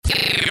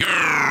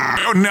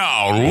You're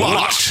now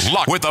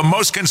locked with the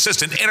most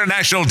consistent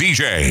international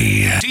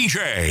DJ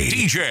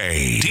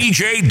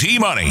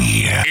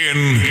D-Money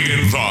in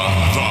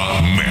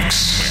the mix.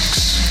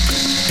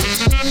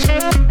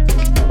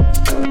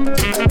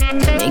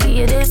 Make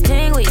you this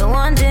thing we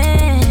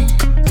wanting.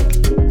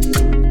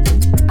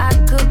 I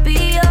could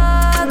be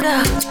your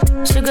girl,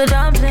 sugar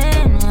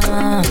dumpling.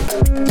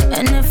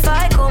 And if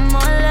I go more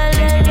la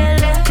la la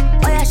la,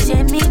 oh yeah,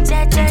 shake me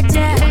cha cha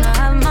cha. Wanna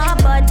have my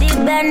body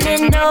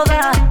bending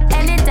over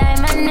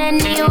anytime and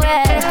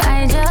anywhere.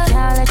 I just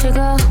can't let you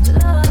go,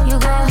 you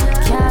go,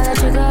 can't let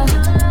you go.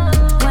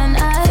 When I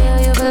feel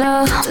you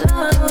below,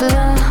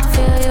 below,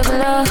 feel you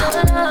below,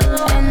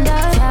 and I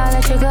can't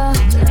let you go,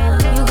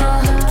 you go,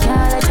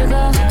 can't let you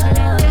go.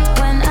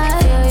 When I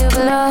feel you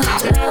below,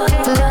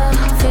 below,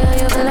 feel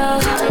you below.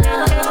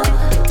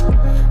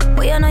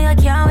 Well, you know you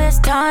can't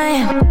waste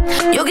time.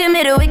 You give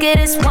me the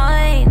wickedest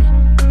wine.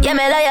 Yeah,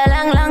 me like a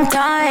long, long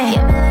time.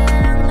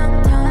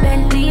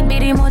 Bentley,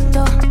 bitty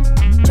moto,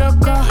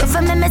 choco. You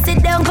feel me,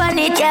 sit down, go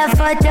need your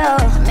photo.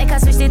 Make her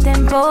switch the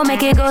tempo,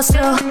 make it go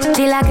slow.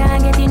 Till I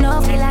can't get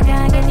enough, till I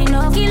can't get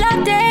enough. Kill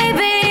a day,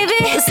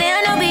 baby. You say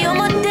I know be your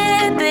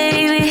motel,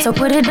 baby. So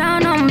put it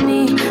down on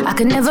me. I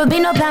could never be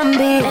no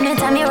Bambi.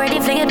 Anytime you're ready,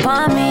 fling it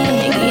for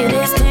me. Give you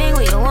this thing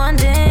we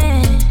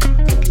wanting.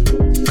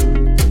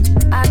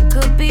 I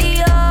could be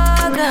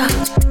your girl,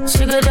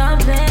 sugar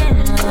dumpling.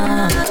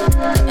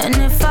 And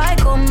if I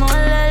go more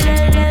la la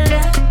la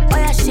la, oh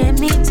yeah, shake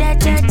me cha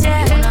cha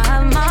cha. Wanna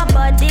have my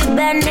body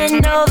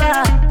bending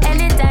over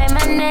anytime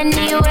and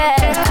anywhere.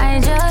 I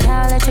just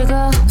can't let you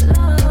go,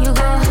 you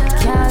go,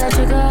 can't let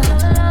you go.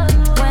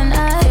 When I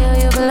feel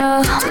you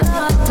below,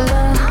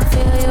 below,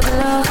 feel you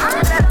below.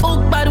 Oh,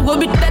 but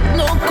we be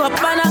techno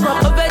copana,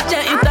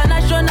 overture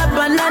international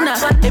banana.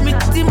 Emi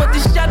Timothy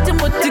Sharp,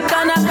 Timothy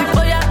Kana,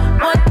 oh yeah,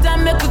 one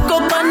time make we go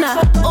banana.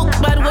 Oh,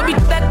 but we be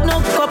techno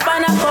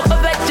copana,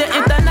 overture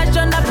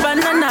international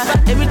banana.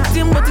 Emi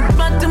Timothy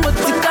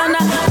Kana,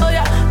 oh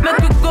yeah, make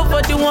we go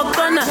for the one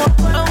corner,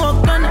 one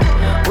corner.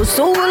 Oh,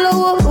 so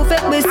low, oh,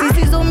 fake me,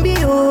 sissy zombie,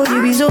 oh,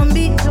 you be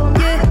zombie,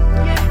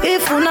 yeah.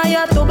 If una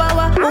ya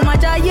tobawa, oh my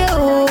jaye,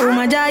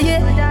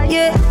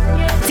 yeah.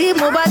 Ti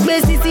mo ba gbe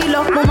sissy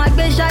lock, mo ma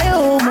gbe shaye,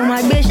 oh, mo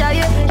ma gbe shaye,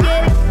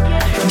 yeah.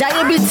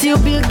 Jaye be till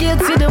Bill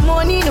Gates till the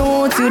morning,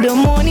 oh, till the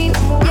morning,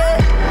 yeah.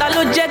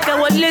 Hello Jack, I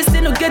was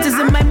listening to get is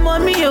in my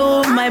mommy,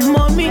 oh, my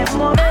mommy.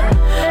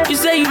 You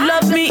say you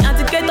love me, and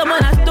to get them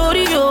on a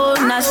story, oh,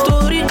 na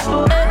story.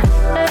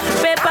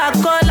 Paper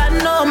call, I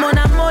know, mo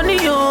na money,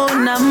 oh,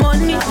 na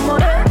money.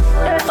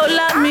 Oh,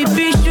 let me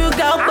be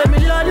sugar, put me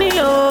lonely,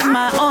 oh,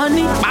 my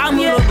honey. I'm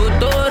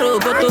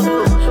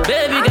roboto,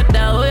 baby, get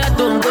down, oh, yeah,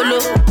 don't go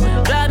low.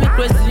 Drive me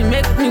crazy,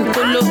 make me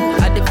go low.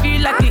 I dey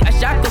feel like I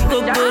shall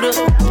go go.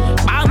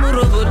 I'm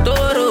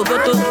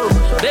roboto,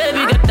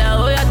 baby, get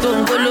down, oh, yeah,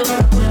 don't go low.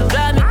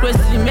 Drive me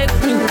crazy, make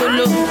me go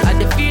low. I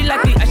dey feel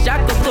like I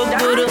shall go go.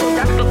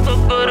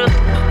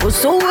 Oh,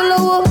 so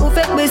low, oh,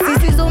 fake me,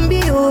 sissy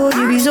zombie, oh,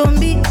 you be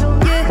zombie,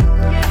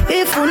 yeah.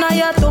 If una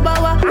ya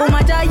tobawa, oh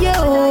my jaye,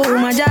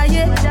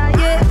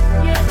 yeah.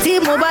 Ti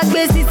mo ba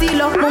gbe sissy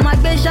lock, mo ma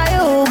gbe shaye,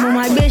 oh, mo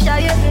ma gbe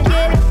shaye,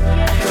 yeah.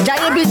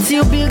 Jaye be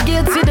till Bill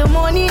Gates till the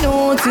morning,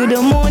 oh, till the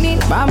morning.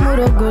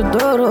 Bamuro go.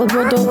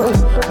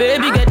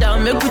 Baby, get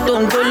down, make we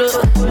don't go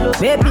low.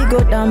 Baby, go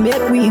down,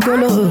 make we go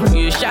low.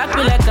 You shock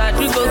me like a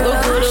tree, go.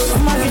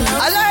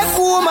 I like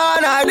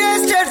woman, I dey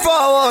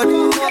straightforward.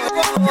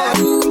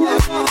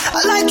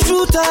 I like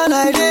truth and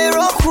I dey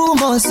rock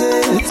rumors.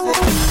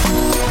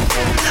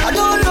 I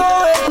don't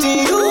know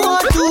anything you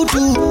want to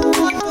do,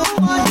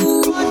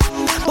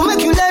 but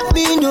make you let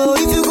me know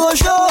if you go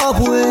show up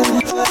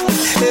well.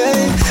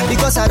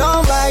 Because I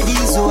don't buy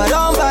this, so I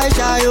don't buy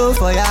Shayo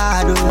for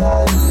Yado.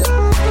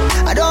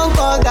 I don't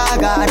call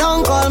Gaga, I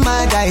don't call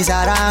my guys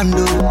around.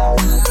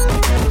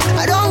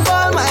 I don't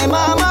call my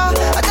mama,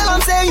 I tell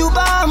them say you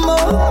bambo.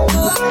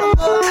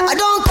 I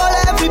don't call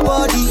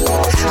everybody,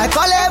 I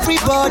call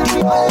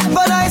everybody.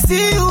 But I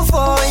see you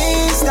for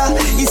Insta,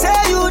 he say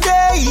you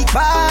dey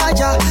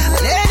Ipaja.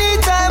 And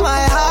anytime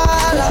I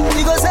holla,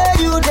 he go say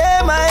you dey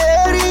my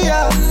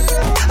area.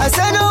 I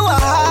say no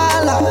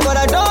wahala, but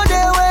I don't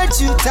dey wait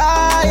you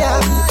tire.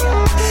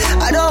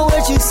 I don't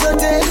wait you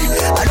something,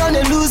 I don't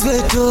dey lose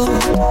weight too.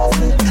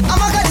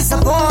 I'ma gonna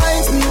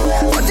disappoint me,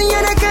 but then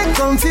you get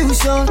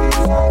confusion.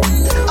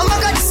 I'ma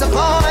gonna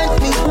disappoint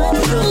me,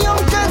 you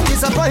get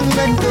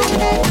disappointment too.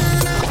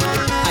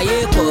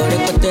 Aye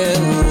korekote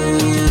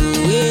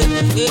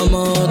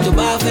ọmọ tó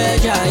bá fẹ́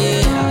jayé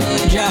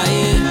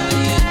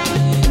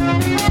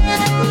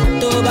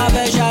tó bá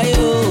fẹ́ jayé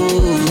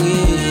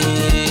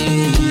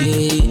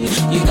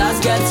you gats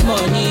get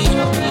money.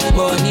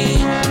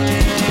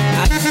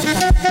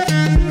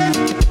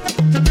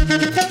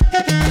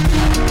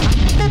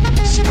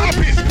 Stop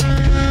it!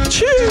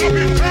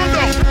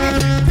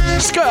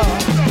 Let's go.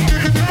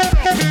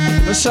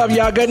 What's up,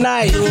 y'all? Good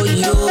night.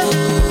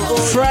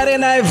 Friday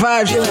night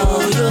vibes,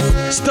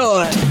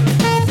 start.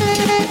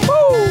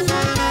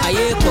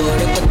 Ayé kò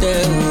rẹpẹtẹ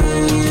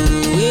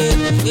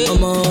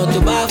ọmọ tó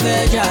bá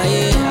fẹ́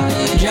jayé.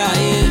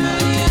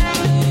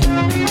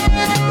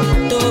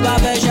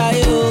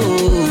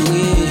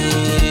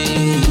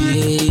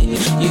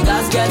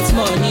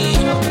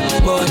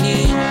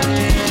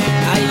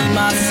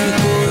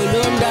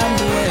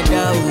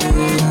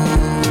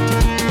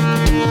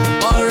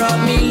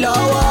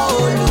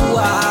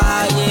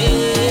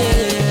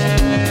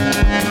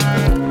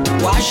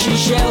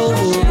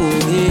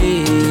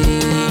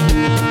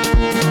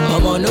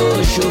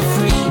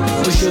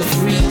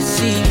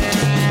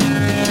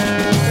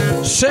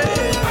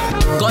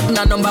 God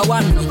na number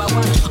one,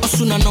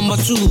 Osuna number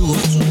two.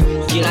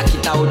 Kila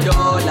kita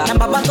odola. Na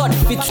Baba God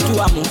fit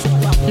to amu.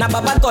 Na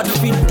Baba God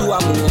fit to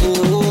amu.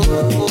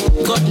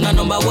 God na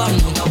number one,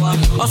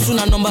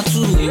 Osuna number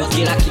two.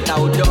 Kila kita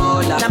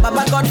odola. Na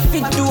Baba God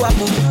fit to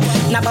amu.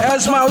 Na Baba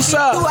God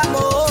fit to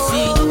amu.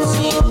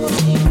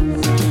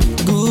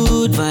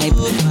 Good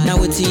vibe. Now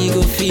what you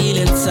go feel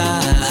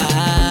inside?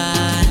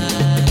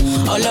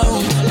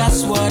 Alone,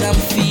 that's what I'm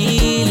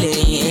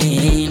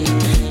feeling.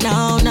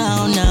 Now,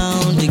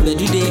 dig the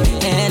day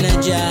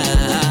energize.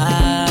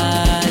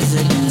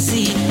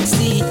 See,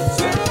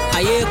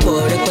 aye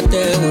kore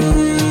kote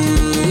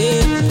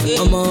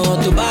omo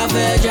to ba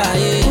fe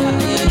jaye,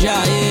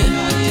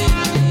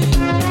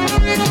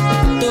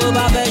 to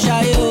ba fe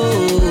jaye.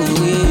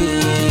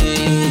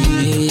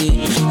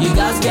 You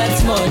guys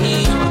get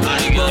money.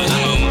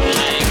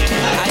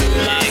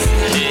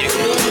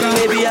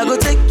 Baby, I go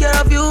take care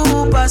of you,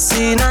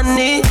 passing on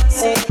it.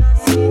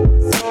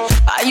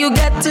 Are you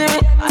getting me?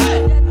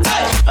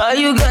 Are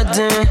you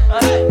getting me?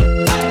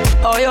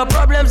 All your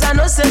problems, I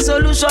know say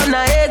solution,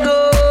 I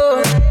ego.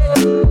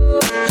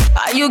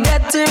 Are you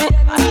getting me?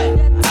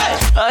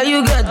 Are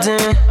you getting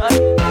me?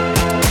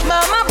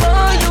 Mama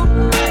boy, you,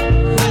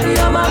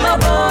 your mama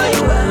boy,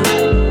 you,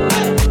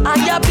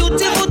 and you're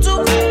beautiful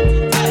too.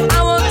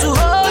 I want to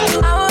hold you,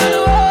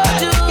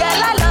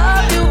 girl, I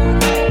love you,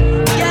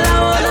 girl, I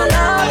wanna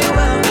love you.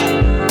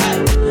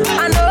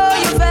 I know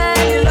you fell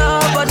in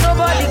love, but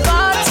nobody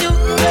caught you.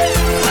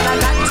 But I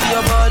like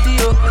your body,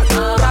 oh,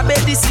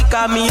 Rabedi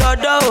sika mi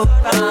odo,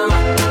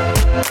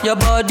 your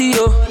body,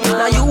 oh,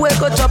 now you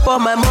wake up chop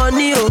on my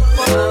money, oh.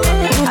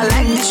 I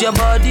like this your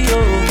body,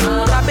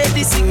 oh,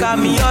 Rabedi sika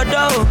mi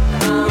odo,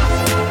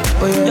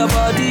 your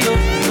body, oh,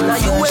 now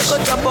you wake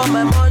up chop on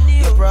my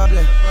money, oh.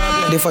 Problem,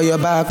 they for your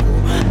back,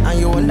 and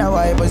you wonder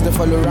why boys they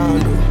follow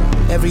around.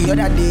 Every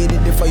other day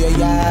they for your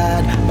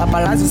yard.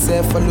 Paparazzi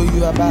say follow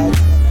you about.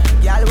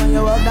 Girl, when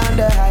you walk down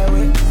the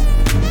highway,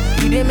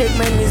 you they make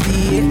men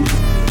misbehave.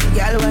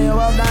 Girl, when you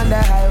walk down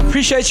the highway.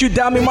 Appreciate you,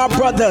 Dami, my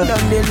brother.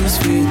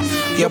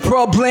 Your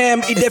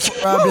problem is the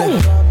problem.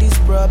 This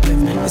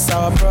problem is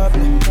our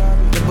problem.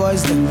 The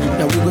boys them,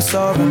 now we go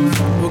solve them.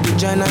 We go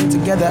join them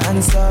together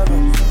and solve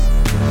them.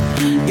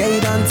 Yeah, you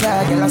don't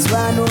tire, girl, that's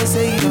why I know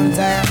say you don't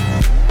tire.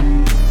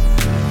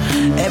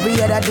 Every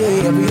other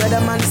day, every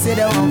other man say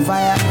they're on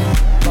fire.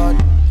 But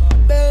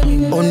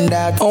baby, on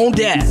that,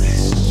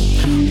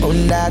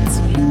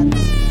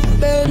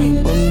 baby,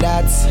 on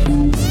that.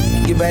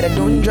 You better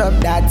don't drop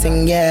that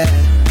thing, yeah.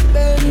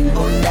 Baby,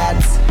 on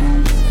that,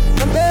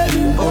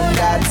 baby, on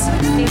that.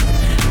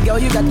 Girl,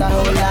 you got the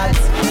whole lot.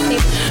 You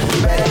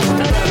better don't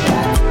drop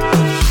that.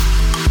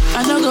 I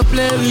don't go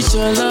play with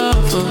your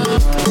love.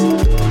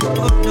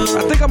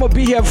 I think I'm gonna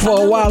be here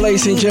for a while,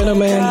 ladies and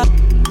gentlemen.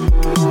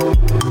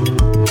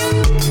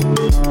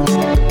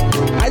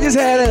 I just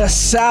had a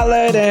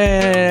salad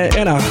and,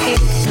 you know.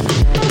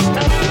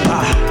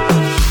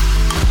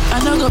 I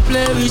don't go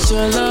play with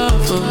your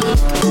love.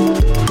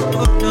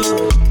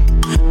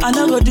 I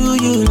don't go do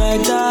you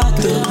like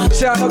that.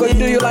 Say I'm not gonna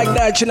do you like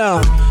that, you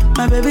know.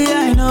 My baby,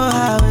 I know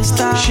how it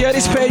starts. Share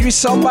this page with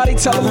somebody,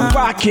 tell them we're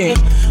rocking.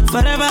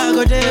 Forever I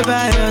go there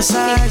by your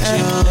side.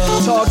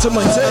 Talk to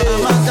my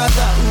tail.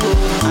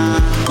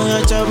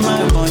 I chop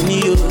my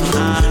money,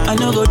 I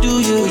no go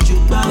do you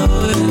juba.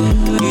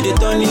 You the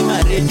turn in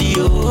my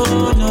radio.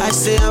 I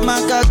say I'm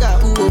a gaga,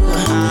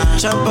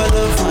 chop all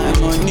of my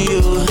money,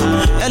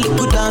 I look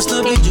good dance,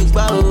 no be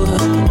juba.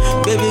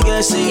 Baby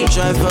girl, say you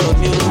try for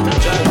me,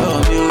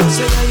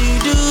 Say that you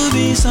do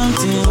me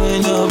something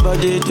when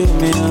nobody do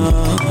me.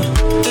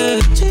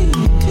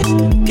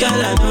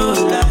 Girl, I know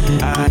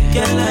lie.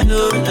 Girl, I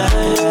know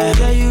lie.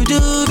 Girl, you do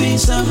me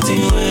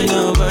something when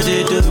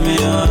nobody do me.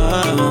 I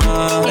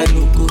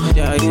look good,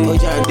 I'm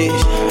good,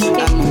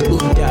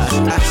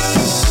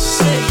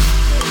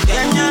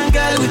 Kenyan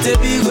girl with a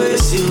big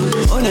waist, you.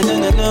 Oh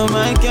no,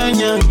 my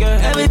Kenyan girl.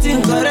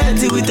 Everything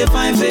correct with a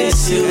fine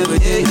face, you.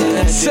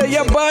 Say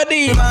your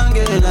body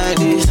banging like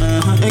this,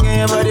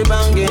 your body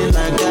banging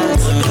like that.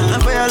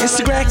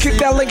 Instagram, click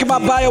that link in my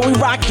bio, we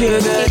rocking. You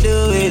gotta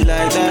do it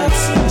like that.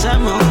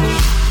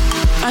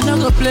 I don't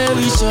go play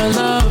with your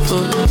love.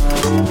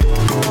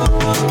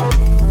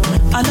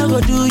 I don't go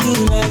do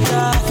you like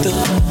that.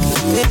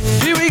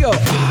 Here we go.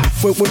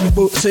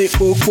 Say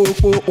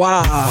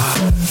wow.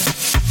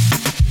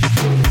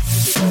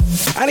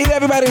 I need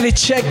everybody to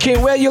check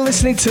in where you're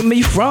listening to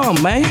me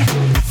from, man.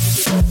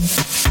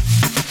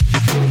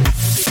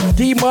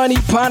 D-Money,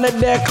 Panda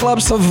Deck,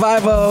 Club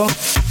Survival.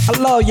 I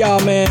love y'all,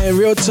 man.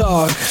 Real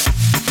talk.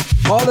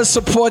 All the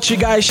support you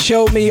guys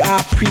show me, I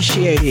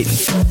appreciate it.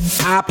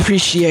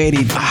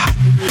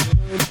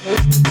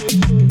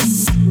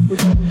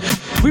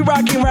 We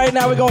rocking right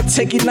now. We're gonna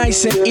take it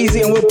nice and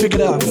easy, and we'll pick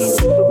it up.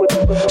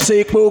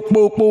 Say boop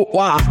boop boop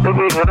wow.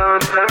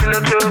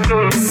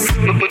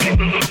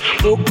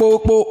 Boop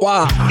boop boop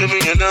wow.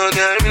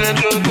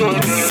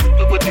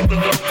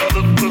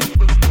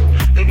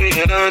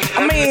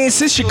 I mean,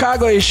 since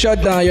Chicago is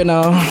shut down, you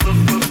know,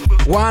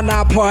 why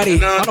not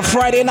party on a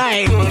Friday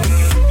night?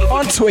 On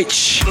on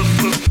Twitch.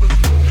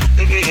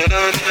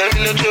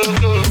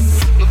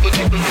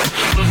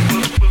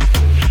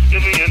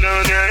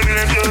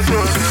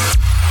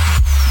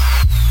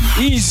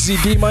 Easy,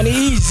 D-Money,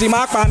 easy.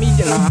 My family,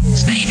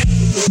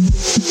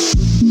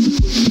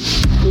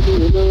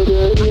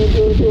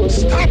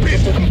 Stop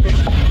it!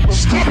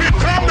 Stop it!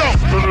 Calm down!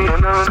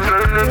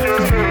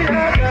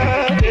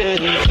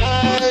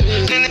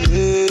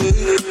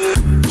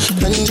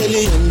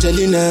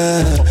 Angelina,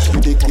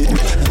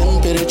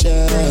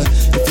 temperature.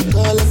 If you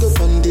call, I go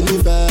and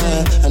deliver.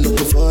 I no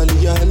go fall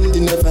in your hand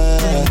never.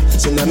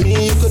 So now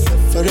me you could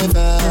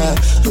forever.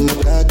 I'm a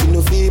cocky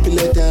no feeble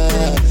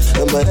letter.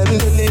 I'm a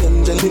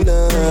Angelina.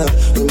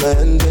 I'm a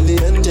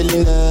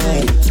Angelina.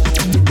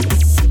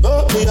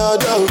 Oh, me all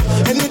down.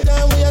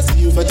 Anytime we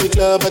see you for the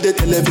club or the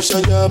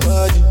television, your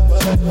body.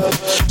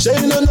 Sure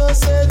you know no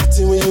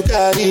safety when you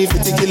carry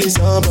 50 kills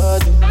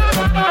somebody.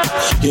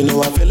 You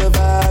know I feel a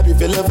vibe, you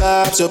feel a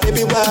vibe, so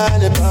baby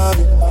whine about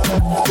me.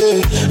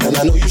 Yeah, and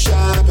I know you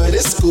shy, but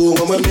it's cool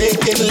when we're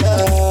making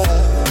love.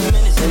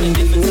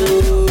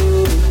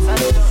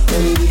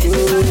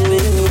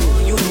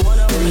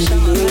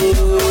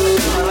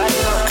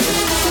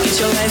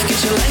 Get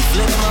your life,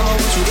 little mama,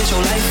 won't you get your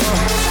life on?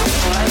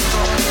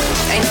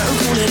 Ain't nothing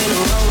cooler than the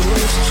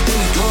roads. When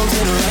you drums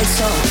in the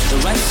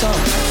right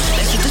song.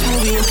 Let's shoot this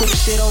movie and put the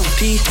shit on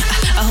repeat.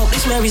 I hope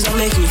these memories are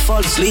making me fall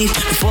asleep.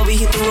 Before we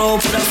hit the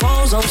road, put our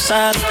phones on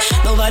silent.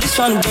 Nobody's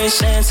trying to bring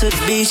sand to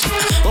the beach.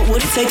 What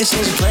would it take to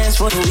change the plans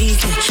for the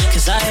weekend?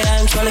 Cause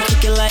I'm trying to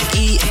kick it like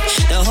E.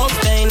 The whole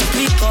thing, the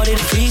pre-party,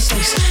 the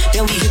pre-sex.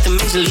 Then we hit the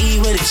major league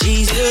with the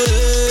G's.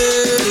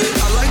 Yeah,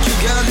 I like you,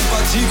 girl, in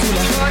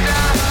particular.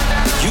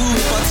 You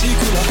in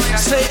particular.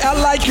 Say, I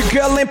like you,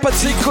 girl, in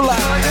particular.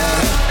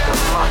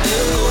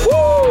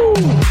 Woo!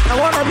 I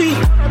wanna be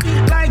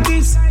like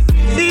this.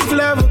 If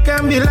love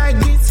can be like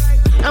this,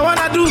 I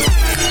wanna do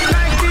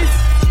like this.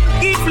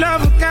 If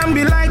love can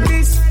be like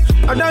this,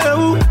 I don't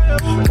know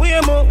who we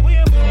are more.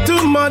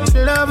 Too much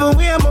love,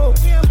 we are more.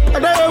 I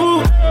don't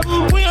know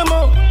who we are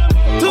more.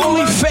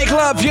 Only fake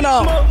love, you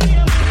know.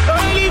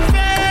 Only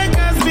fake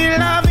has been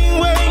loving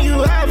when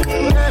you have.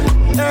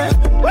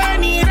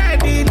 When you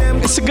ready them.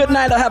 It's a good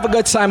night to have a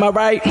good time,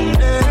 alright?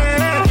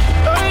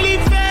 Only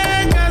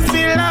fake has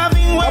been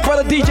loving. My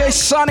brother DJ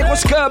Sonic,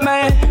 what's good,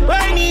 man?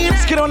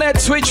 Let's get on that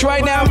Twitch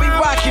right now. We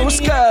rockin', what's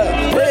good?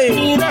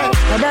 Hey.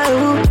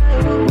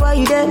 Why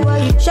you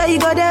there? Sure you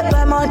got that,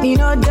 but money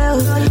not there.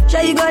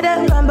 Sure you got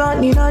that, but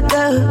money not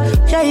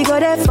there. Sure you got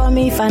that for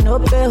me if I no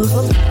bill.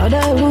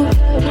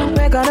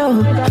 Make I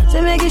know.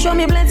 Say make you show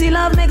me plenty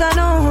love, make I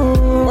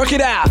know. Work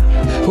it out,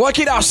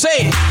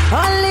 say it.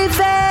 Only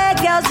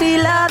fake girls be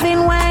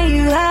loving when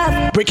you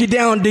have. Break it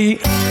down, D.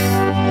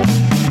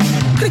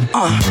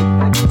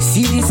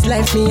 See this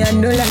life, me I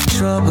know like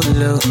trouble,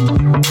 love.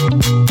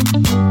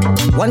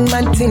 One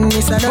man thing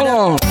is another.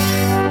 Hold on.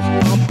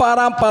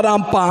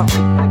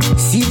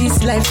 See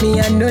this life, me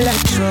I know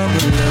like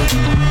trouble, love.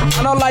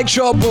 I don't like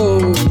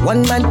trouble.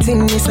 One man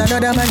thing is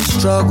another man's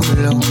struggle,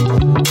 love.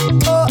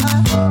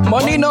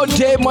 Money no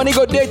day, money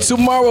go day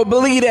tomorrow,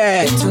 believe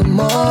that.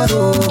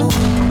 Tomorrow,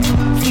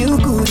 feel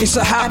good. It's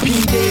a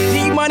happy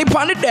day. D-Money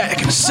on the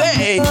deck,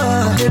 say. Oh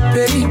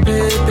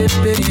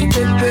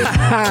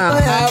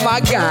my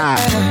God.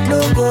 No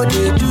go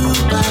do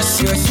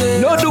pass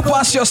yourself. No do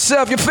pass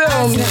yourself, you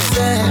feel me?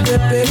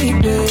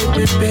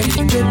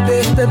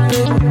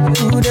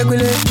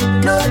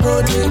 No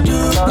go do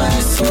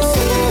pass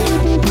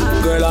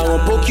yourself. Girl, I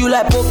wanna poke you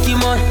like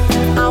Pokemon.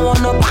 I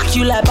wanna pack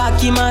you like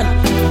Pac-Man.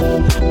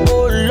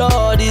 Oh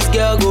Lord, this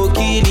girl go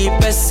kill the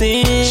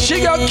person. She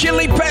go kill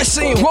the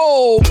person,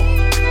 whoa.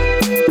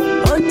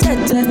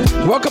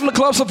 Welcome to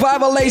Club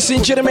Survival, ladies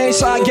and gentlemen.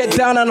 So I get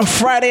down on a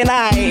Friday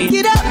night.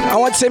 Get up. I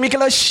want to make a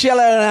little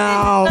chiller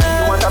now.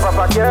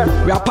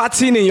 We are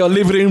partying in your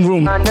living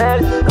room. We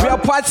are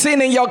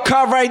partying in your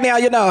car right now,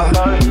 you know.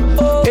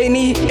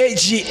 Any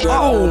AG.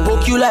 Oh,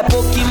 poke you like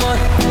Pokemon.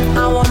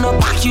 I wanna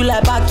pack you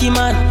like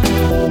Pac-Man.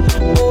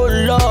 Oh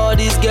Lord,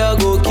 this girl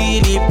go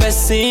kill the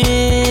person.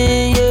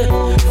 Yeah.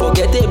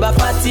 Forget about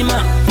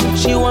Fatima.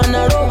 She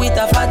wanna roll with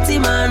a fatty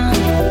man.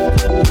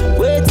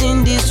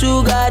 Waiting this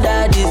sugar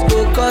that is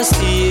go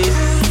cost you.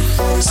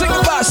 Sing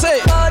about,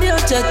 say.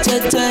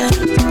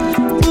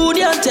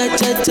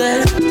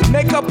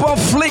 Makeup on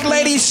flick,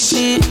 ladies.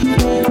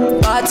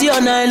 Party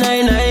on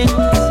 999.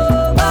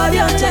 Party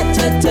on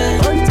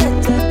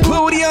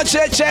Booty on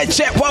check.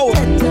 Whoa.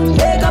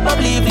 Makeup on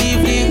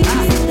bleep.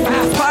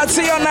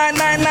 Party on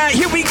 999.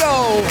 Here we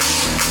go.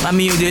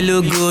 Mommy, you they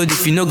look good.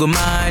 If you no go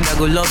mind, I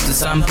go love to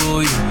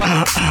sample you.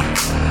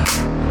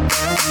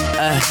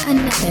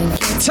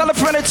 Tell a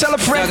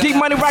friend.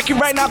 D-Money rocking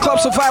right now. Club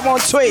Survival on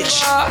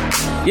Twitch.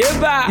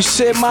 Yeah, You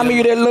said, mommy,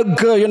 you they look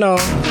good, you know.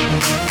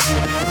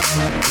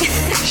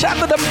 Shout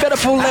out to the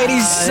beautiful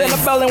ladies in the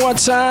building one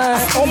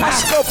time. Oh my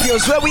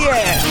Scorpios, where we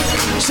at?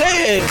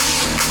 Say it.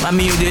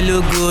 Mommy, you they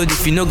look good.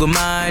 If you no go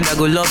mind, I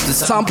go love to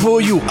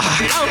sample you.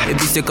 Baby,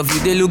 sick of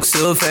you, they look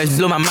so fresh.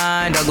 Blow my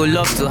mind, I go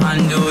love to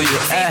handle you.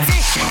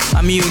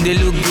 Mommy, you they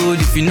look good.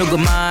 If you no go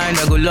mind,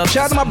 I go love.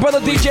 Shout out to my brother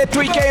DJ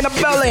 3K in the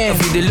building.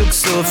 If you they look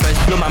so fresh.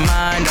 Blow my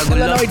mind, I go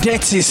love. I know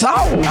dances.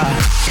 How?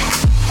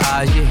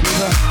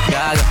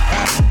 Yeah,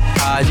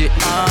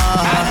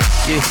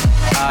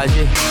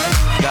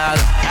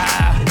 gaga.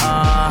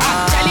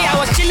 Charlie, I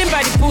was chilling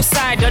by the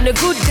poolside on a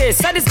good day.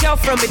 Saw this girl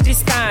from a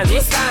distance.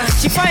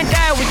 She find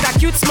out with a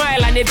cute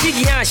smile and a big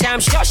yansh. I'm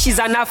sure she's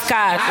an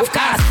Afghan.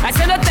 I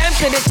said no time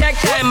to the check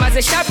time as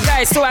a sharp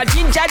guy, so I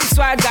ginger the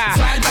swagger.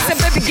 I said,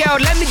 baby girl,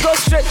 let me go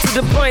straight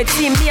to the point.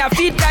 See me, I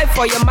feel die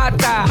for your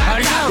matter.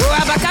 Oh,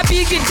 I'm a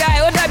big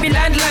guy, oh, that be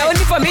landline.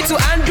 Only for me to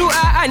undo,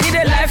 I need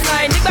a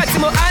lifeline. Nigga, to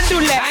mo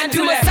undo le,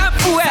 to mo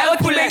sample,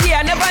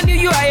 I never knew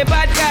you are a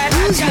bad guy.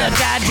 Who's your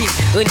daddy?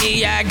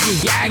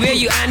 Oniyagi, where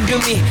you undo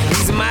me?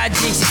 It's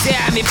magic. She say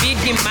I'm a big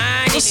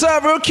man. What's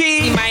up,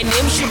 rookie? My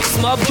name should be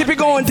small. Keep it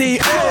going, D.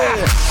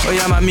 Oh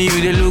yeah, mommy,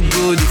 you they look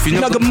good. If you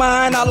know the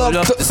mind, I love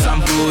to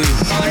sample you.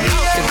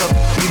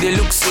 You they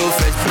look so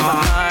fresh from my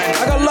mind.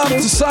 I got love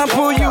to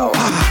sample you.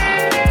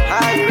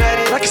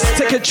 Let's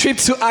take a trip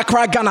to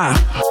Accra, Ghana.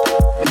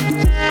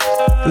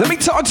 Let me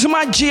talk to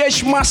my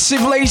GH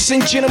Massive, ladies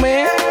and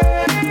gentlemen.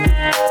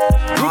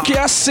 Rookie,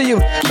 I see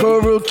you. Go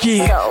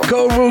Rookie,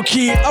 go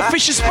Rookie.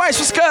 Official Spice,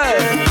 what's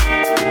good?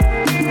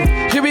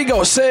 Here we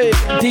go, say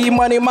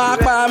D-Money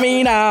mark by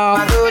me now.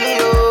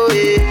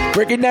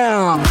 Break it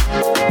down.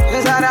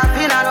 Inside I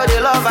feel I know they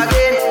love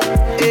again.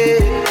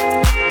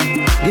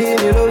 Give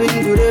me loving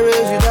to the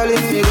way she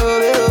telling me go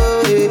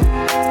away.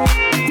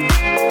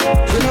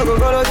 She no go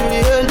follow to the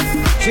end.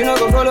 She no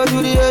go follow to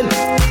the end.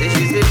 Say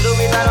she said love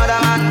with another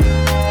man.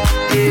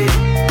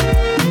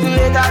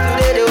 Later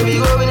today they will be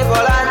going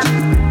for lunch.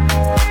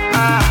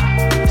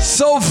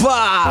 So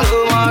far.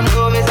 No man,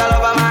 no Mr.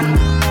 Lover man.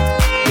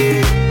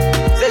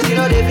 Say she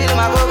know they feel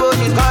my go-go.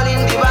 She's calling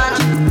the bunch.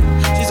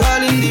 She's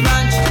calling the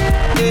bunch.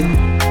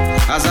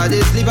 As I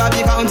dey sleep, I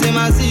be counting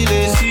my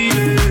ceiling.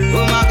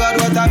 Oh my God,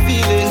 what I'm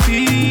feeling.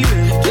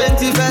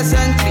 21st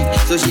century,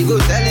 so she go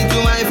tell it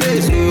to my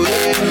face.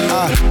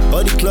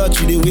 All the clothes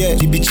you dey wear,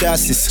 you be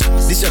chassis.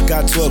 This your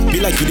car talk, be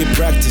like you dey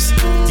practice.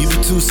 You be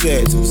too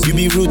sad, you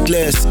be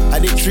ruthless. I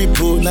dey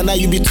triple, now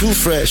you be too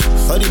fresh.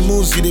 All the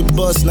moves you dey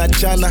bust, na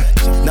chana.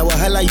 Now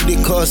wahala you dey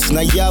cause,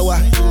 na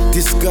yawa.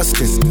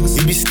 Disgusting,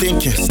 you be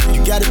stinking.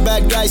 You got a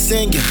bad guy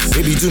singing.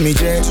 Baby do me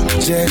jelly.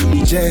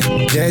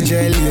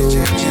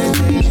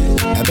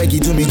 I beg you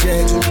do me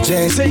jelly.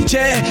 Say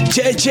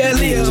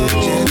jelly.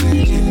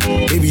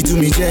 Baby do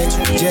me jelly.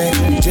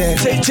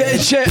 Say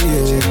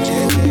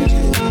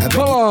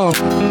come on.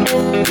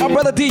 My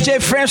brother DJ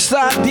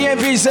Framstar,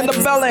 DMV's in the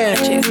building.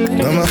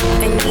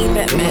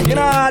 You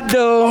know how I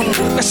do.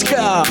 Let's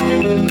go.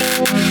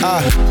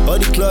 All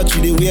the clothes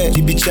you dey wear,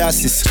 you be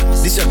chassis.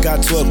 This your car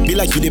talk, be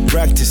like you dey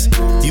practice.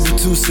 You be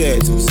too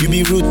sad, you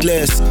be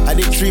ruthless. I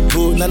dey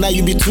triple, now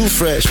you be too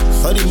fresh.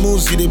 All the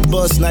moves you dey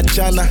bust, na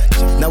chana.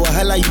 Now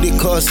wahala you dey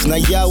cause, na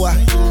yawa.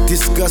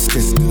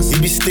 Disgusting, you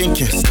be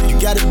stinking. You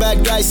got a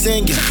bad guy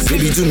singing.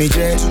 Baby do me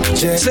jelly.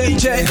 Say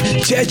jelly.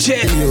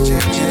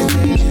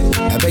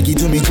 I beg you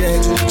do me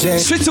jelly.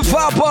 Switch to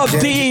vibe up,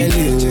 D.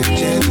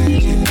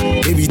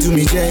 Baby do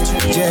me jelly.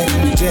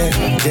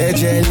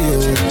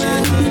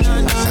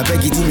 I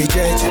beg you do me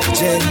jelly.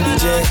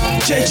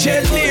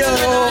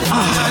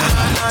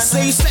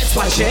 Say you set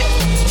budget.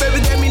 Baby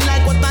get me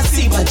like what I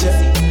see budget.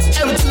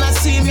 Everything I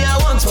see me I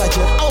want budget.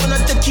 I wanna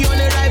take you on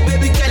a ride,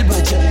 baby girl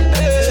budget.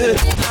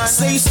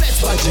 Say you set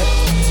budget.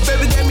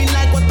 Baby get me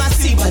like what I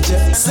see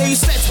budget. Say you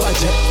set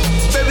budget.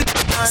 Baby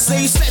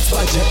say you set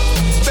budget.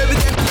 Baby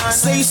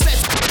say you set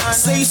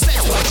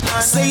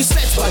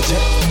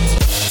budget.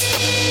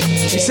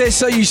 She says,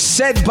 so you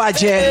said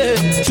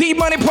budget.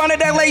 D-Money Ponder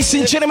that, ladies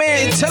and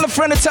gentlemen. Tell a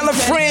friend to tell a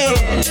friend.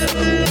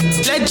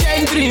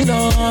 Legendary,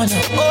 no.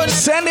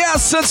 Send it out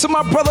to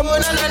my brother.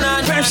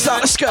 Framstar,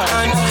 let's go.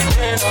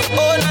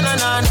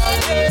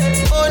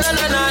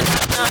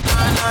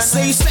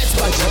 Say you set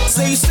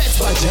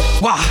budget.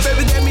 Wow.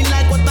 Baby get me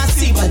like what I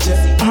see budget.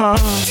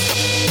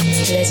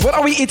 What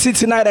are we eating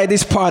tonight at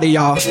this party,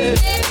 y'all?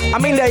 I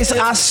mean, there's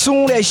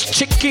asun, there's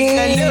chicken,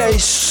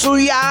 there's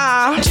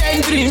suya.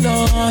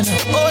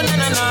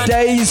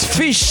 There's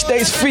fish.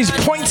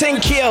 Point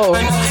and kill.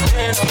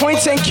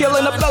 Point and kill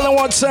in the building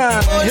one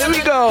time. Here we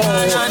go.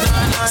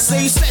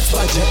 Say you set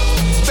budget.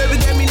 Baby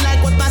get me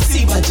like what I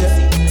see budget.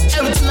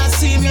 Everything I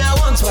see me I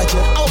want budget.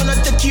 I wanna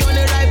take you on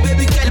a ride,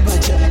 baby girl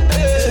budget.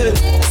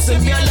 Say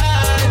me I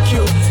like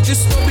you.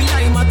 This don't be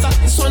like matter.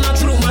 This one not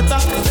true matter.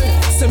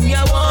 Say me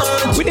I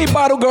want. We need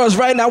bottle girls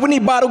right now. Where they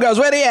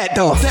at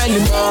though? Tell you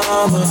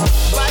mama.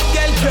 Bad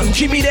girl come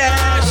give me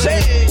that.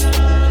 Say.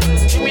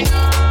 Give me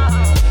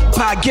that.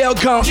 Bad girl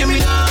come. Give me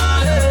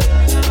that.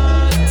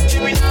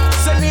 Give me that.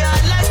 Say me I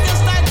like your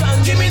style.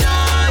 Come give me that.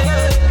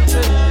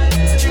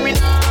 Give me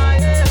that.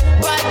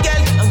 Bad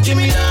girl come give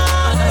me that.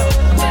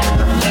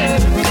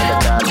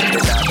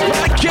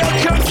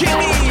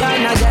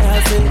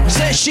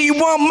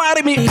 won't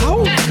marry me.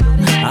 Oh.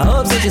 I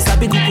hope that you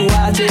sabi kuku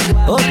wache.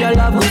 Hope your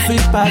love will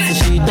sweet past the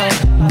sheet up.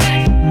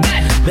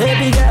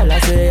 Baby girl, I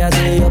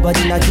say your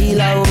body na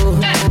killer.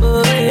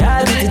 Oh, yeah,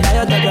 I get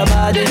tired of your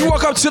body. You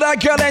walk up to that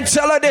girl and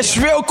tell her this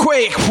real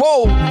quick.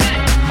 Whoa.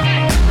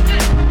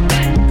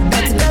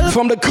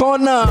 From the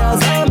corner.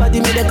 Somebody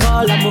made a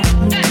call.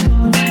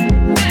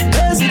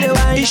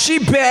 Is she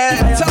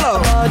bad?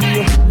 Tell her.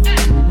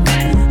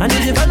 And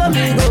if you follow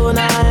me, go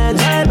now.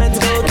 Enjoyment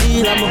go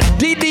kill 'em.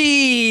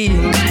 Didi.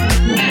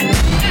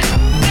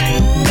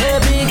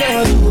 Baby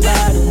girl, you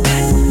bad.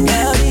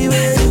 Girl, the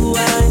way you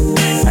whine.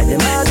 I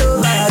demand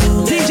over.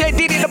 DJ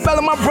Didi, the bell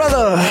of my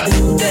brother.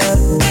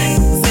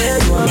 Say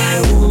you are my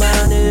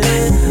woman,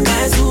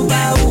 my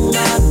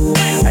superwoman.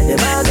 I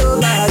demand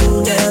over you,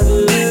 girl.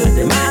 I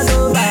demand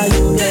over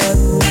you, girl.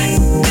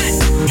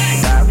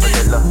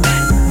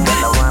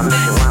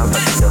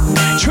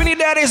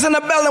 Trinidad is in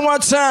the building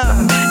one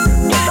time.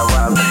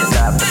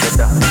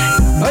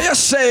 Oh, you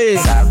say.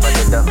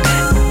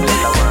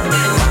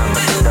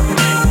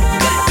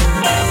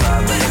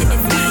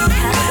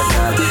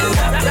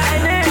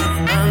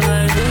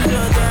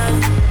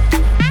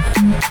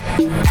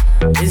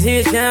 Is he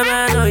a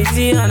chairman or is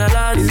he an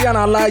allergy? Is he an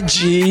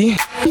allergy?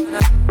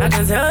 I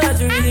can tell that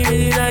you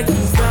really like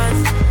his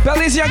fans.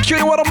 Belly's young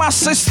cutie, what of my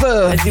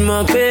sister? I see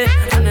my pay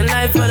and the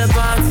life for the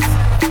party.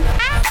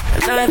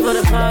 The life for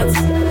the party.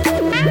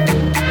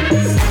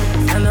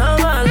 And all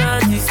my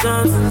allergy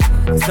something.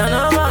 And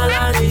all my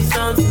allergy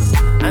something.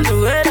 And the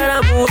way that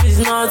I move is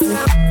nothing.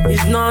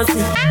 It's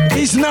nothing.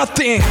 It's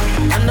nothing.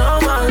 And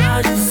all my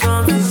allergy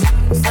something.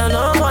 And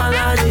all my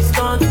allergy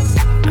something.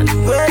 And the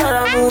way that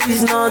I move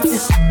is nothing.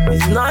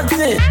 It's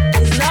nothing.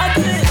 It's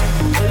nothing.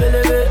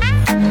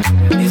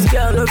 This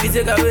girl no be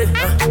take away.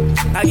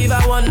 I give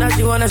her one that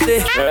she wanna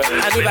stay. I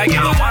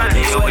give her one.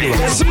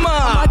 Yes,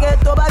 ma.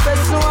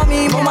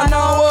 Mama, no.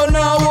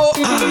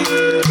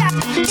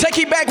 Take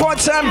it back one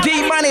time,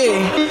 D Money.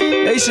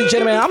 Ladies and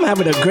gentlemen, I'm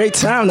having a great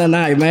time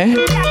tonight, man.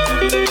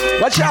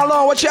 What y'all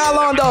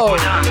on though?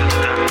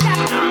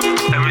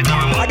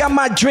 I got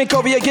my drink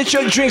over here. Get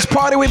your drinks.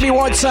 Party with me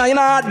one time. You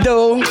know how I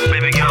do.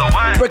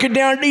 Break it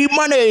down, D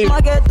Money.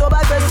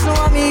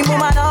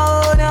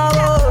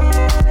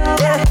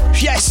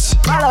 Yes.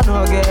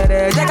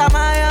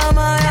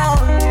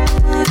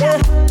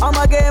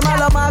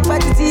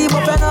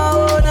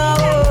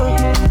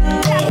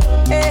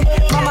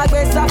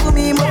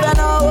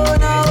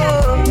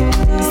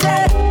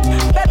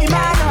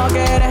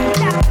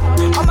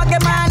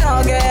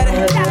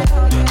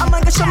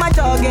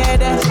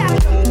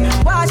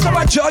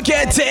 Jog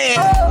get it.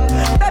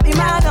 Baby,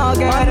 man, no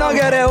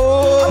get it.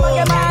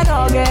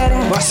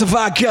 What's the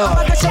vodka?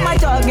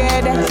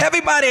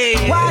 Everybody.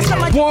 1,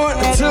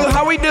 2,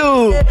 how we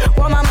do?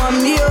 Want my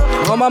mommy,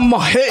 want my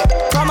mom, hey.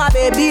 Want my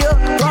baby,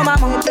 want my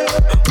mom.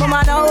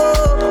 Mama no,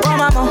 want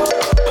my mom.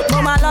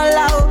 Mama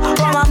lola,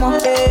 want my mom.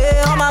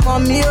 Want my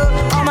mommy,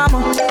 want my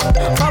mom.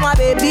 Want my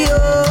baby,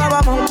 want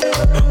my mom.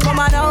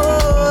 Mama no,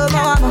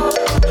 want my mom.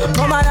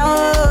 Mama no,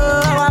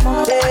 want my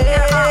mom.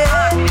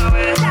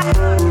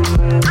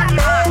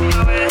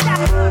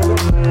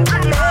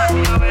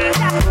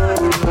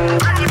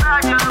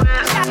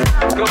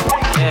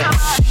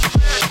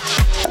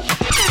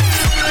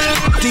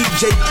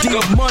 DJ D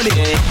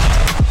Money.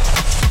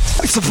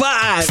 It's a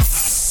vibe.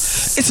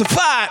 It's a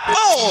vibe.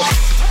 Oh.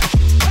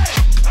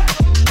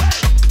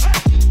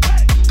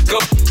 Go.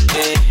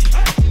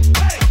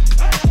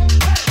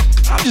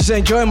 I'm just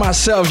enjoying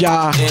myself,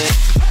 y'all.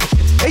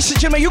 Hey, so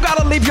Jimmy, you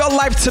gotta live your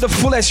life to the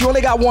fullest. You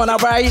only got one, all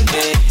right?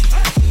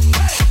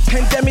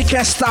 Pandemic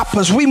can't stop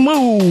us. We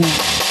move.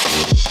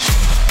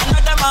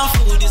 Another man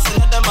food is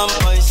another man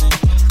poison.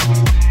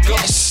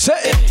 Yes, sir.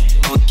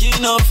 You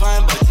know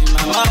fine, but in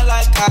my mind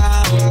like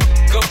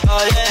go.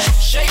 Oh yeah,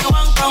 sure you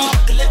want come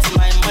collect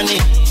my money.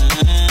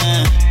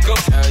 Go.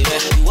 Oh yeah,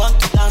 you want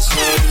to dance, so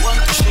you want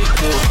to shake,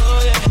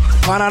 oh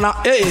yeah. Banana,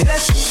 hey.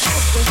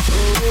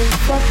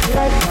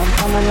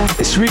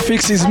 This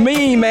refix is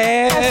me,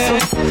 man.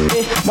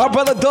 My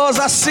brother Dawes,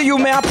 I see you,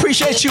 man. I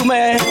appreciate you,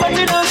 man.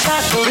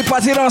 The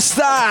party don't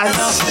start.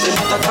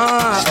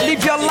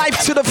 Live your life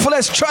to the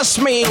fullest, trust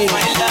me.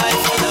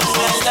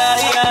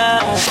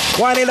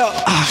 Wind it up.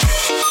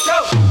 Go.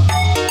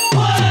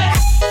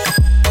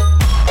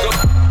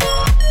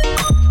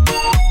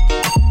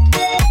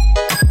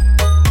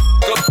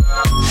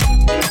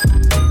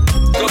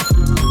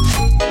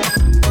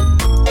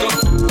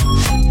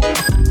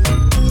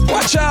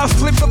 Watch out,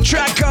 flip the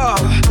track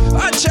up.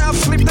 Watch out,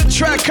 flip the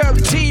track up.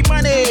 T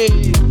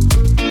Money.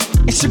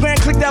 Instagram,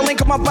 click that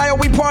link on my bio.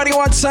 We party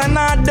on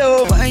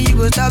Sanado. When you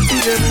go talk to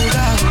the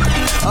Buddha,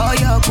 oh,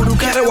 your kudu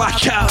gotta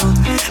watch out.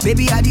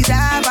 Baby, I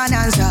deserve an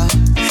answer.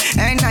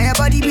 And now your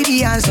body be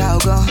the answer,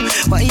 go.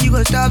 When you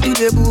go talk to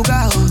the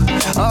Buddha,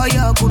 oh,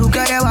 your kudu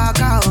gotta walk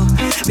out.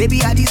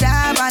 Baby, I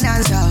deserve an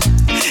answer.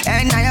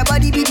 And now your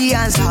body be the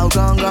answer,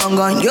 gone, gone,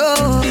 gone. Yo,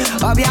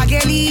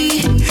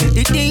 Obiageli,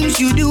 the things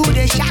you do,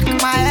 they shock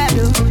my head.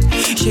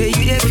 Say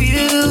you they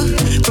feel,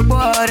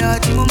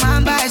 but to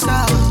my by so.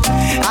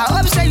 I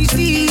hope so you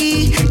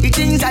see the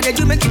things that they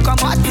do make you come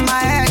out my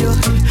head.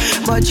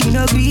 But you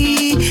know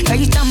be,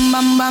 you tam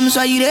bam bam,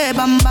 so you they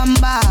bam bam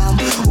bam.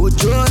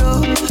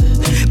 Ojoro,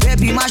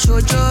 baby mash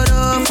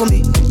ojoro for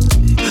me.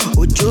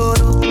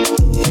 Ojoro,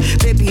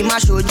 baby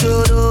mash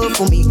ojoro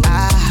for me.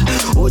 Ah,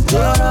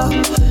 ojoro,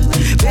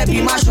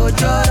 baby mash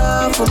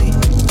ojoro for me.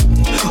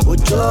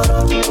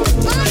 Ojoro,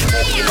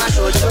 baby mash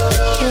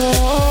ojoro.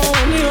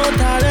 Ni o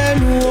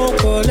talenu o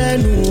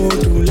kolenu o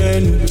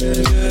dulenu.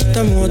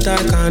 Tell me what I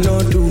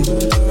cannot do.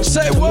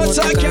 Say what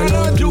I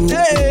cannot do.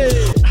 Hey.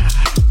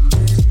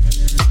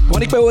 Wọ́n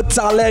ní pé ó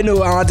ta lẹ́nu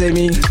àwọn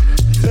tèmi.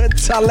 Ó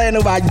ta lẹ́nu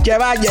bàjẹ́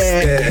bàjẹ́.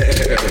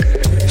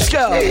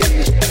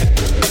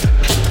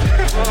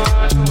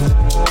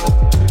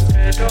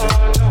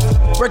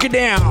 Break it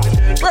down.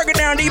 Break it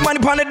down. D-Money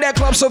Ponded That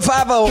Club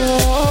Survival.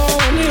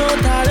 Ní o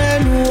ta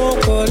lẹ́nu o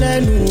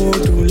kolenu o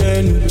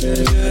dulenu.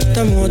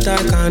 Tell me what I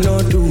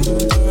cannot do.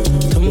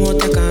 Tell me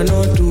what I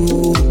cannot do.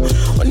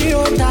 Ní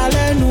o ta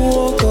lẹ́nu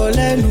o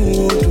kolenu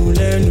o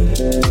dulenu.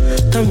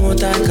 Tell me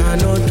what I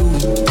cannot do.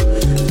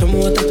 Tell me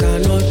what I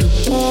cannot do.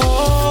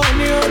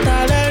 Ní o ta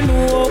lẹ́nu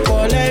o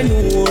kolenu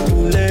o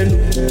dulenu.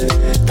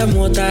 Tell me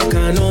what I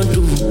cannot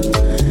do.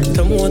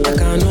 Tell me what I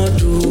cannot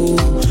do.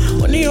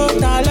 Ní o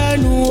ta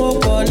lẹ́nu o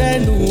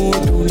kolenu o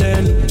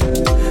dulenu.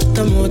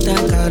 Tell me what I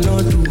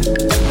cannot do.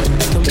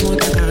 Tell me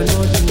what I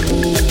cannot do.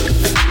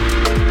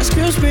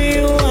 Excuse me,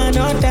 you are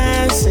not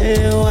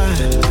dancing. Why?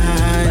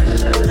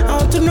 I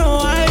want to know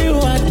how you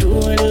are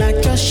doing like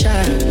you're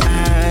shy.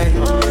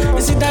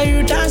 Is it that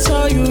you dance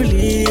or you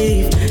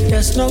leave?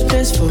 There's no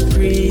place for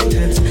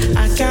pretense.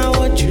 I can't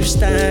watch you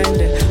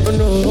stand. Oh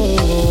no.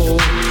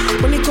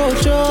 When you go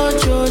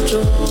Jojo,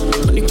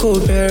 when you go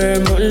very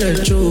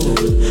much,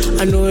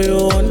 I know you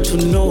want to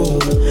know.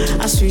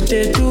 As we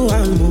did do,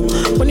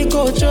 when you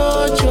go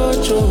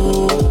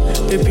Jojo,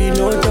 baby,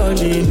 no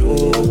darling, no.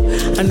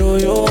 I know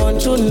you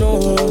want to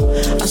know.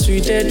 As we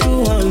did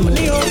do, when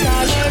you go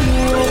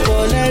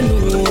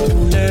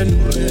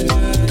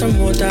tell me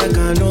what I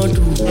cannot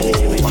do.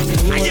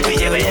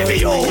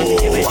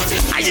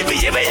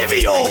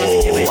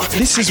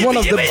 This is one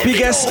of the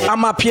biggest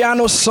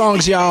Amapiano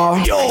songs, y'all.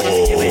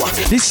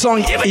 This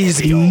song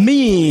is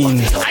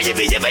mean.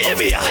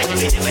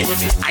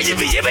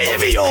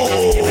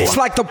 It's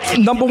like the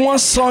 #1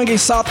 song in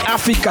South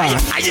Africa.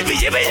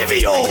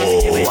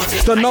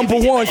 The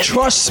 #1,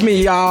 trust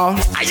me, y'all.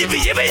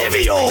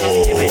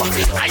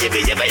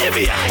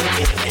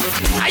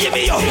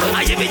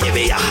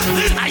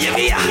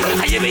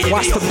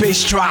 Watch the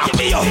bass drop.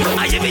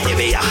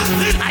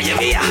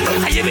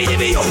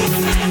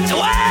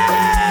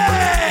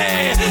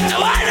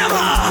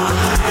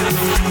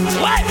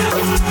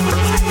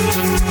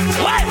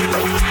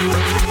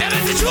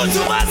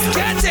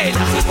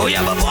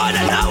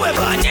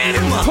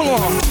 Come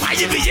on.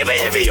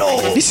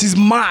 This is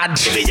mad.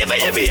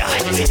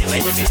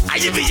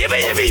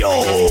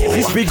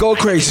 This big go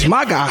crazy.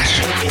 My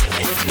gosh.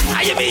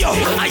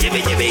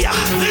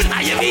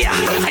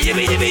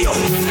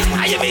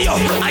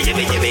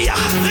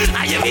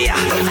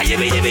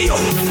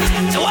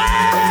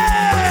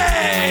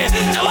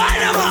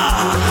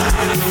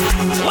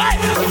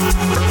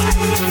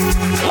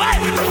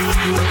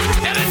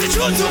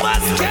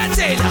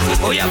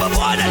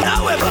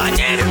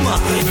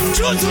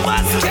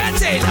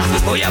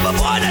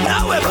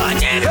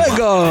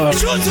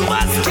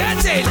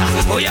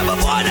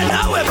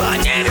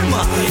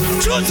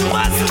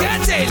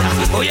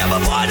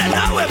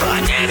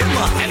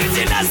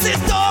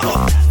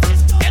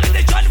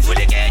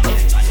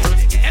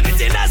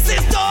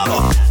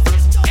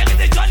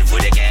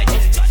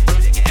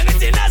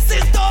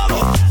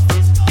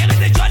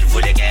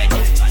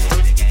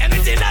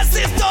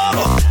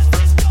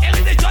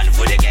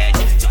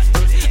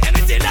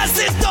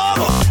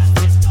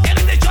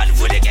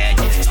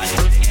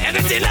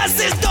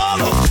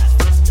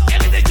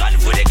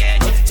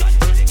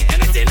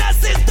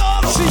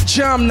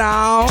 Jam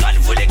now.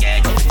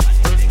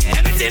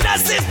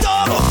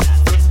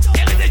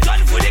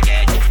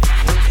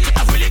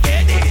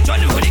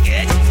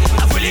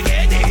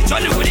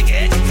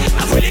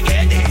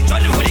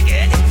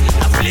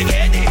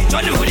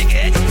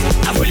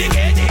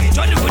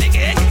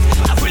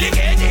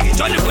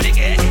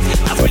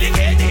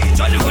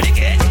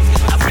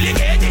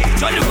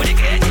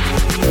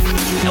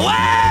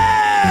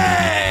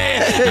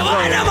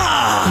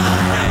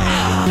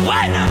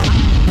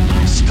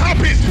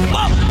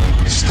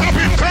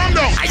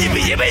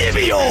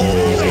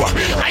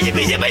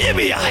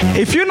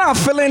 If you're not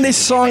feeling this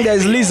song,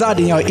 there's lizard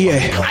in your ear.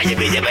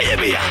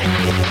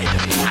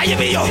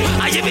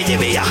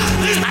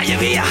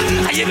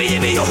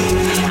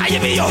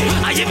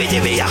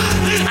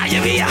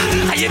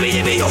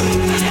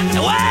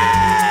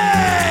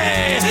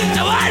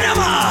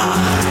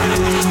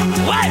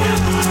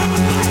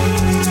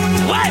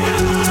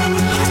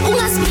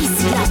 Una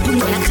spizzica,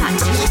 una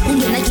caccia,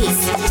 una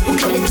yes, un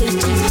che le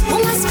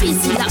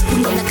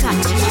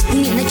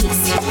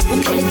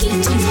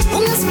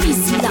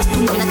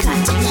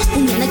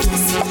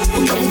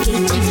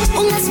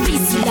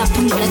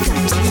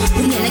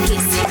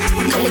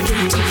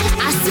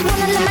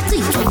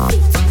treat your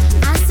fate.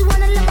 I see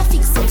wanna let me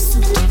fix up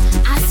suit.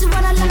 I see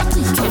wanna let me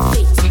treat your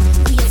fate.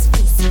 Yes,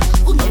 please,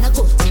 we're gonna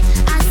go.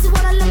 I see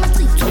wanna let me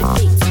treat your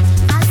fate.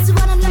 I see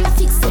wanna let me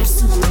fix up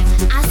suit.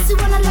 I see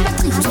wanna let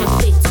me treat your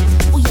fate.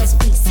 Oh yes,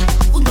 please,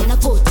 we're gonna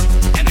go.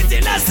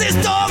 Everything I say,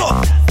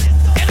 Toro.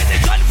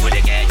 Everything done for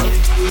the game.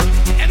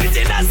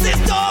 Everything I say,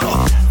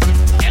 Toro.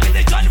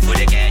 Everything done for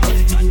the game.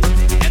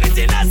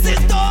 Everything I say,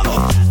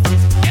 Toro.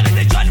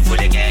 Everything done for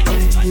the game.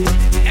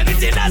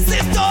 Everything I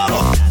say, Toro.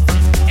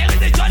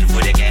 Everything done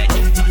for the game.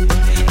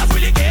 I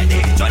fully get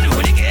it. Done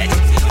for the game.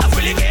 I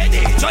fully get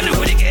it. Done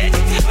for the game.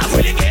 I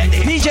fully get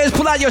it. DJs,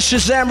 pull out your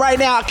Shazam right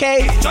now,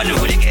 okay? Done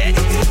for the game.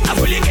 I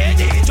fully get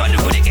it. Done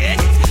for the game.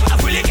 I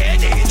fully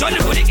get it. Done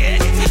for the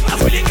game. I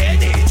fully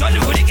get it. Done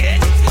for the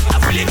game. I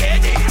fully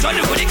get it.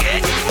 Done for the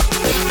game.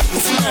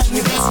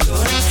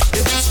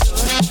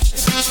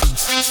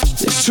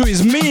 This two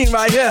is mean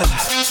right here.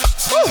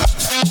 Woo.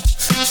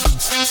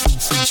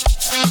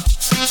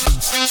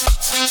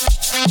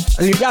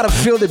 And you gotta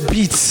feel the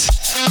beats.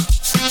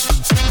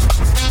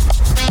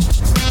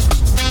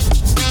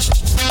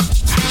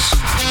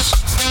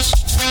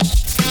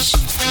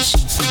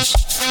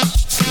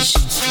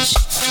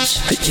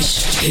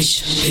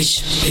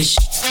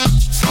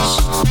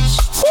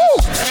 Woo.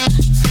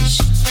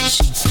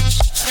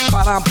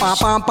 Pam pam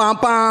pam pam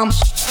pam.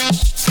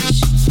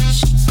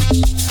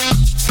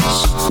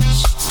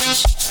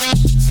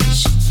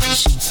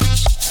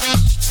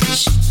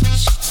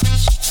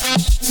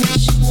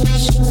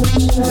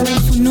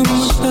 No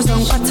more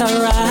on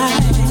Patarai.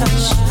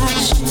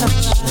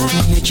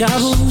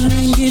 Jabu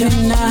ngiri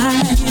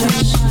night.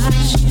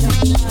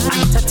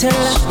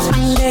 Antatela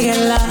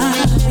angegela.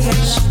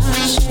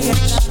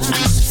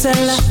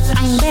 Antatela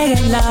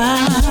angegela.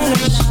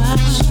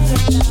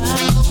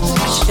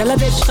 Jala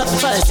bit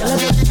first.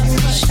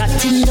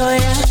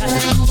 Shatindoya.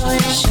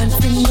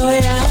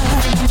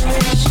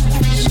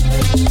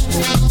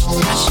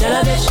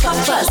 Jala bit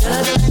first.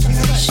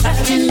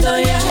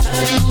 Shatindoya.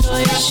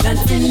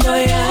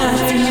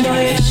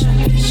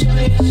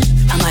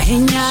 I'm a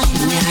hinya.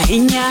 I'm a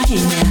hinya.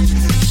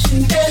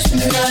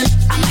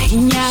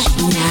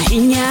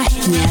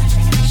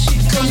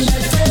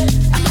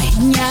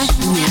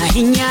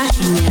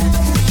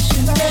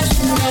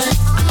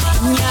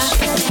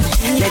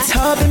 Let's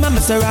hop in my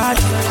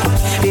Maserati,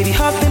 baby,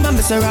 hop in my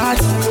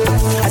Maserati.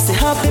 I said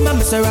hop in my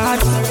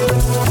Maserati,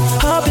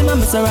 hop in my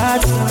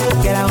Maserati.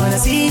 Girl, I wanna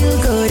see you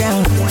go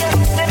down.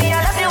 Baby, I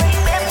love you.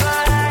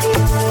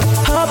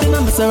 Hop in my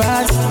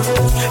Maserati,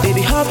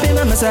 baby, hop in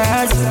my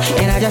Maserati.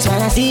 And I just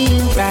wanna see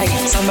you right.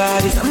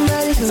 Somebody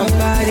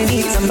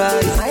need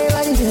somebody.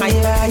 My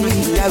body,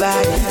 your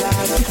body.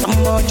 I'm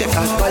more check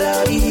out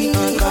quality.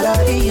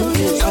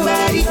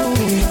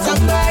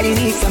 Somebody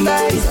need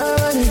somebody.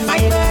 My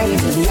body,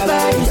 your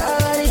body.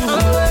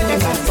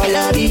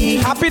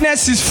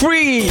 Happiness is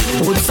free.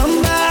 Would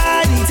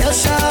somebody tell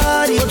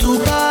Shawty to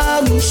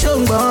call me, show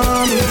me?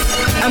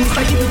 I'm just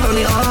like keep it on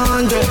the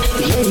 100.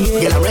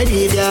 Girl, I'm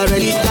ready if you're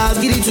ready. Let's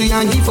get it to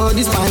Yankee for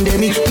this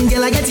pandemic.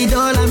 Girl, I get it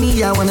all on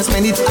me, I wanna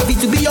spend it. Happy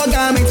to be your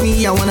garment,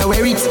 me, I wanna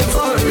wear it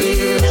for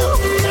real.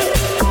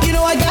 You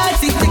know I got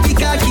it, take the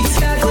khakis.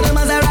 For the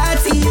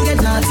Maserati, you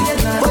get naughty.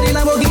 For the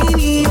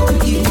Lamborghini, you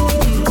keep.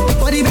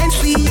 For the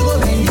Bentley, you go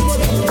bend it.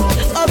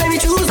 Oh baby,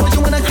 choose what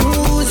you wanna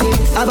cruise.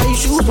 I buy you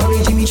shoes for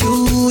a Jimmy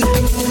Choo.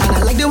 And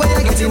I like the way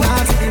I get it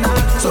out.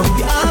 So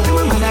be up in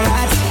my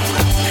Maserati.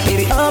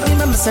 Baby, up in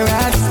my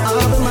Maserati.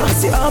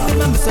 Up in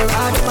my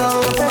Maserati.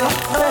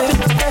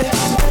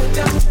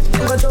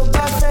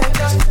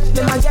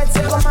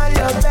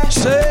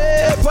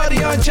 Say,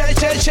 buddy on che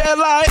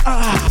like.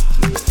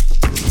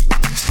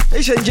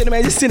 Ladies and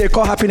gentlemen, this thing they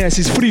call happiness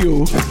is free,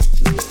 oh.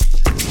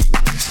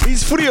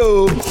 It's free,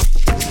 oh.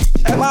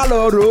 Emma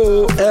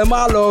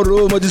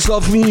Loro, but just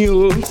love me,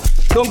 oh.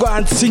 Don't go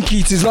and think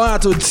it. It's not how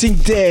to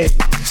think there.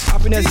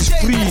 Happiness is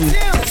free.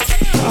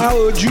 How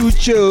would you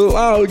chill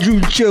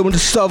with the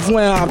stuff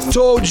when I've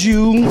told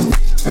you?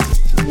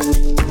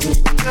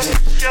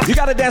 You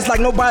gotta dance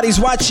like nobody's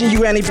watching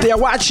you, and if they're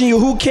watching you,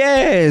 who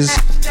cares?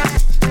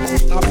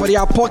 Now for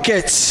their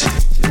pockets.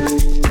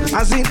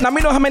 As in, now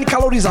me know how many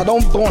calories I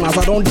don't burn as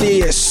I don't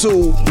dare,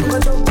 so.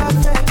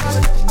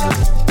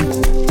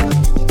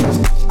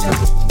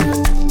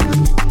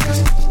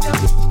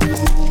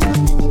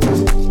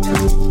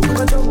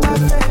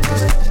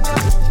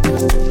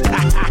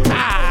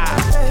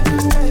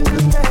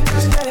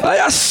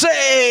 I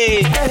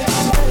say.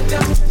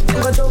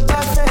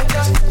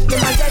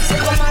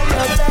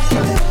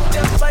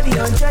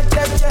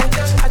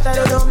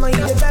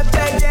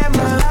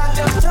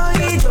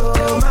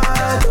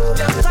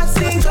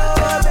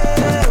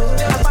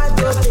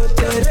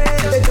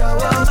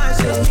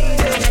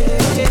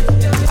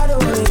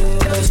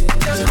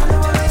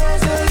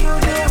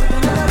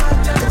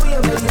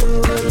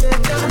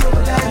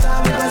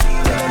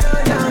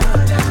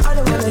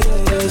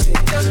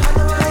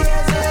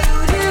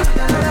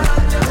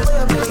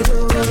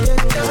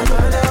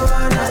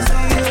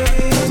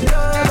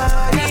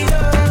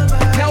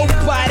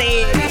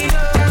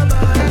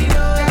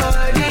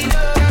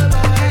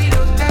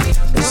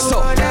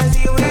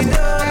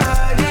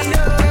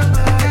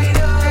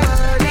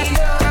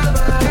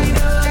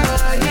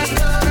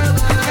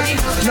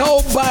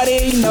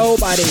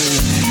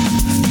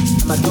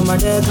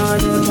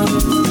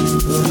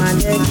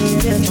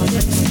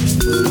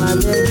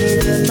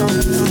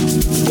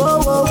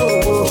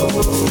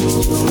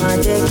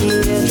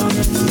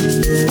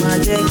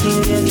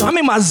 I'm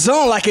in my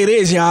zone like it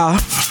is, y'all. I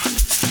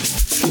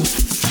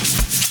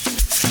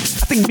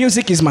think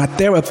music is my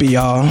therapy,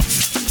 y'all.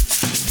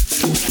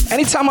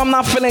 Anytime I'm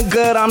not feeling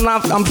good,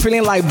 I'm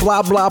feeling like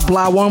blah, blah,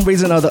 blah, one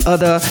reason or the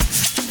other.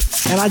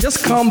 And I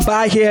just come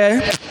by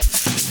here.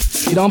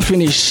 You don't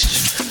finish.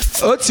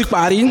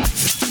 Party.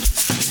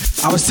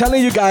 I was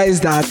telling you guys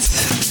that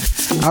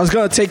I was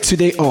going to take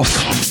today off.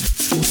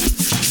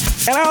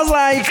 And I was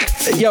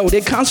like, yo, they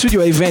canceled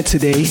your event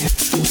today.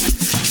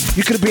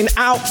 You could have been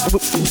out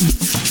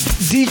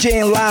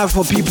DJing live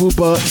for people,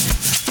 but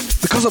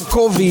because of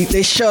COVID,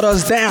 they shut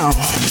us down.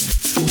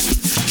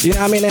 You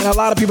know what I mean? And a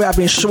lot of people have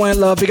been showing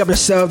love. Pick up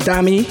yourself,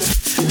 Dami.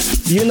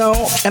 You know?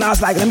 And I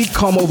was like, let me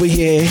come over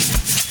here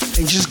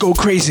and just go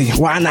crazy.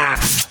 Why not?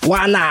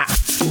 Why not?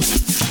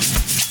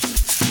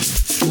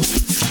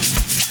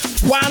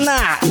 Why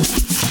not?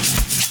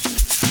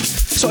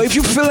 So if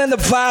you feeling the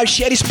vibe,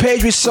 share this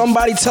page with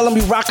somebody. Tell them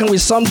you're rocking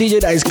with some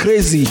DJ that is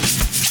crazy.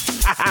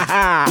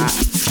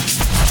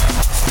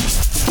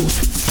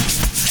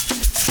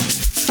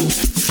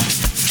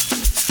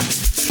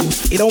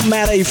 It don't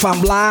matter if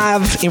I'm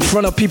live in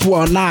front of people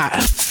or not.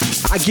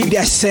 I give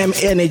that same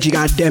energy,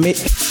 goddammit.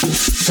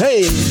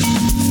 Hey.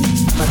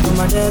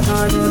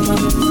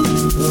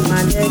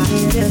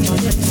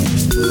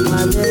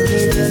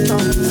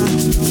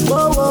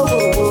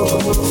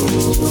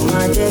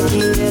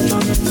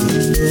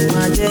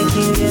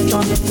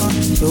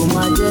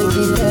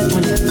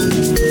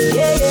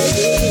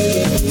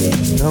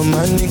 No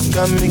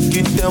manica make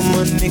it the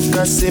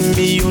monica say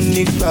me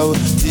unique bow.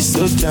 This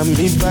soldier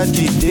me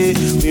body day.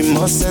 We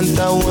must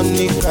enter one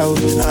nick out.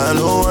 I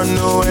don't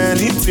know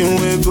anything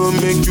we go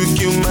make you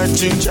kill my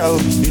chinchow.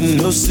 You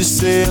know she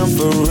say I'm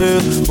for real.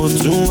 But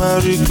you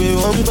are real.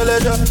 I'm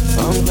belada.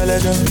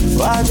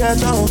 Watch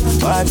that on.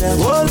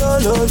 Oh lo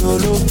lo lo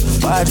lo.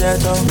 Watch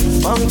that on.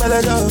 I'm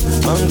belada.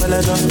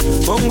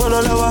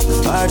 Mongolo lawa.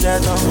 Watch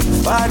that on.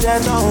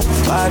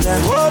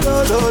 Oh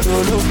lo lo lo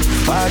lo.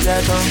 Watch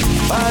that on.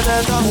 I'm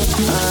belada.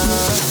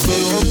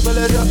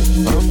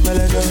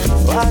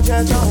 Watch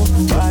that on.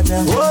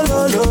 Oh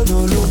lo lo lo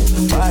lo.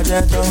 Watch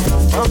that on.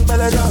 I'm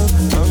belada.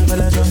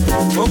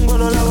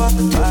 Mongolo lawa.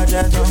 Watch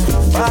that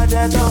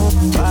on.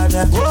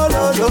 Oh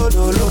lo lo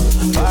lo lo.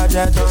 Watch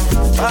that on.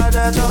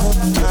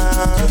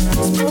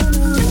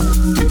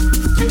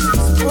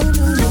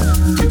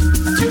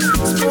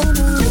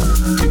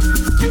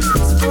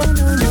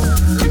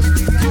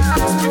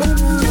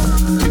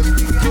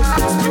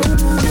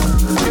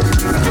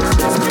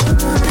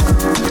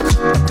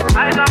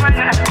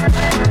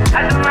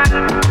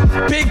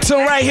 Big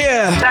tune right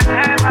here.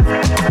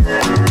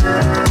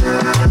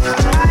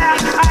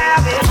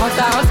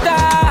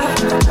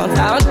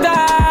 Hunter.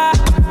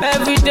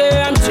 Every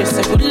day I'm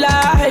chasing good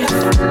life.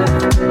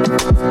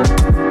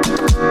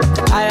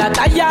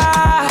 Ayataya,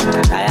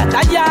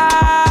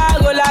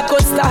 roller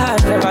coaster,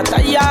 never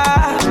tire.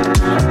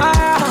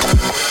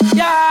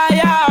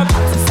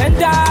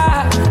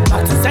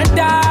 Back to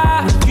center.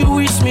 You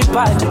wish me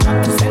bad, back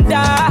to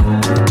center.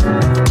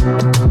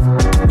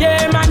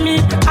 Yeah, mommy,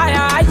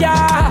 aya.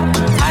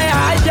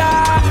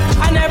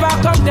 I never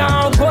come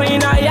down,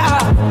 going higher.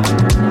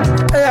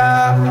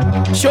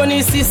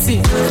 Shoni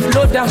Sisi,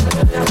 low down,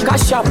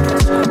 cash out,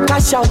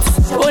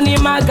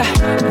 Onimaga,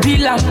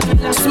 Bilam,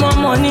 small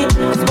money,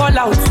 ball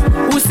out,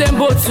 Usain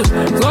Bolt,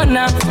 run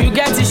now, you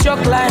get it, your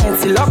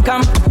clients, lock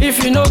 'em.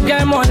 If you no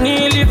get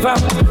money, leave 'em.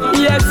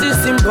 EFC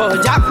symbol,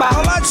 Jackpa,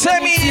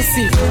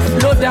 Sisi,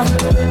 low down,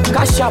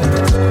 cash out,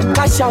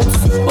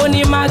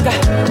 Onimaga,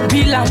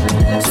 Bilam,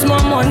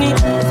 small money,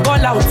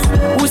 ball out,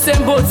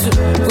 Usain Bolt,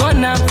 run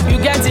now, you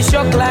get it,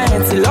 your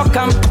clients, lock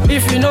 'em.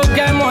 If you no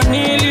get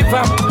money, leave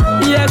 'em.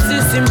 EFC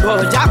symbol,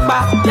 Jackpa,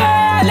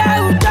 yeah,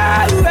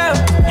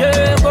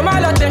 kò má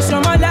lọ tẹ̀sán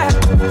mọ́lẹ̀.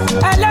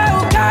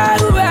 ẹlẹ́rù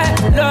kẹ́rù ẹ̀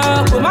lọ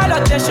kò má lọ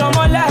tẹ̀sán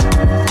mọ́lẹ̀.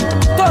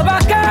 tó bá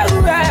kẹ́rù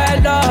ẹ̀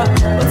lọ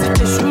ó ti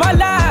tẹ̀sán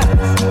mọ́lẹ̀.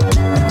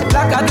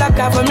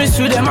 Blacka for me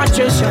to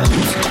demonstration.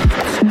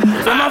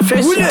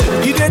 Wúlé,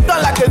 you dey turn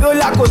like a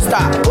roller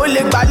coaster. O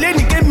lè gbà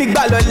lẹ́ni kémi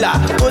gbà lọ́la.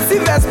 Kò sí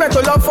investment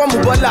tó lọ fọ́ọ̀mù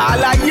bọ́lá.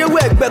 Aláyé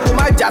wẹ̀ gbẹ kó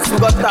má jà sí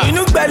gọ́tà.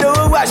 Inú gbẹ̀lẹ̀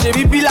owó wà ṣe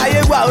bí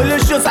láyé wà.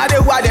 Olóṣù sáré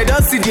wà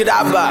dẹ̀dán sì di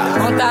ràbà.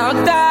 Hunter.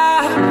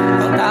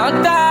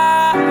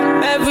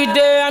 Every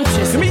day I'm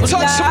chasing. Let me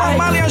talk to my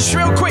Malians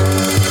real quick.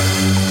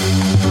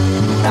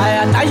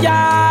 Taya,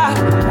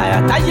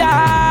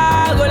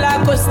 roller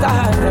coaster,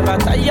 never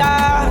tire.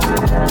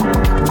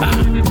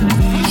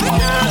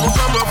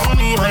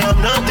 I am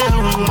not the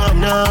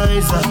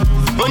womanizer.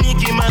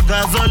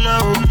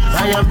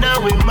 I am now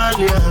with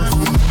Malians.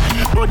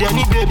 mo dẹ̀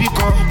ní bébí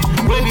kan,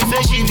 baby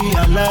say she be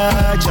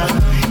alájà.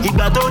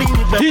 Ìgbà tó rí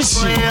mi pẹ̀lú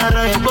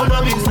ara ẹ̀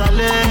gbọ́dọ̀ bí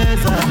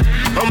sálẹ́sà.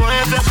 Ọmọ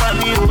ẹ fẹ́ pa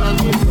mí o,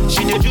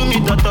 she dey do me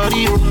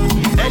tọ̀tọ̀rí o.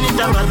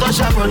 Anytime I touch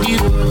her body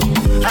o,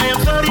 I am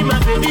sorry my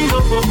baby o.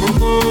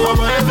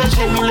 Ọmọ ẹ fẹ́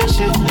ṣe mí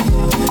léṣe,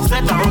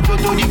 set àwọn tó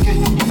torí ké.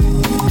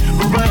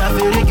 Mo bá yà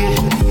fèrègé,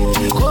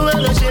 kó má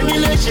lọ ṣe mí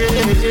léṣe.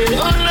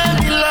 Ó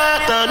lẹ́bi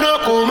látàná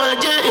kò má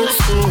jẹ́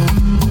èso.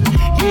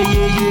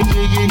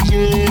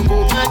 Yeyeyeyeyeye kò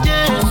má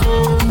jẹ́ èso.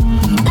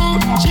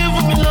 Ṣé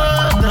fún mi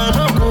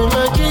látàná kò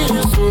má jẹ́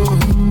èso.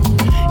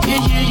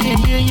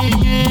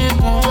 Yeyeyeyeyeye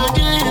kò má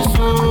jẹ́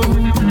èso.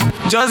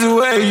 Just the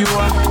way you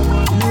are,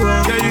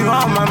 yeah, you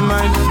on my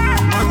mind.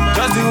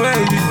 Just the way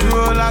you do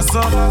all that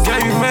song, yeah,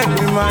 you make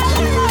me mad.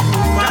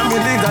 Can't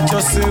believe that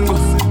you're single.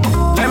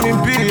 Let me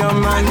be your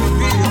man.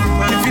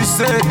 If you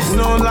say it's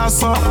no last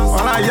song,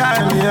 all I hear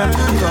in the end.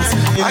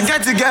 I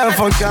get the girl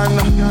from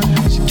Ghana,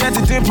 she get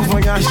the dimple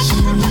from Yash.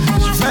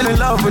 She fell in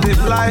love with the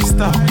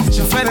lifestyle,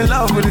 she fell in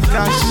love with the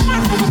cash.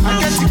 I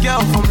get the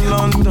girl from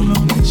London,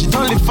 she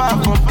don't live far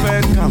from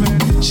Beckham.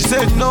 She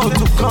said no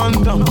to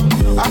condom,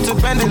 I have to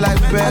bend it like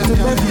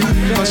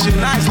Beckham. Cause she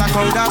nice like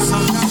Ongasa,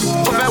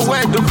 over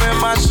wet, over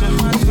mansion.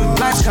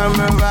 Lights,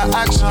 camera,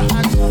 action.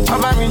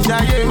 Baba mi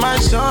jaye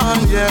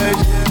mansion, yeah.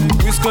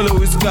 Whiskolo,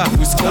 whisker,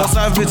 whisker.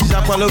 Savage,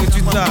 Japalo,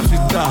 Twitter.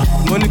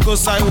 Monaco,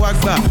 Sai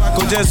Wagba.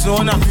 Cojes,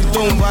 Ona,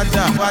 Piton,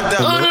 Wada.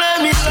 Don't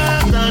let me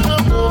laugh, I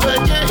don't go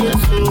back yeah.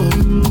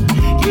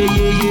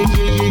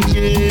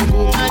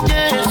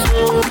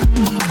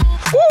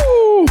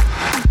 Woo!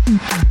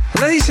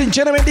 Ladies and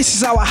gentlemen, this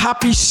is our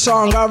happy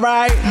song,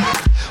 alright?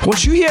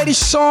 Once you hear this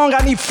song,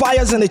 I need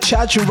fires in the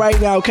chat room right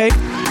now, okay?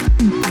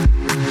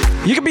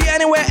 You can be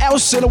anywhere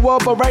else in the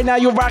world, but right now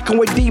you're rocking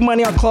with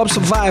D-Money on Club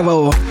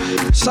Survival.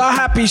 It's a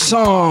happy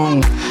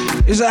song.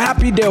 It's a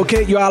happy day,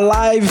 okay? You're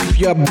alive,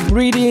 you're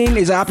breathing,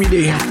 it's a happy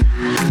day.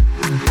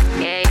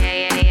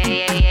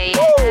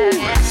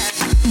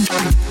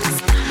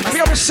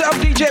 Big up yourself,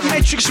 DJ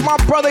Matrix, my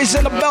brother is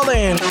in the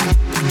building.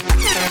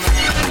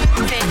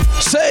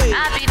 Say.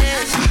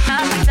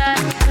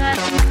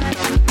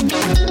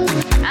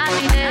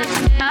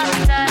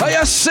 Oh,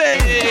 you say.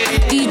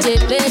 DJ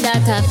play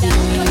that happy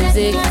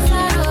music.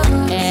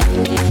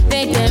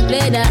 Make them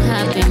play that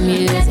happy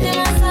music.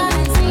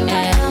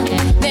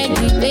 Make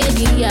the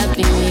baby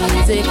happy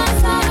music.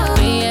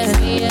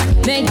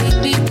 Make the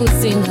people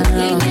sing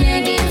along.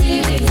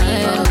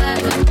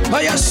 Oh,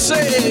 you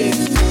say.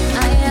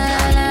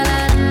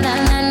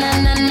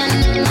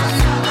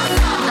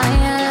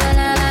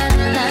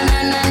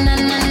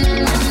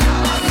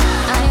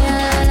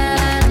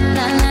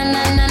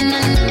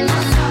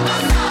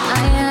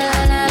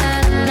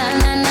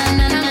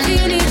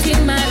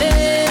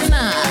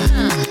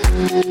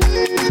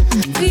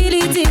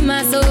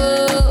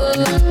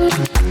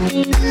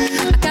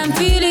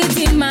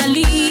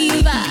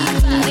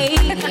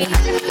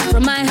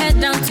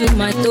 To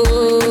my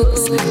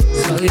toes,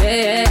 so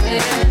yeah.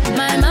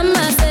 My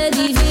mama said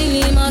the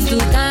feeling must to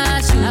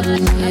touch you.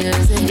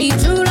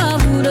 It's true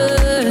love.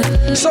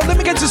 So let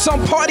me get to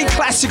some party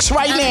classics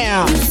right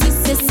now.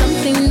 This is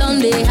something on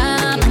the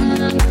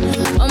happen.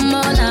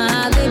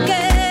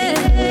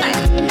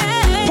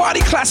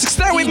 Party classics,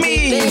 stay with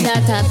me. Play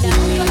that happy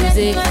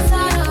music.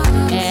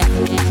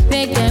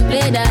 Make them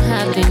play that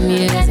happy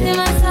music.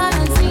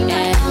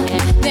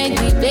 Make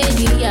the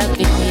baby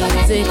happy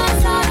music.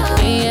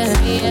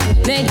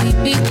 Make the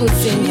people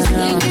sing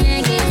along.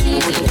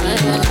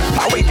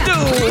 How we do?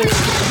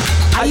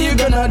 Are you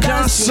gonna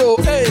dance? So,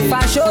 hey. If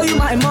I show you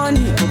my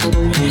money,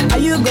 are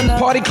you gonna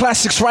party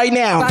classics right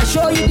now? If I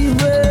show you the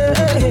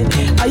way,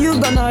 are you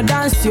gonna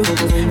dance you?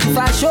 If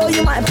I show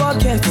you my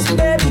pockets,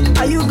 baby,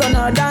 are you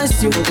gonna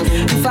dance you?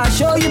 If I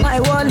show you my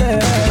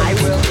wallet, I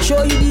will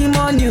show you the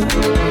money.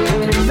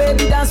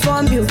 Baby, dance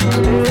from you.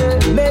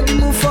 Baby,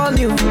 move from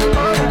you.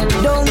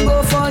 Don't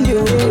go from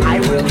you. I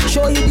will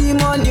show you the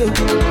money.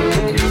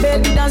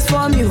 Baby, dance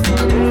from you.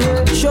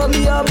 Show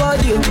me your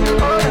body.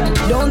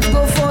 Don't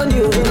go from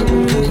you.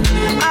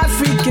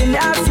 African,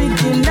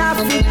 African,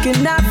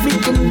 African,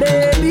 African,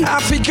 baby.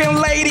 African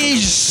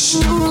ladies.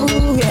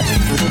 Ooh, yeah.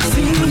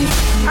 See,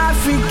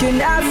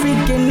 African,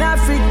 African,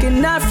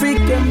 African,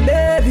 African,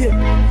 baby.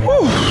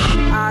 Ooh.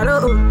 I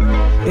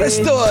don't. Let's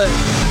do it.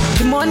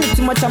 The money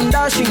too much, I'm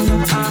dashing.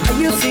 Are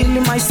you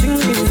feeling my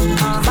singing?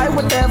 Buy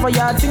whatever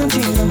you're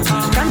thinking.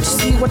 Can't you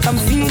see what I'm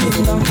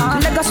feeling?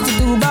 Lagos to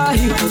Dubai,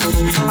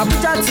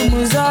 Abuja to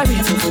Missouri,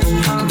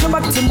 go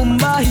back to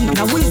Mumbai.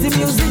 Now who's the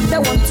music they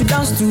want to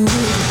dance to?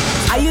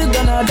 Are you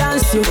gonna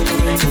dance you?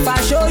 If I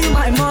show you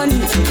my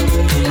money,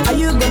 are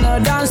you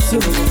gonna dance you?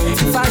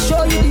 If I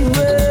show you the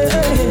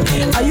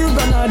way, are you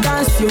gonna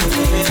dance you?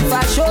 If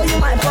I show you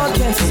my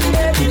pockets,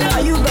 baby, are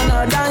you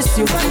gonna dance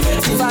you?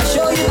 If I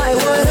show you my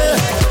way.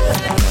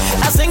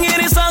 I sing it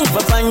a song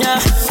for Panya,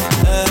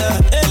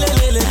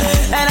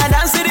 and I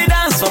dance to the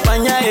dance for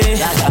Panya.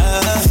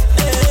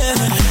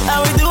 I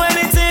will do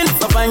anything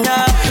for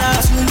Panya,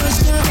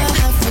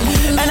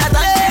 and I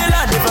dance to the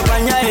Lord for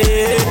Panya.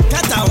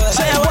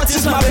 Say what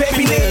is my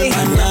baby name?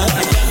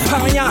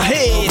 Panya,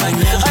 hey.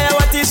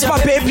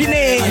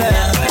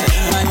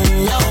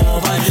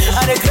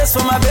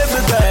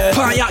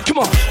 Come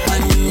on.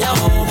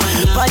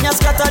 Panya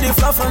scatter the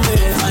floor for me.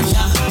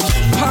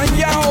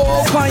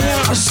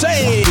 Panya,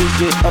 say.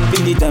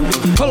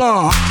 Hold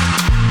on.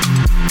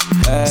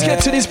 Let's get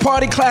to these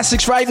party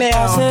classics right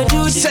now.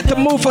 Set the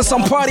mood for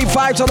some party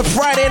vibes on a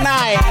Friday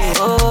night.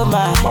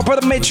 My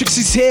brother Matrix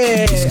is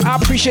here. I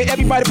appreciate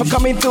everybody for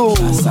coming through.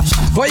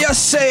 What you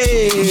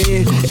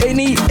say?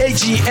 Any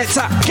AG, it's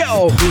a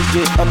go.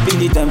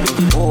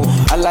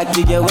 I like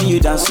the girl when you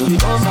dance.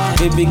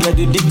 Baby girl,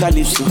 do the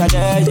calypso.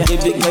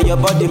 Baby girl, your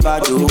body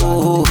bad.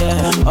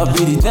 Up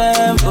in the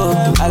tempo.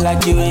 I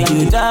like you when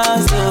you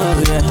dance.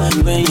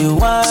 When you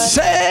want.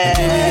 Say.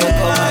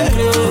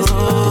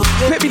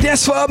 Baby,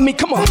 dance for me.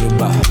 Come on.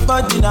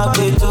 Body now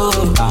play too.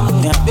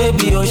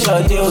 Baby, oh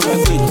short you.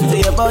 Say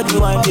your body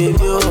one baby,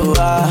 oh.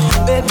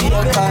 Baby,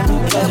 you can.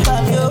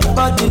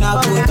 Body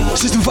now play too.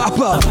 She's the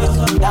vapor.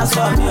 That's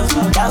for me.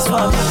 That's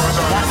for me.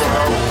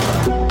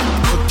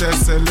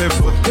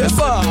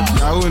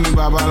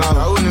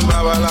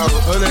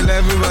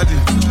 Everybody.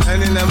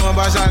 Any lemon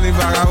basha ni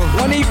barawo.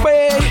 Money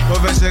pay. Ó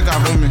fẹ́ ṣe kà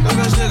fún mi.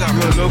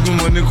 Mo lógún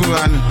mo ní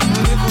Kúránì.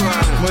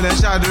 Mo lè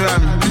ṣàdúrà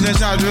mi. Bí ṣe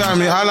ṣàdúrà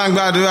mi,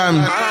 aláǹgbàdúrà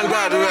mi.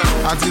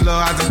 Àti lọ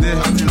àti dé.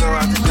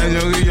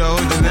 Lẹ́yìn orí yọ ó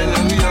di.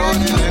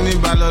 Ẹni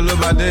bá lọ ló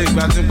bá dé.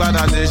 Ìgbà tí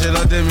padà dé ṣe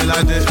lọ dé mi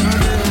ládé.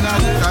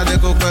 Kádé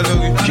kó pẹ́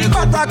lórí. Kí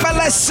bàtà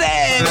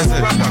pẹ́lẹ́sẹ̀.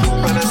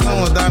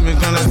 Sọ́wọ́n dá mi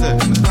kan lẹ́sẹ̀.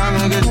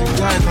 Báwo gé ti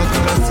gbá ìtàn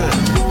kan lẹ́sẹ̀.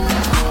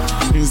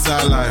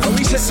 Inside life,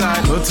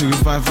 inside, no to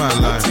five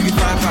life,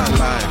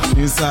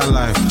 inside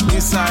life,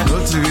 inside, no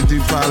to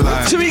deeper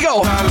life. Here we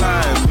go.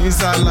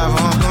 Inside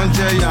life, on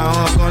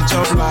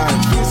chop life.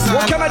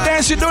 What kind of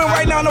dance you doing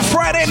right now on a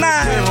Friday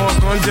night?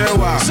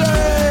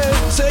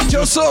 Say,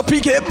 Joso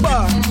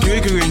Pikeba.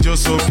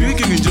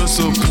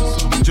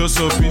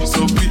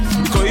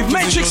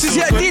 Matrix is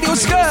here, Didi,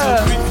 what's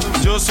good?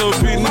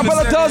 My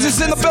brother Does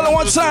is in the building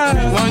one time.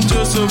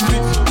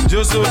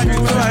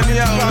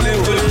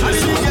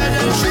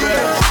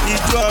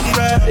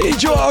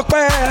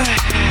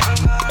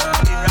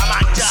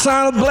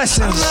 Sign of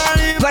blessings.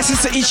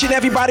 Blessings to each and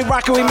everybody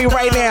rocking with me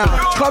right now.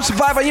 Club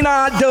Survivor, you know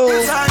how I do.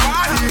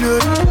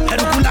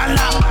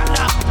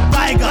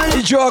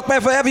 Joke,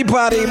 man, for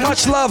everybody.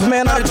 Much love,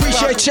 man. I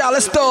appreciate y'all.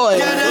 Let's do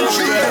it.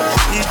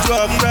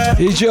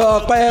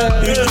 Joke,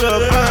 man.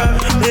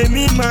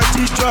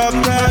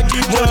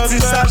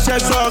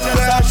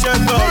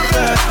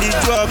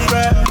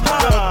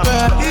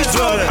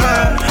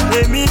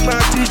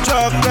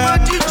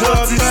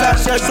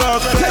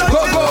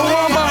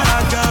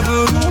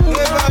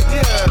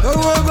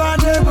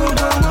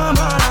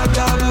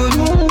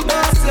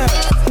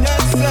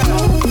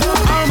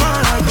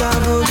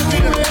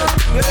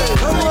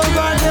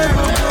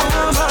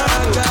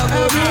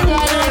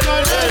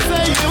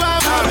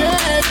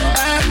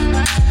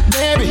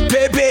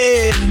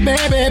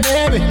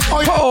 Baby.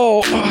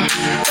 Oh.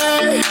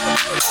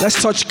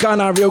 Let's touch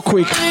Ghana real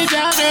quick.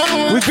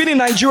 We've been in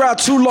Nigeria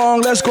too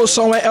long. Let's go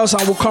somewhere else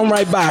and we'll come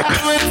right back.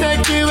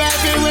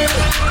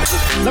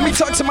 Let me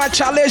talk to my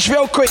challenge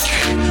real quick.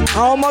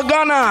 Oh my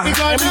Ghana.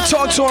 Let me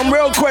talk to him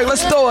real quick.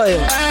 Let's do it.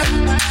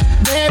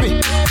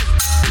 Baby.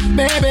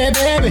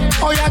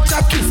 Oh yeah,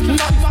 chapkies.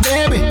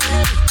 Baby.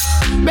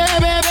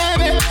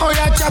 Oh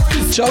yeah,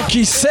 chapkies.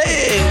 Chucky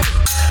say.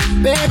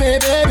 Baby.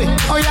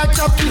 Oh yeah,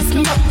 chapkies.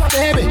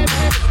 Baby.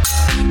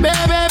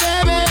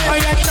 Oh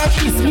yeah,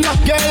 chapkies.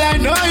 Girl, I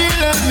know you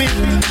love me.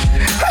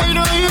 I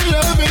know you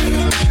love me.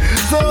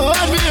 So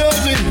hold me.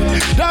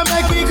 Don't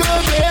make me go,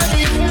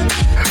 baby.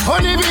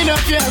 Only me not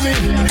fear me.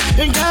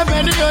 You can't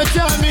bend your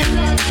tummy.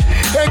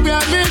 Hey,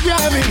 grab me.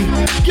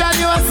 Girl,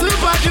 you are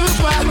super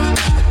duper.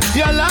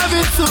 Your love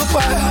is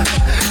super.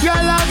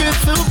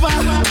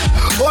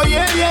 Oh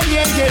yeah.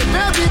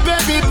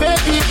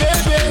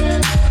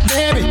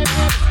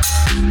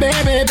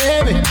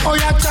 Baby. Oh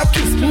yeah,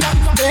 chapkies.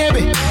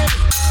 Baby.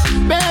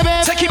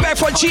 Take it back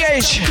for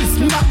GH.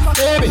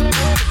 Baby.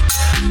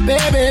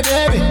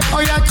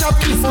 Oh yeah,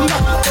 chapkies.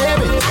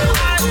 Baby.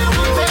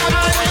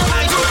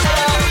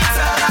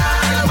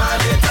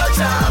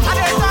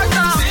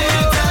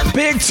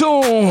 Big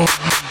tune.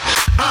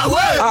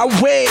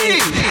 Away.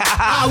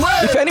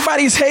 If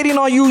anybody's hating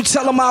on you,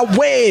 tell them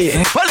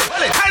away.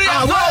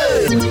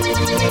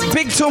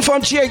 Big tune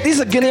from GH. These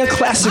are Guinean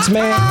classics,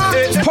 man.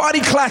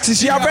 Party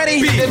classics. Y'all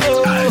ready?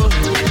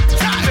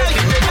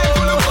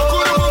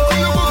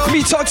 Let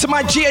me talk to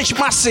my GH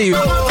Massive.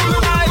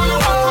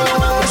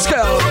 Let's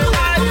go.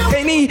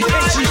 Any.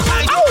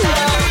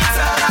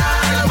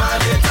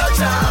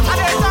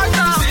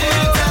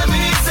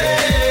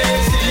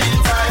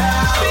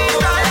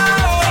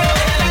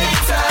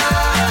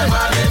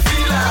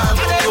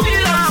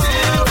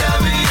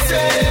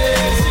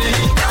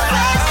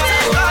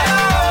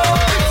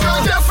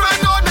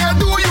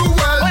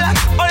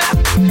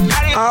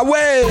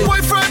 Away.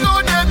 Boyfriend,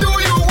 know they do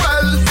you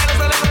well.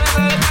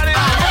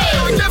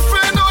 Away.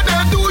 Different, know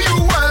they do you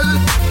well.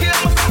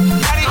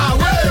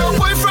 Away.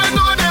 Boyfriend,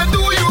 know they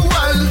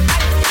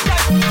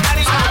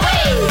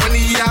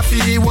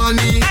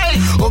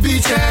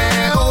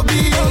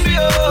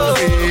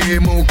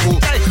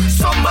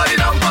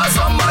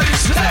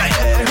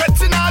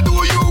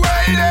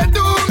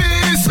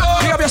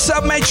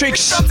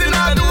lyrics. Something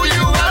I do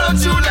you, why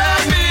don't you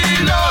let me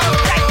know?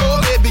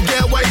 Oh baby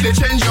girl, why they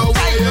change your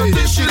way?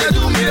 This shit they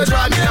do me, they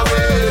drive me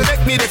away.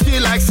 Make me they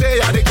feel like say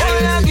I the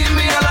care. Give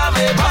me a love,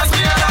 pass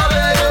me a love.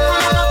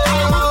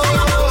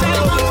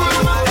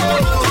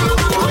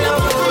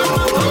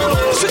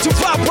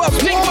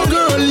 Small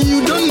girl,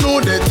 you don't know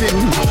that thing.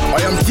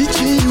 I am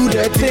teaching you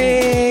that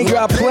thing. You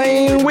are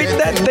playing with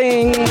that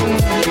thing.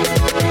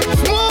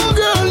 Small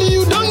girl,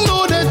 you don't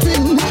know that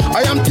thing.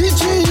 I am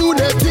teaching you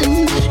that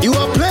thing. You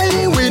are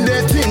playing with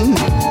that thing.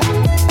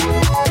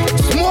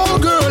 Small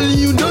girl,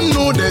 you don't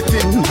know that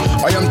thing.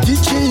 I am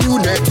teaching you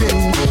that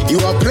thing. You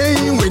are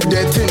playing with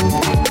that thing.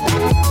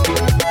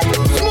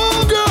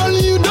 Small girl,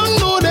 you don't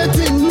know that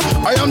thing.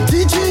 I am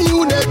teaching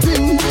you that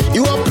thing.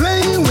 You are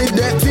playing with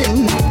that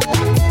thing.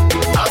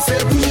 I say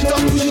push it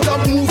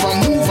up, move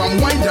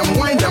and wind them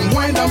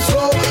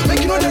slow.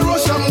 Make you know the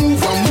rush and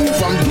move and do.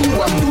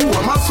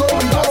 I saw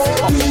we go.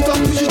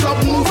 Push it up,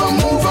 move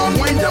and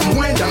wind them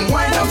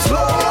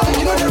slow. Make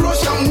you know the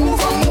rush and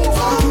move and do.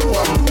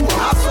 I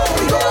saw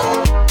we go.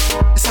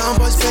 Sound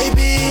boys,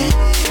 baby,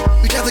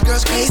 we got the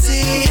girls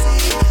crazy.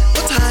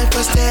 No time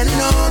for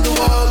standing on the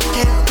wall, we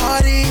can't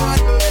party.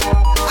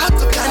 Out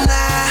to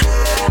Ghana,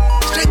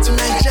 straight to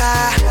Niger.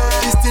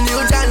 This the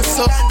new dance,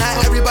 so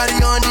now everybody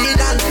on the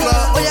dance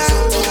floor. Oh yeah.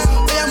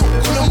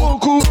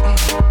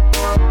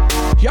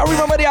 Y'all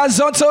remember the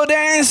Azonto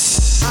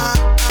dance?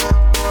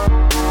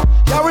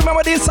 Y'all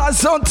remember this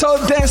Azonto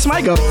dance? My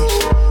God,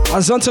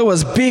 Azonto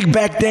was big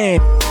back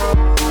then.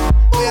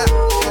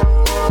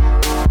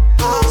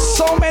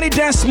 So many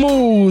dance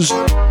moves.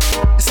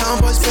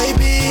 Sound boys,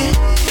 baby,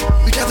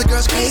 we got the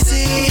girls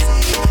crazy.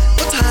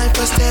 No time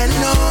for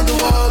standing on the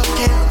wall, we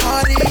can't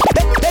party.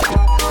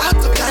 Out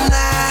to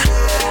Ghana,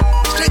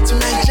 straight to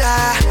Niger.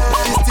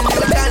 This the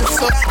new dance,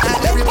 so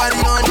now everybody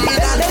on the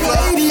dance floor.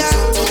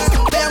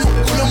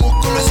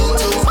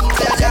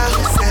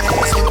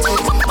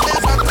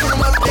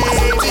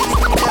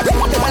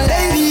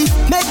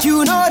 Make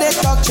you know they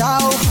talk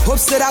chow. Hope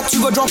say that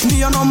you go drop me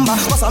your number.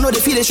 Cause I know they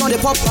feel they show they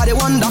pop, but they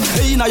wonder.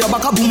 Hey, now your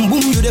back a boom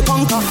boom, you they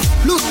conquer.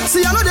 Look,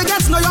 see I know they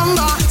get no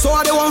younger. So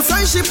I they want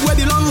friendship will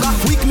be longer.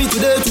 Weak me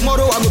today,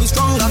 tomorrow I go be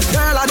stronger.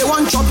 Girl, I they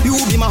want chop, you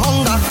be my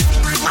hunger.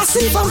 I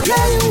see if I'm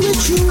playing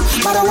with you,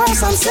 but the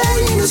words I'm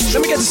saying is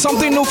true. Let me get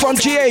something new from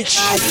GH.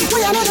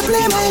 Way I know to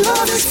play my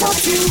love is for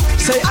you.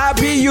 Say I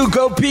be you,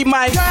 go be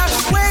my girl.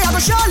 Way I go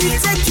surely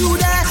take you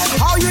there.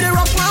 How you they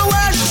rock my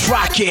world?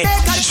 Rock it,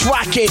 just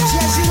rock it.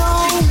 Yes, you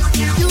know,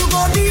 you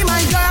go be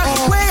my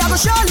girl. Way I go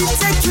surely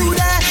take you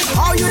there.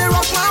 How you they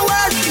rock my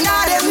world?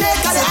 Now they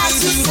make us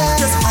happy.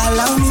 Just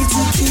allow me to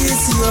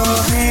kiss your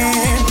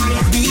hand.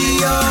 Be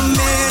your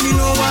man, you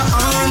know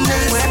I'm the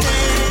way.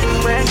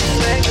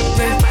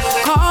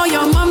 Call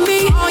your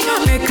mommy,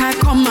 make I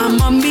call my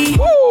mommy.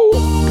 Woo.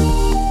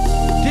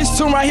 This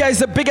tune right here is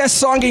the biggest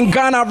song in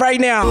Ghana right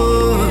now.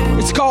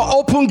 It's called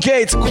Open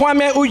Gates,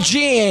 Kwame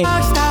Eugene.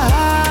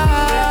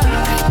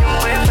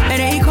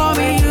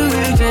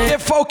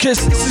 Get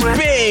focused, this is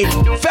big,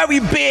 very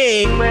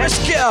big. Let's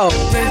go.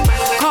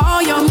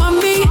 Call your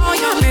mommy,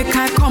 make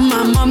I call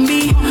my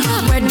mommy.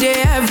 Where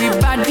they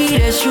everybody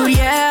they should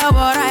hear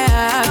what I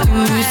have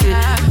to say.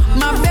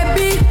 My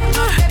baby,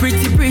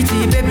 pretty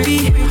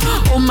baby.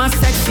 Oh my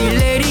sexy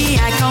lady,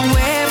 I can't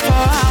wait for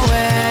our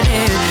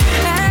wedding.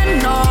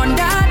 And on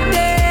that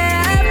day,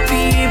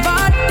 happy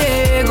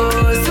birthday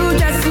goes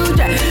suja.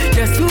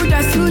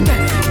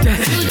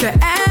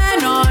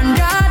 And on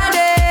that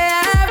day,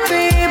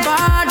 happy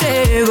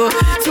birthday goes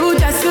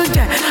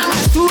suja.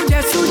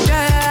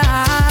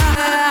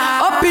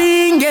 Up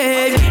in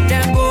gate,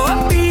 then go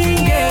up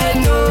in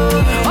gate,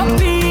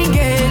 up in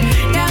gate,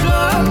 then go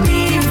up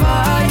in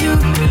for you.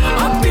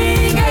 Up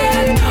in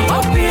gate,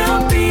 up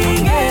in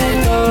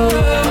gate,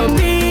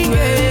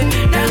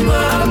 then go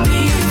up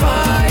in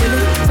for you.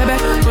 Sabe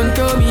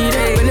conto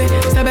mire,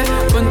 sabe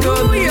conto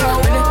mire,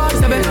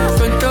 sabe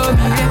conto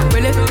mire,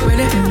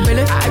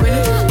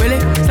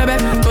 sabe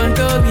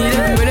conto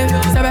mire,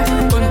 sabe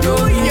conto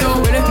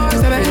mire,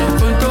 sabe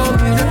conto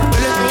mire.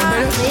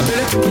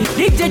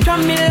 DJ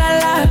drum me la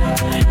la,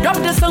 drop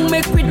the song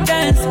make we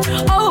dance.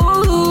 Oh,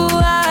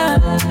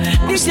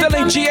 still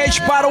in GH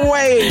by the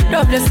way.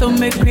 Drop the song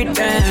make we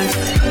dance.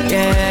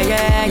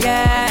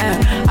 Yeah.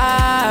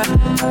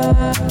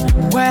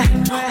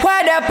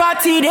 Where the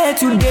party there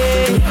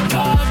today?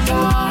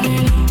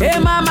 Hey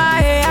mama,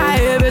 hey I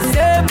have a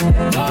step.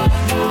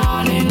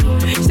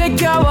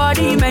 Shake your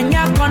body, man,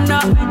 ya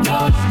corner.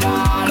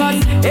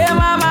 Cause hey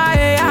mama,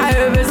 hey I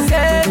have a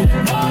step.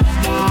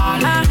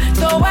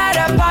 So where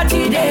the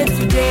party there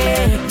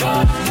today?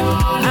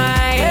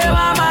 Hey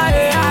mama,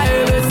 hey I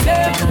have a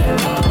step.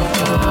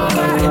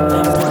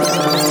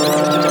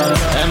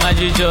 Emma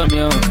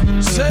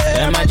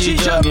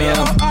Jijo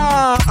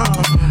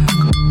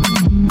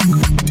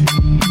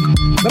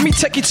Let me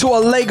take you to a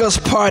Lagos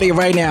party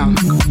right now.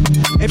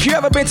 If you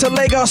ever been to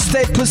Lagos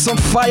State, put some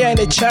fire in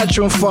the chat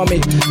room for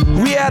me.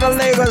 We at a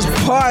Lagos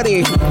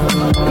party.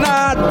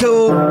 Nah,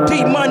 dude,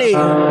 D-Money.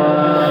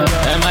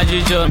 Emma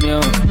Jijo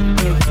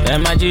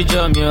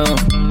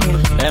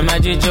ẹ má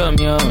jíjọ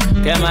mi o,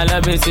 kẹ́ máa lọ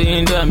bí ti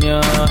ń dọ̀ mi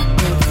o.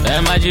 Ẹ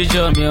má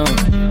jíjọ mi o,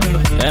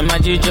 ẹ má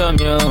jíjọ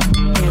mi o,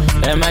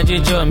 ẹ má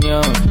jíjọ mi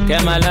o, kẹ́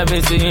máa lọ bí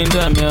ti ń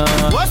dọ̀ mi o.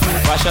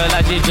 Fàṣọlá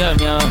jíjọ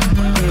mi o,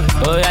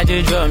 ó yá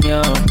jíjọ mi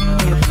o,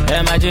 ẹ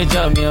má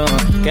jíjọ mi o,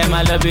 kẹ́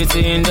máa lọ bí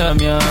ti ń dọ̀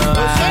mi o.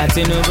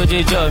 Tinubu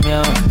jíjọ mi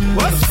o,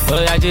 ó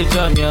yá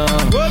jíjọ mi o,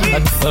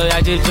 ó yá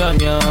jíjọ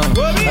mi o,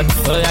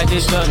 ó yá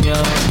jíjọ mi o.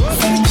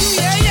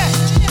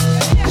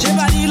 Ṣé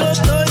bá yí ló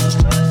tó yìí?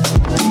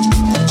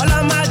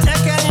 Ọlọ́mọ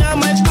àjẹkẹ́yìn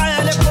ọmọ ìpáyà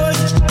lè kó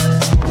yìí.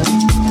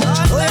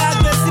 Ó yá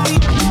gbé síbi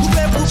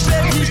kúpé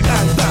bí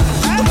gbàgbà.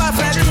 Tó bá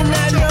fẹ́ kí n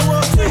ẹni owó,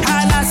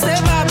 àlà ṣé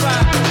bàbá.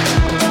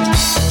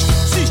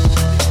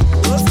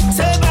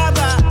 Ṣé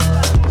bàbá.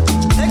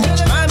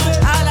 Mami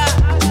àlà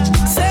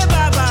ṣé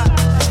bàbá.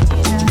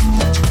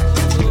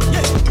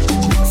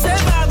 Ṣé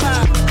bàbá.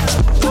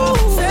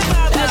 Ṣé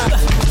bàbá.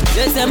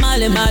 Ṣé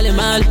male,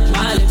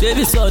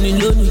 baby sọ ni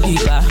lónìí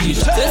gíga.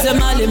 Ṣé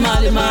male,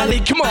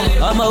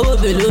 ọmọ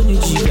òbè lónìí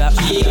jìgá.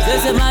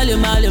 Ṣé male,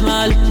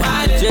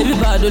 baby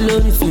bàdó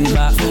lónìí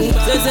fìgbà.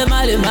 Ṣé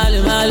male,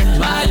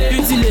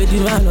 beauty lady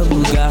má lọ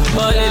bùgà.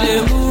 Ọ̀lẹ̀lẹ̀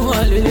mú,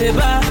 ọ̀lẹ̀lẹ̀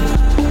bá.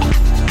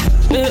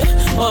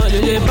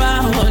 Ọ̀lẹ̀lẹ̀ bá,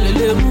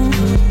 ọ̀lẹ̀lẹ̀ mú.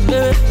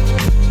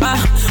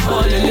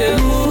 Ọ̀lẹ̀lẹ̀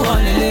mú,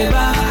 ọ̀lẹ̀lẹ̀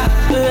bá.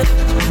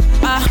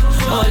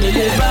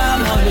 Ọ̀lẹ̀lẹ̀ bá,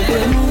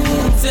 ọ̀lẹ̀lẹ̀ mú.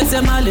 Say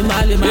male. I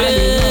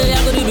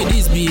could be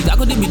this big, I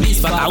could be this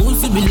fat. I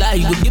won't be lie.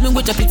 You go give me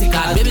what your kitty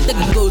card. Baby, take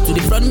it go to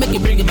the front, make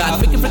it bring it back.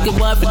 Freaky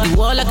one, freaky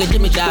wall like a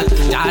Jimmy Jack.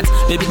 That,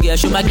 baby girl,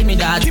 show me, give me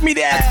that. Give me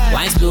that.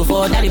 Wine slow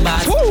for daddy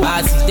back.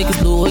 Bass, take it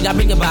slow, yeah,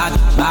 bring it back.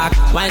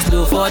 Wine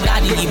slow for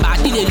daddy.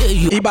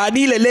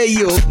 Ibadi lele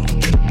yo.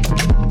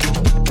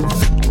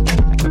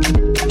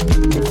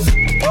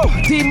 Oh,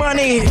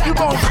 D-Money, you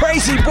going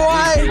crazy,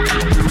 boy.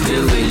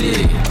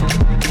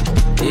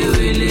 It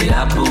really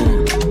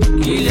happen.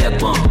 Il est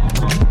bon,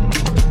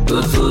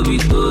 tout tóbi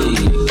tó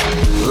yìí,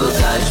 ó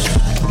ga jù,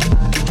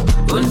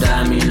 ó ń dá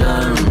mi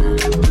lọ́rùn,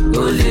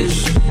 ó lè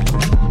jù,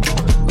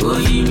 ó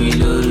yí mi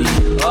lórí.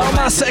 All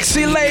my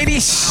sexy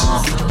ladies.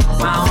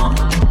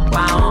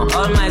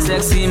 All my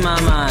sexy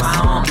mamas.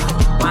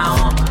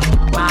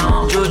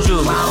 Jojo,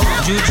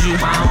 Juju,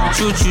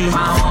 Chuchu,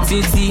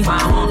 Titi,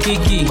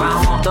 Kiki,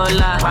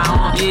 Tola,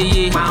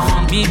 Yeye,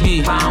 Bibi,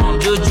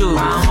 Jojo,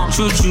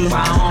 Chuchu,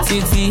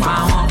 Titi,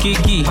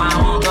 Kiki,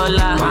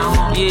 Tola,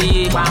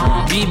 Yeye,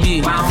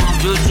 Bibi,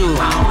 Jojo.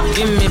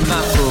 Give me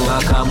back,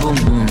 baka boom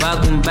boom,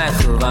 back back,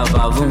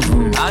 baba boom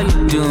boom. How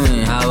you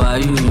doing? How are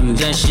you?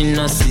 Jenshi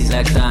nurses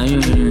like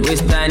Tanyun,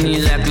 waist tiny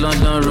like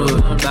London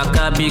Road,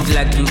 baka big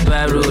like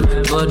Dubai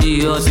Road,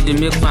 body hot, they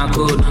make my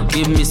code.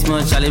 Give me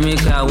small, Charlie,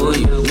 make a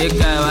woy. Make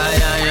a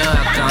wire your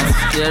account.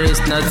 There is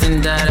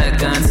nothing that I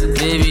can't.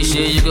 Baby,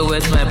 sure you go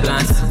waste my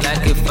plans.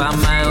 Like if I'm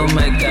my, oh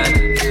my god.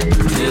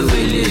 It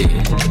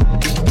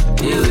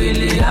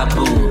really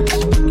happen.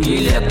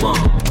 Kill a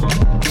pump.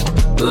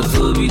 Tó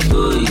tóbi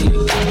tó yìí,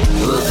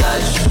 ó ga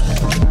jù,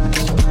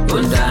 ó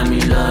ń dá mi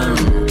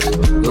lọ́rùn,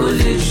 ó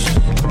lè jù,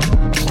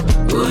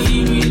 ó yí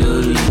mi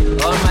lórí.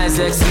 All my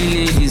sexy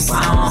ladies,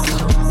 all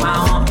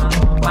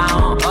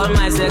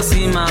my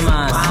sexy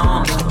mamas,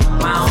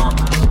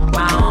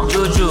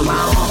 Jojo,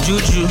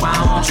 Juju,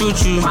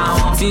 Chuchu,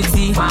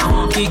 Titi,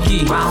 Kiki,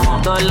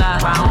 Tola,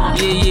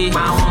 Yeye,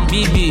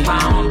 Bibi,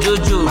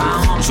 Jojo,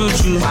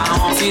 Chuchu,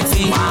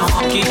 Titi,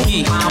 Kiki,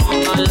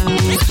 Tola.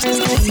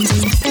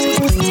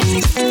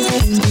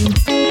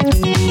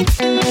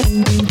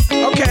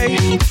 Okay,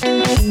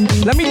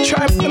 let me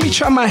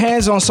try my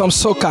hands on some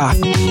soca.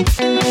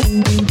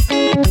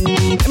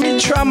 Let me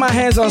try my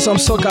hands on some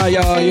soca,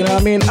 y'all. You know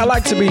what I mean? I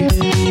like to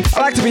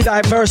be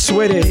diverse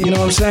with it. You know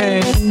what I'm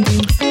saying?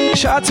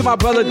 Shout out to my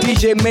brother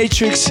DJ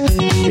Matrix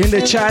in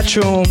the chat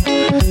room.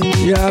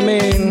 You know what I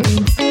mean?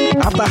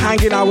 After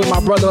hanging out with my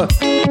brother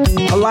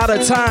a lot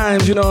of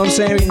times, you know what I'm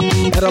saying,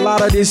 at a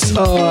lot of these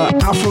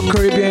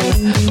Afro-Caribbean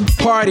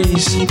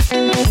parties,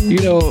 you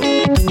know,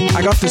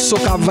 I got the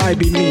soca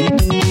vibe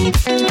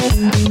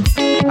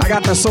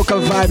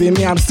in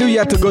me. I'm still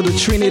yet to go to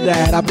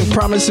Trinidad. I've been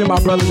promising my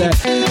brother that,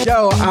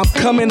 yo, I'm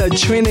coming to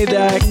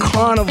Trinidad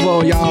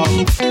Carnival, y'all.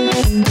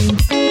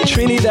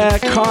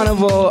 Trinidad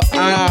Carnival.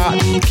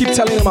 I keep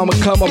telling him I'm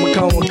gonna come.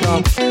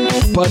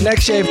 But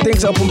next year, if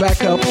things open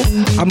back up,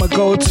 I'm gonna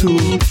go to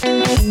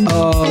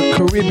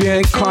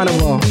Caribbean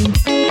Carnival.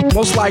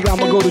 Most likely, I'm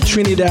gonna go to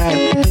Trinidad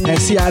and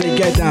see how they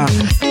get down.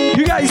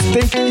 You guys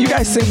think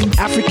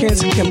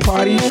Africans can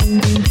party?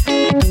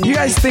 You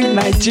guys think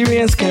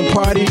Nigerians can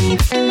party?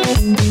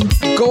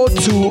 Go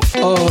to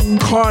a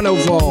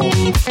carnival.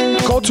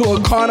 Go to a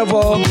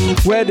carnival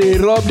where they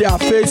rub their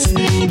face,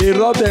 they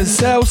rub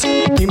themselves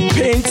in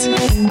paint,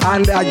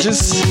 and they're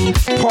just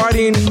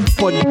partying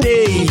for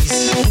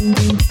days.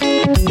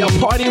 They're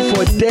partying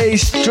for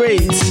days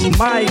straight.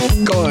 My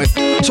God.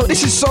 So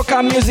this is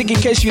soca music. In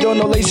case you don't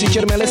know, ladies and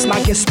gentlemen, let's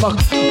not get stuck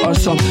on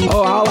some,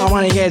 oh, all I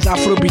want to hear is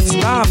Afrobeats.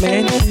 Nah,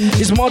 man.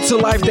 It's more to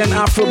life than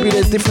Afrobeat.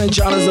 There's different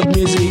genres of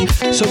music.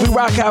 So we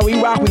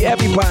rock with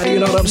everybody, you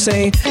know what I'm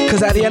saying?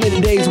 Because at the end of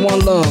the day, it's one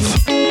love.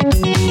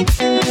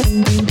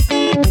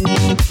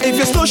 If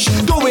you stush,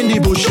 go in the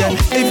bush, yeah.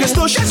 If you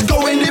stush,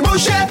 go in the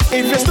bush, yeah.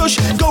 If you stush,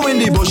 go in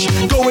the bush.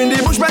 Go in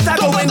the bush, better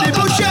go in the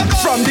bush, yeah.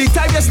 From the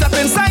time you step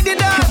inside the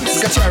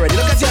dance. Look at you already,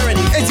 look at you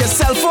already. It's your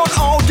cell phone,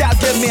 oh, girl,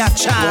 give me a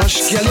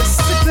chance. Girl, you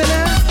sitting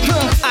there.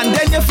 And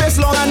then your face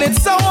long and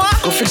it's sour.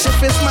 Go fix your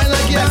face, smile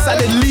like you. Better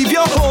than leave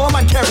your home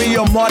and carry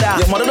your mother.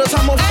 Your mother does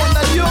have more fun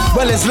than you.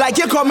 Well, it's like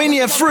you come in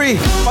here free,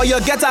 or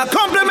you get a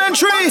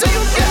complimentary.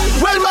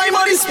 Well, my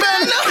money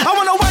spent. I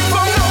wanna work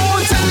from now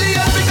until the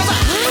end because I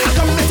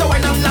come with a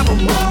wine and a boom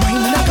boom.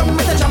 I come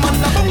with a jam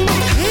and a boom boom.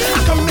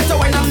 I come with a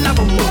wine and a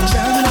boom boom.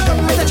 I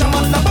come with a jam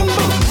and a boom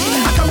boom.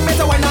 I come with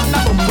a wine and a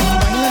boom boom.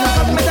 I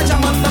come with a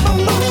jam and a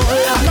boom boom.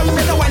 I come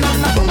with a wine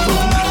and a boom boom.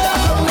 I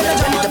come with a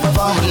jam and a boom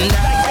boom.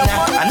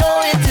 I know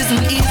it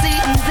isn't easy,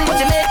 but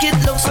you make it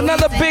look so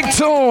another big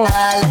tune.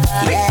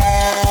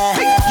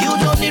 You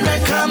don't need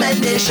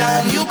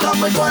recommendation. You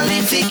come with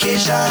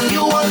qualification.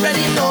 You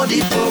already know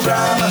the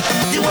program.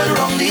 You went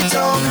wrong the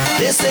tongue.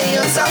 They say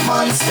you're a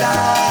monster.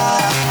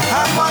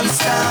 A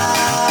monster.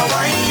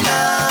 Why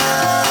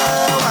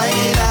not? Why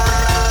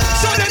not?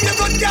 So then you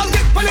good girl,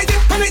 dip on it,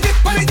 dip on it,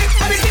 dip on it, dip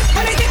on it, dip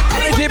on it,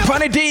 dip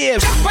on it, dip on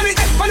it, dip on it,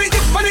 dip on it,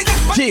 dip on it,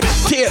 dip,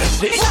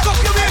 dip. Walk up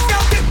your waist,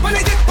 girl, dip on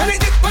it, dip on it,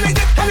 dip on it,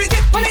 dip on it,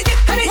 dip on it,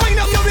 dip on it. Wind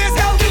up your waist,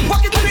 girl,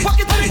 walk it on it, walk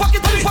it on it, walk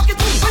it on it, walk it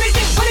on it,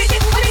 dip on it,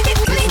 dip on it,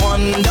 dip on it.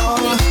 One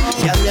down,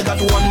 girl, you got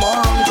one more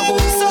round to go.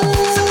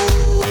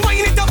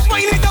 Wind it up,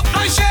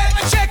 and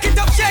shake it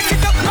up,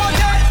 roll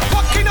it,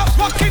 walking up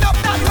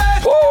that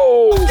way.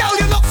 Girl,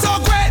 you look so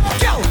great,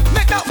 girl,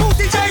 make that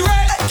booty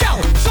gyrate, girl,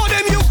 show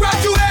them you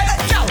graduate,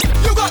 girl,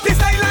 you got this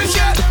style and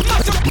shit,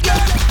 match up,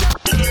 girl.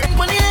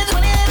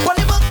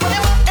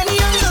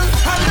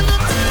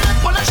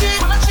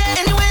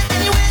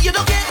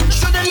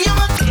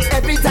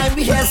 Every time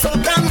we hear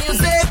soca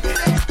music,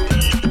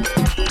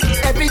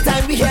 every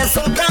time we hear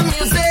soca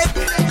music,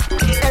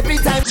 every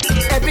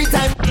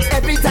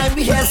time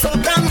we hear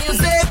soca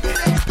music,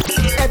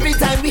 every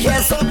time we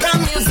hear soca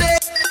music.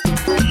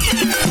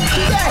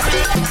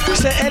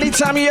 Say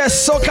anytime you hear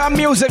soca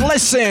music,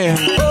 listen.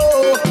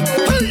 Oh,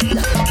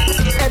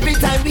 every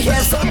time we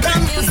hear soca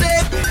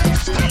music,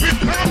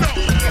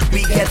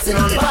 we getting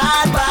on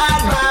bad.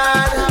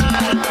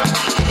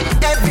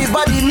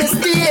 Everybody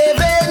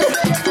misbehaving.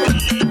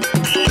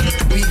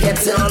 We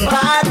getting on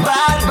bad.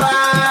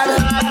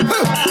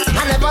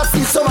 I never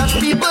see so much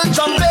people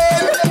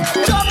jumping.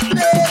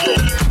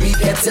 We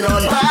getting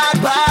on bad.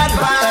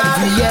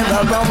 Every year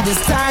around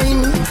this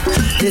time,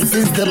 this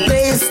is the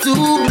place to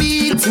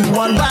be, to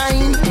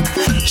unwind.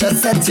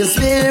 Just set your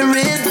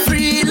spirit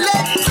free,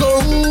 let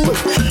go.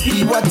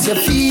 Be what you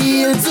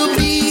feel to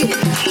be.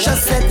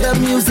 Just let the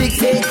music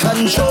take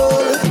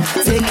control.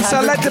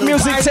 So let the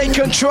music take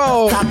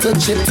control.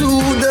 Touch it to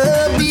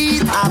the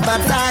beat of a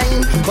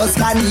time. Cause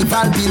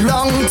carnival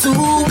belong to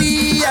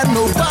we, and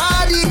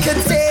nobody can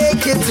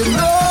take it. To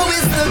know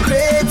it's the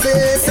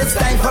greatest. It's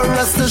time for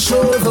us to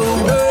show the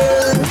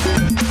world.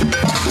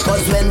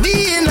 Cause when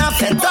we in a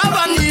fete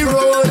on the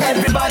road,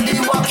 everybody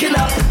walking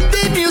up.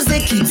 The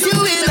music keeps you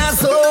in a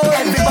zone.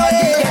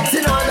 Everybody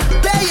getting on,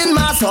 playing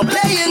mass or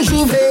playing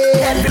juve.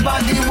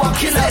 Everybody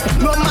walking up,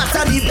 no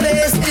matter the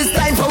place. It's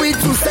time for we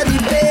to set the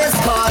pace.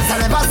 Cause I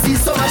never see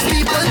so much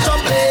people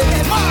jumping.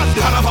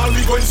 Carnival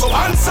we going so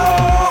and so.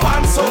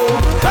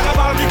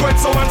 Carnival we going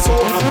so and so.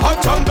 Up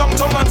tongue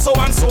and so.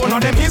 Now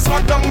them he's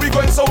locked down we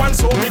going so and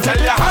so. Me tell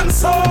ya and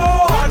so.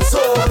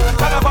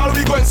 Carnival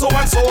we going so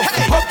and so.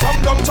 Up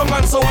tongue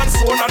and so.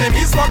 Now them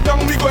he's locked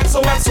down we going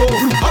so and so.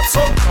 Up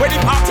so where the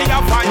party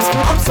have vibes.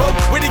 Up so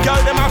where the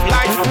girl them have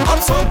life.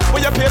 Up so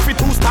where you pay for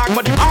 2 stars,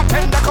 but the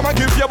bartender come and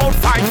give you about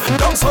 5.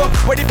 Down so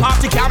where the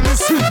party can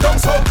miss. Down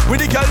so where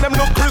the girl them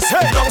look Chris.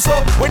 Down so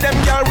where them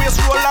girl waist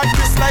roll like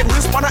this, like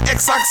wrist on a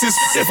X-axis.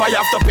 If I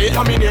have to pay,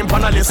 I'm in name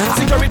on a list.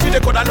 Security they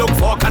coulda look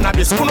for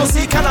cannabis. Who no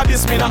see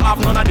cannabis, me not have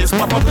none of this.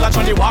 Pop up like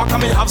Johnny Walker,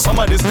 me have some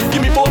of this.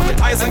 Give me both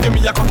with eyes and give me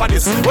a cup of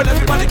this. When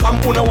everybody come,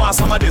 who no want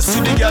some of this.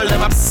 See the girl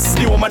them a pss,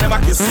 the woman them a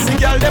kiss. The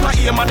girl them a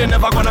aim and they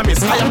never gonna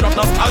miss. I am not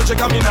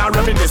nostalgic, I'm in a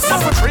reminisce. But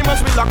for 3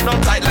 months we locked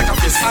down tight like a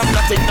fist. I'm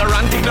not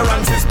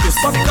ignorant is piss.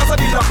 But because of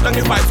the lockdown,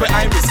 the vibes where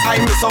I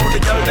miss all the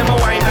girl them a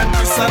wine and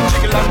twist and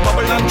jiggle and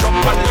bubble and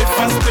jump and lift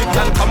and split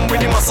and come with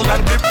the muscle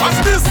and dip. What's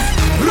this?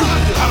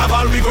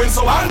 Carnival we going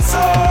so and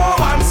so.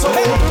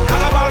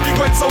 Carnival we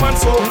going so and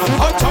so.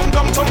 Hot tongue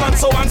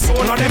and so.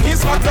 Now them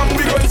he's locked down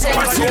we going so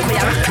and so.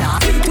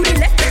 To the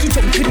left, make it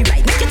jump to the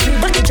right. Make it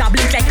move, but it job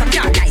blink like a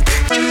car light.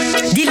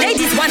 The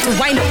ladies want to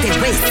wind up their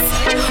waist.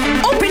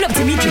 Open up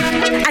the middle.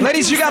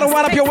 Ladies, you gotta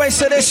wind up your waist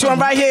to this one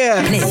right here.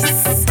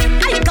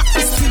 I got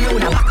this thing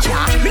on a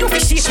backyard.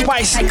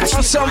 Spice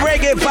on some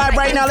reggae vibe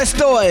right now. Let's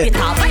do it.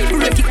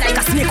 Break it like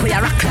a snake with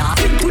a rock.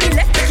 To the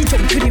left, make it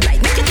jump to the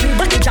right. Make it move,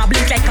 but it job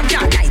blink like a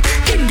car light.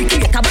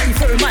 Indicate a body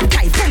for a man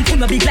type.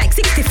 Pump big like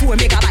 64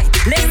 megabyte.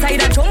 Left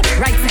side a jump,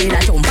 right side a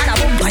jump. Bada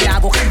bump, I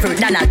go convert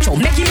Donald Trump.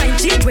 Make your mind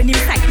change when you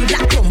sight the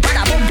black clump.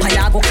 Bada bump,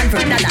 I go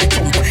convert Donald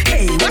Trump.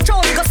 Hey, watch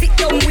how me go sit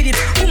down with it.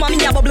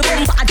 Me a bubble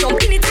bump, I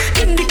jump in it.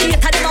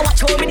 Indicator them a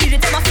watch how me did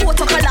it. Them a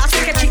photo class,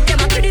 take a cheat, them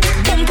a print it.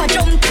 Bumper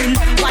jumping,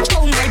 watch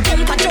how my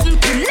bumper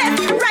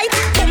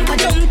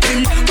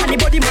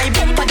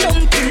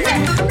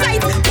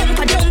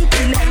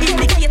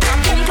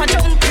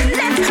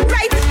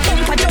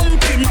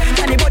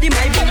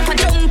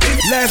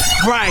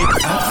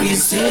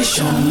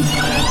appreciation.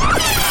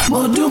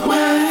 Mo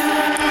dúpẹ́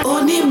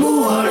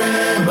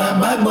oníbùwọ̀rẹ́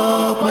bàbá gbọ́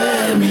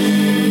pẹ́ mi.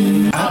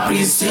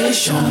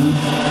 Appreciation.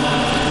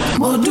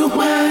 Mo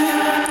dúpẹ́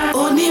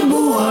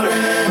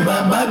oníbùwọ̀rẹ́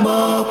bàbá gbọ́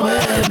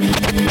pẹ́ mi.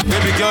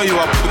 Baby girl, you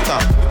are puta.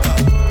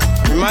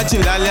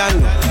 Imagine lálẹ́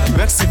àná,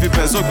 vex if you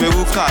penso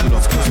gbẹ̀rú kà lọ.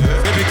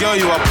 Baby girl,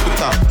 you are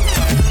puta.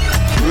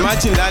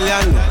 Imagine lálẹ́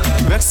àná,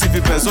 vex if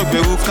you penso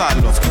gbẹ̀rú kà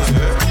lọ.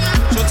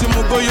 Ṣó ti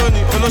mú gbóyó ni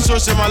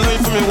olóṣooṣe máa lóyún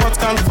fún mi what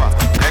can fa?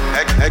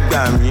 Ẹ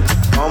gbà mí,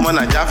 ọmọ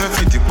Nàìjíríà fẹ́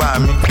fìdí pa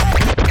mí.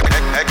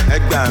 Ẹ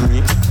gbà mí,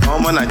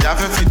 ọmọ Nàìjíríà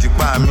fẹ́ fìdí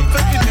pa mí.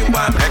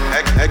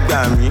 Ẹ gbà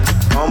mí,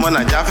 ọmọ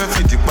Nàìjíríà fẹ́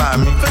fìdí pa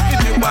mí.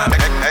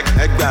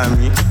 Ẹ gbà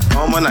mí,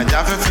 ọmọ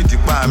Nàìjíríà fẹ́ fìdí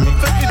pa mí.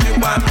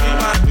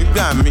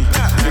 Nígbà mí,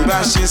 tí n bá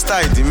ṣe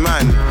style ìdí máa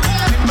ní.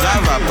 Ìdí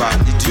àràbà,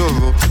 ìdí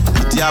òro,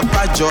 ìdí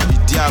abájọ,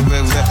 ìdí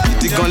awẹ́wẹ́,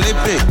 ìdí gan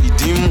lébè,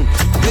 ìdí mú.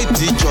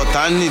 Léèdì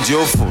ìjọta nídìí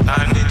òfò.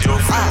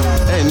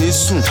 Ẹ ní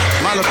sùn,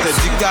 má lọ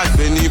tẹ̀dí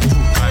gbàgbé ní ibù.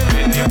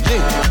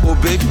 O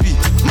bébì,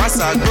 má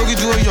ṣàgbórí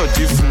dúró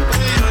yọ̀dí fún.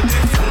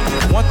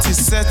 Wọ́n ti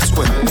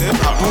sẹ́tù ẹ̀,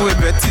 àbúrò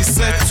ibẹ̀ ti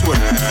sẹ́tù ẹ̀,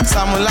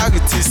 Samulari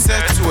ti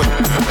sẹ́tù ẹ̀,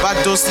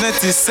 Badosne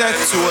ti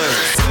sẹ́tù ẹ̀.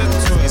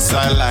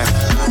 Inside life,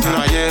 nínú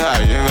ayé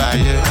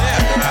ayérayé,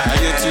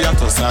 ayé tí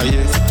yàtọ̀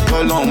sáyé,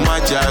 Ọlọ́run má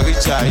jẹ́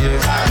àríjà ayé.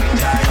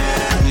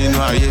 Nínú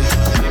ayé,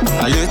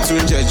 ayé tún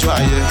jẹjọ́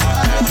ayé,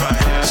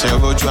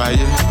 ṣẹ̀rọ̀jú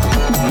ayé,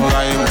 múra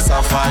ayé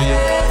musafa ayé.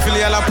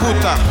 Fili ala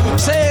puta.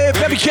 Say,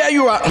 baby, care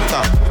you are.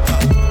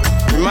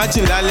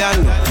 Imagine lálẹ́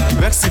àná,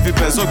 vex if you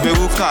penso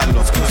gbẹ̀rú kà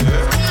lọ.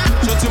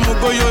 Ṣó ti mú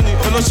gbóyó ni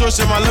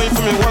olóṣooṣe máa lóyún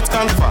fún mi what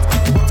can fa?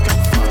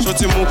 Ṣó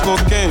ti mú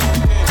cocaine,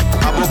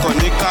 abokọ̀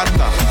ní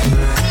kàtà.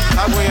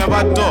 Tágbó yẹn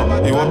bá dọ̀,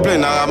 ìwọ play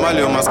Naira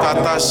Marley o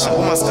mascatash.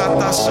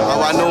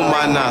 Àwa no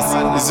manners,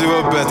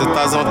 0 bet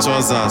 1,000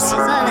 trousers.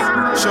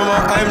 Ṣọmọ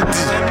MD,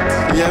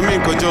 ìyẹn mi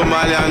kojú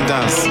Malian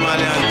dance.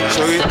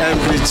 Ṣorí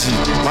MBG,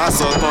 má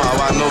sọ tán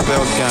àwa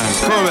Nobel gang.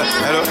 Kúrò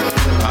hello,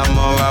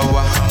 àmọ́ra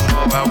wa.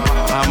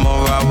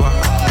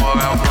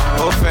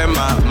 Ó fẹ́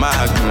máa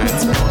Margaret,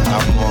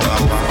 àmọ́ra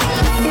wa.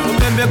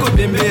 Bẹ́ẹ̀ kò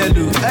bẹ́ẹ̀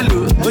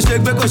hello, ó ṣe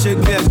gbé kò ṣe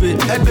gbé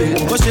ẹgbẹ́,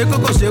 ó ṣe kó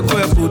kò ṣe kó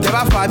ẹ̀fọ́, tẹ́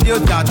bá fa bí ó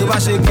dà tó bá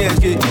ṣe gé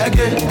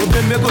ẹgẹ́, ó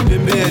bẹ́ẹ̀ kò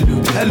bẹ́ẹ̀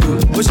hello,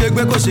 ó ṣe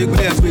gbé kò ṣe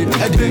gbé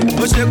ẹgbẹ́,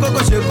 ó ṣe kó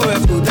kò ṣe kó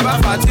ẹ̀fọ́, tẹ́ bá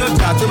fa tí ó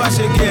dà tó bá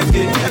ṣe gé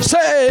ẹgẹ́.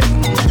 Say,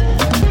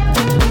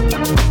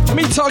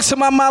 me talk to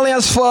my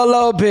Malians for a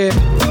little bit.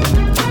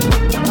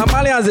 My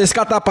Malians is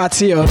scatter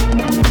party.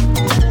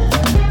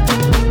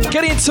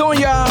 Get in tune,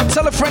 y'all.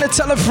 Tell a friend.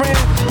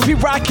 Be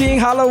rocking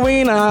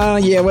Halloween,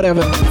 yeah,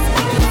 whatever.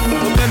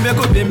 Bẹ́ẹ̀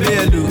kò bẹ́ẹ̀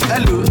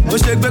hello, ó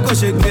ṣe gbé kò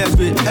ṣe gbé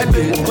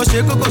ẹgbẹ́, ó ṣe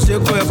kó kò ṣe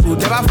kó ẹ̀fọ́,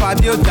 tẹ́ bá fa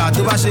bí ó dà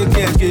tó bá ṣe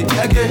gé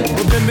ẹgẹ́,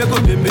 ó bẹ́ẹ̀ kò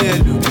bẹ́ẹ̀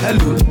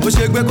hello, ó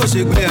ṣe gbé kò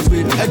ṣe gbé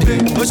ẹgbẹ́,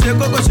 ó ṣe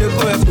kó kò ṣe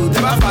kó ẹ̀fọ́,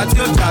 tẹ́ bá fa tí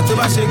ó dà tó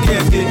bá ṣe gé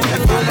ẹgẹ́.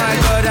 Oh my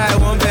God, I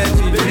want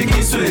Betty, baby kí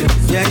n sway,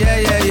 yeah,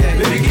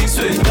 baby kí n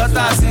sway,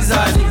 daughter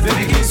Caesar,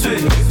 baby kí n sway,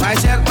 my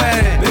check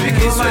pẹ̀rẹ̀, baby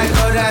kí n sway. Oh my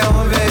God, I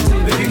want Betty,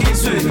 baby kí n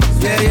sway,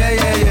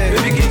 yeah,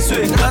 baby kí n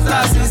sway,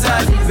 daughter Caesar,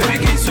 baby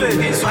kí n sway,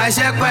 my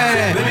check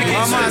pẹ̀rẹ̀, baby kí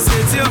n sway. Ọmọ àṣẹ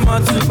tí ọmọ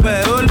dùpẹ̀,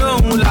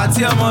 olóhùn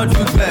láti ọmọ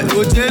dùpẹ̀,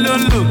 òjé ló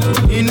ń lò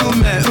inú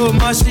mẹ́, ó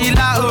mọ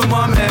sílá, ó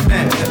mọ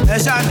mẹ́mẹ́, ẹ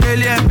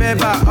ṣàgbélé ẹ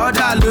bẹ́bà,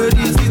 ọ̀dà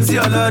lórí títí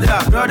ọlọ́dà,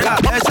 brọ́dà,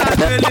 ẹ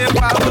ṣàgbélé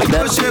pa ó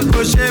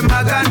kò ṣe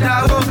maganda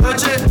ó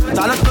ṣe,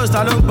 ta ló tó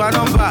ta ló ń gba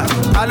nọ́mbà,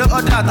 ta ló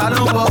ọ̀dà ta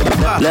ló ń wọ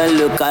ọ̀gbà,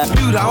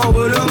 bíu àwọn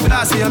wo ló ń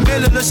gíláàsì, èèyàn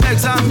mélòó ló ṣe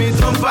exam mi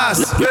tó ń pass,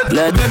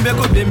 bẹ́ẹ̀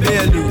kò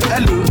bẹ́ẹ̀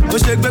hello, ó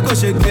ṣe gbé kò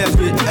ṣe gbé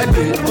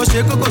ẹgbẹ́, ó ṣe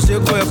kó kò ṣe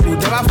kó ẹ̀fọ́,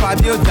 tẹ́ bá fa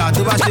bí ó dà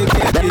tó bá ṣe gbé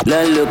ẹgbẹ́.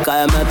 Lẹ́nu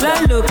kayamata,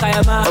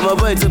 ọmọ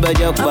bọ́ọ̀ tó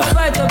bàjẹ́ pa,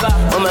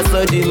 ọmọ sọ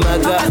di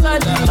maga.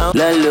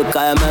 Lẹ́nu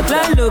kayamata,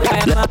 lẹ́nu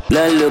kayamata,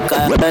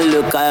 ọmọ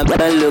bọ́ọ̀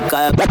tó bàjẹ́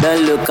pa.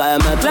 Lẹ́nu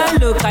kayamata,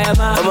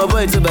 ọmọ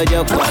bọ́ọ̀ tó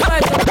bàjẹ́ pa.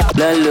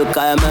 Lẹ́nu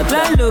kayamata,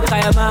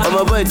 ọmọ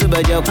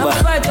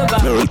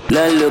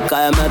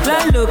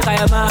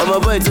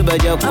bọ́ọ̀ tó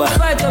bàjẹ́ pa.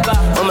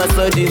 ọmọ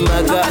sọ di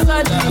maga.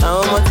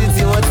 Àwọn ọmọ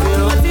títí wọ́n ti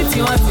rún.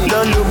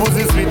 Don't look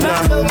pussy sweet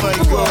now, oh my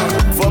God.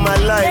 For my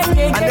life,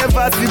 I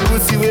never see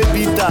pussy way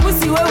bitter.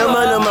 No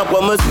man no ma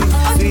pomo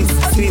sweet.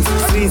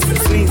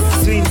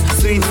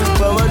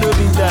 Pomo no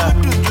bitter.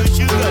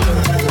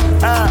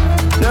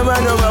 No man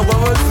no ma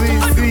pomo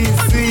sweet.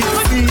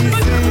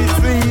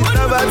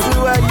 Number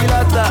 2 why you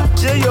lata?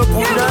 Share your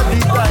puna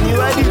bitter. You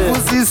why the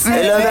pussy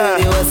sweet? Hello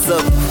baby, what's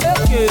up?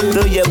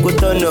 Don't you go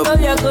turn up?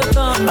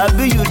 I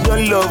be you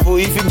don't love, oh.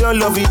 If you don't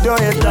love, you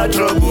don't enter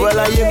trouble. Well,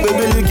 I ain't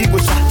baby looking go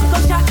sha.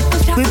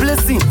 We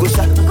blessing go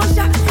sha.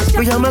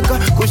 We yamaka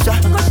go sha.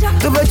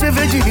 The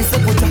veggie is a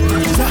go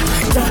sha.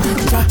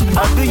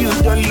 I be you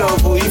don't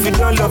love, oh. If you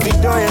don't love, you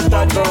don't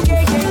enter trouble.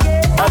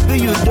 I be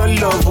you don't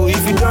love, oh.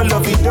 If you don't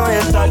love, you don't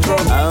enter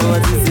trouble. I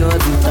want to see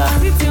what you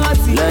got.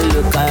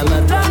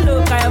 Don't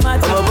look at my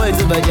I'm a boy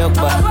to buy your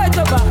bar.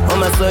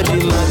 I'm a sorry,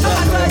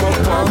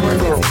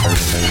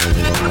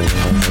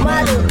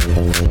 Malu,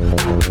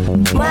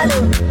 Malu,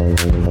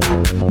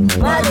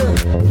 Malu,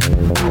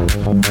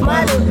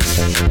 Malu,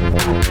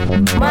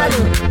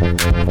 Malu,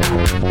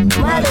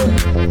 Malu,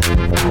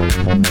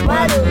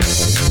 Malu,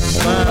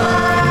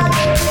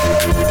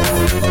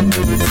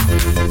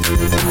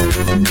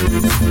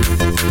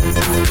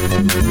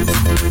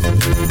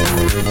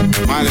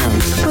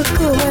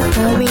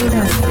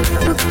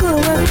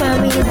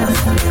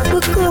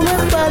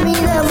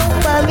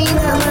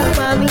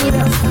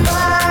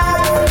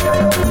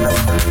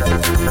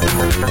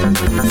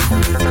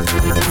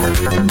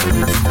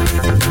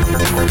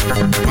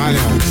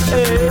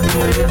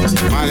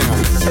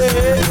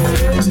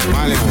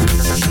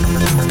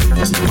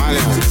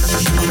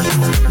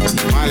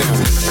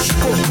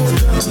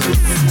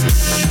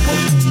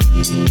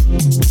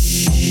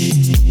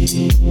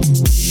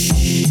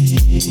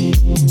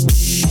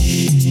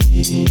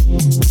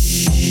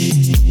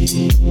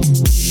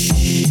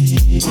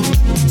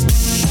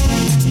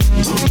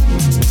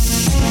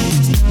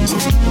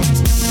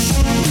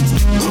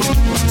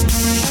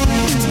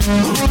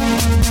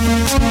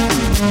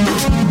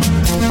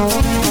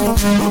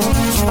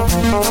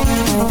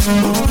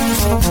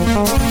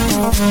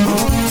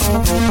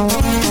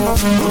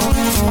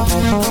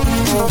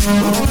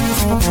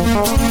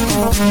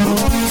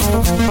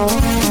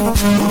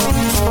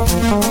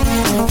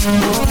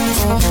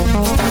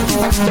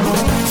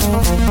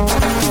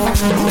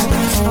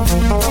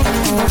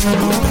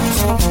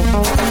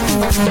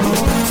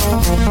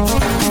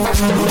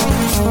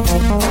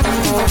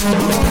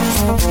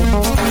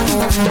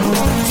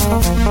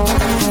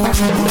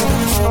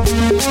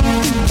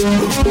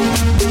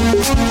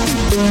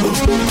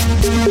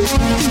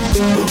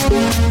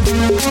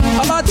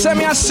 About tell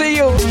me I see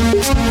you.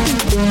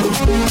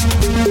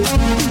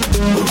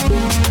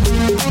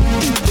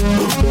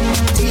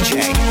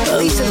 DJ,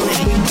 listen to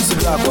me. This is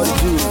Black One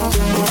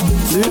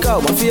Two.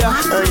 Lyrical Mafia,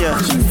 yeah.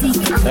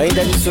 Ain't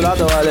that you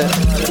lado vale?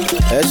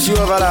 Es you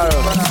valaro.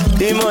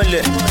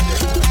 Dimole.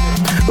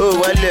 Oh,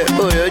 wale,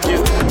 oh,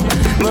 you.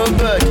 My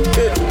God,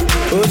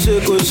 ó ṣe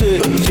kò ṣe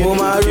mo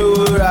máa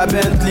rówó ra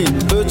Bentley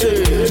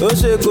ó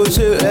ṣe kò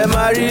ṣe ẹ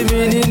máa rí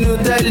mi nínú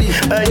tẹ́lì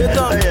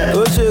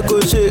ó ṣe kò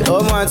ṣe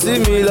ọmọ àǹtí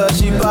mi lọ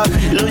sí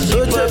pápí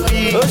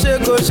ó ṣe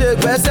kò ṣe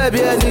gbẹ́sẹ̀ bí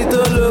ẹni tó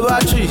ń lo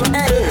bátìrì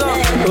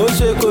ó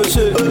ṣe kò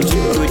ṣe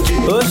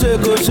ó ṣe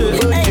kò ṣe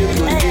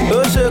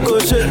ó ṣe kò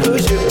ṣe ó ṣe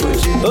kò ṣe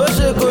ó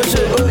ṣe kò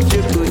ṣe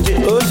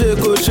ó ṣe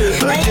kò ṣe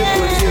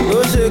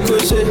ó ṣe kò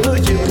ṣe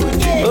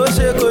ó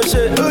ṣe kò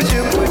ṣe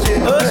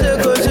ó ṣe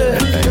kò ṣe.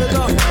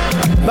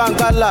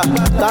 Bangala,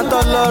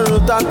 tantọ́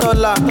lọ́rùn tantọ́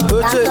la,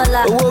 oche,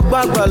 owó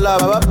gbàngbàlà,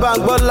 bàbá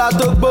Bangbọ́lá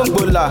tó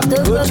gbòǹgbòlà,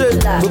 oche,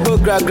 gbogbo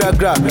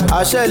gragragra,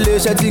 àṣẹ ilé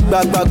iṣẹ́ ti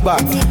gbàgbàgbà,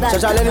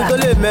 ṣàṣàlẹ́ni tó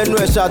lè mẹ́nu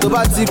ẹ̀ṣà tó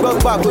bá ti gbọ́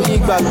gbà kó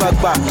yín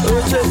gbàgbàgbà,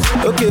 oche,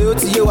 òkè ó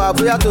ti yé wa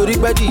bóyá torí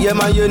pẹ́ẹ́dì yẹn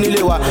máa ń yé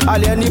nílé wa,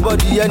 alẹ́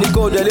anybody yẹn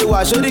nìkan ò dẹ̀ lé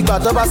wa, sórí ìgbà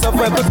tó bá sọ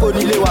fún ẹ pé kò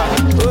nílé wa,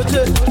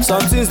 oche,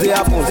 some things dey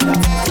happen,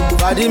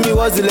 pàdé mi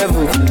what's the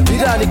level,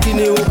 dídà ní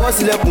kíni ìwọ̀n bọ́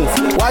sílẹ̀kùn,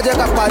 wá jẹ́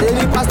ká pàdé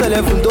ní past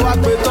 11 tó wá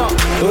pé tán,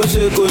 ó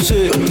ṣe kò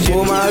ṣe.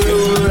 Mo máa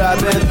rówó ra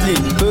Bentley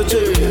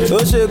ó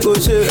ṣe kò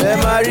ṣe ẹ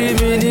máa rí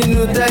mi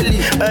nínú tẹ́lì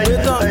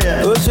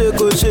ó ṣe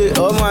kò ṣe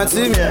ọmọ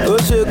àǹtí mi ó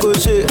ṣe kò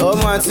ṣe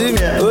ọmọ àǹtí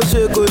mi ó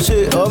ṣe kò ṣe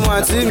ọmọ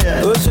àǹtí mi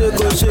ó ṣe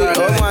kò ṣe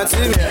ọmọ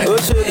àǹtí mi ó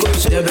ṣe kò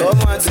ṣe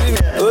ọmọ àǹtí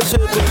mi ó ṣe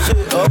kò ṣe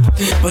ọmọ.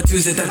 But you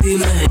said that in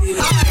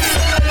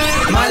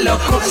my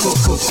love,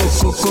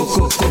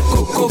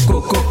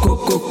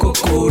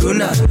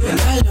 Corona,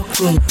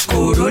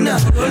 Corona,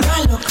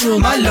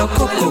 my love,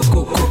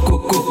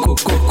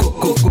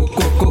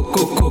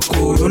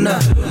 Corona,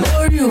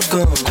 where you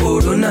go,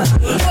 Corona,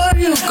 where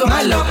you go,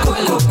 my love,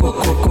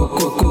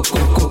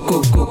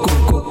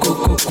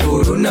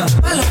 Corona,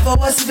 my love,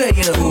 what's the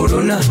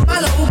Corona, my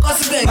love,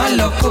 what's the my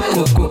love,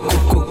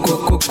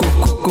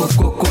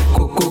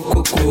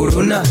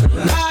 Corona,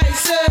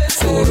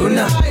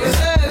 Corona.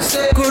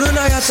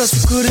 Corona yàtọ̀ sí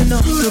Corona.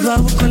 Tó bá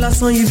wọ́kọ́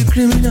lásán yìí bí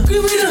criminal.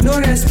 No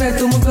respect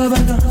tó mú fẹ́ bá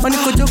tán. Wọ́n ní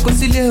kó jókòó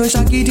sílé o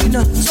ṣàgídí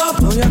náà.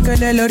 Àwọn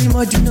yọkẹ́lẹ́ lọ rí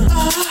mọ́dínà.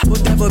 Ó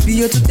tẹ̀bọ̀ bí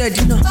iye tó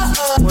tẹ̀dí náà.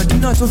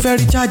 Mọ̀dínà tún fẹ́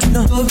rícháàjì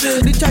náà.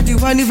 Rícháàjì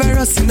wá ní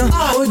fáírọ́ọ̀sì náà.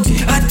 Ó di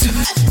àjò.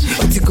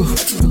 Ó ti gò.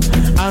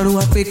 Àrùn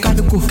àpè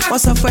kálukú. Wọ́n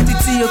sọ fún ẹni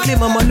tí o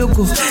claim ọmọ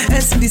lógo.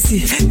 SBC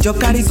jọ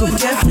kárígò.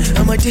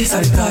 Ọmọdé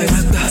sanitize.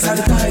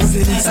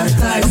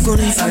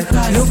 Ọkùnrin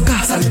lókà.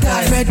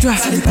 Federal.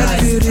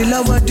 Ẹgbẹ̀rẹ̀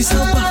lọ́wọ́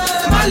dísọ́pà.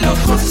 My love,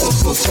 put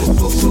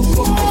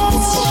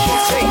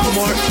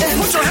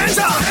your hands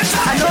up.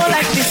 I don't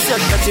like this your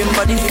touching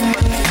body.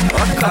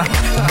 Okay.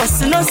 But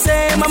you know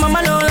say my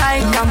mama don't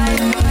like them.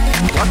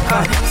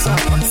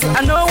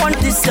 I don't want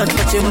this your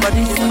touching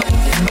body.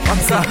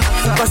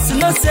 Cause you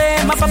know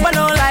say my papa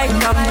don't like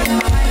them.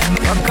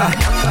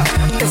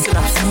 Listen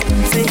up,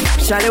 see,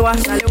 Shalewa,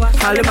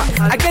 Halima.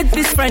 I get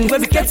this friend where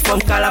we get from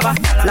Calabar,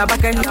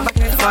 Labakan,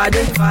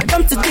 Fade.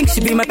 Come to think she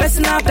be my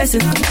personal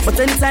person, but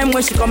anytime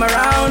when she come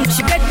around,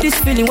 she get this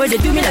feeling where they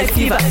do me like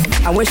fever.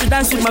 And when she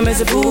dance with my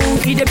mezeboo,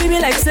 he they be me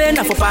like say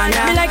na for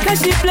pana. Me like how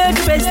she play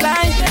the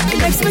bassline, it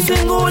makes me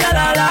sing ooh la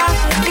la la.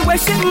 The way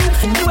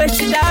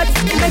she that,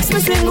 it makes me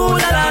sing ooh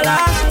la la la.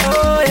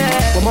 Oh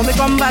yeah. When mommy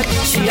come back,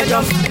 she a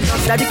jump.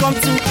 Daddy come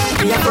to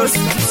me a cross,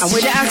 and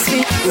when they ask me,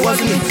 it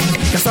wasn't me.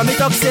 That's why me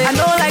talk say I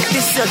don't like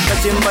this your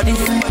touching body.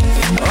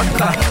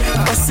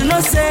 Cause you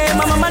know say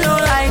my mama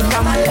don't like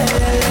them.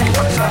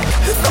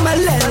 Come on,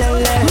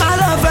 my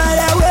love right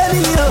away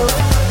me yo.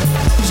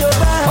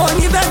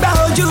 Only beg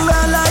about you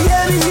and I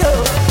hear me yo.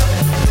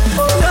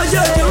 No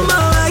joke you ma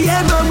I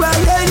hear no I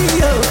hear me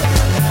yo.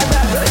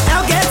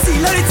 Now get see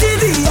no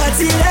TV at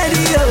the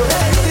radio.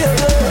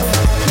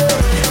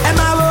 And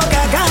my work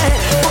I got it.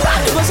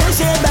 But you go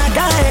say back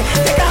guy.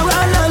 They can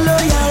run low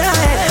yara.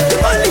 The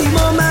only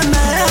moment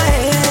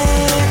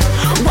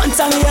one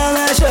time you're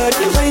not sure.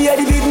 When you hear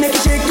the beat, make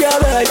you shake your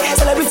body.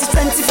 Celebrity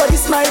 20 for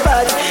this my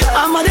body.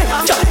 I'm on the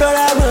chop your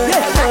rag.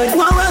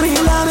 One way we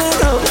love me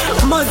go.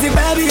 Multi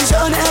baby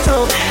show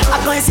never. I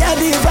can't see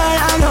the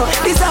verano.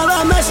 This how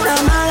I match the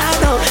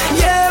marathon.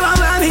 Yeah, one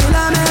way we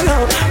love me go.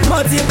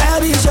 Multi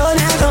baby show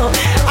never.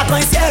 I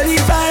can't see the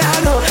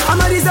verano. I'm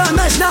on this how I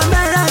match the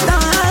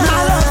marathon.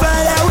 My love for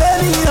that way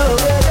me go.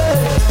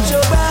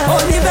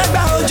 Only back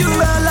about you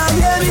and I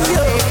hear me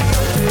go.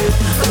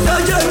 No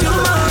joke, you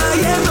man.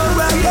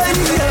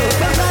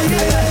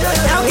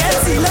 Now get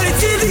see no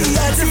TV,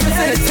 I see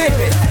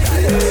it.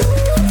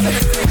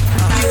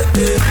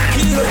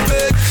 Kilo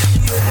big,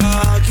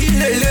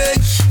 kilo leg,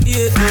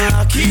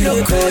 kilo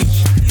coy,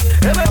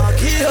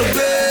 kilo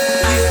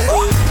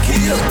big,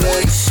 kilo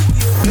base,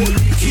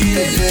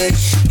 kilo leg,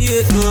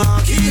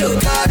 kilo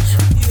cut,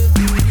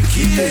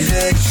 kilo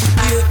leg.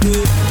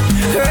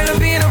 Girl, I've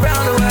been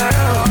around the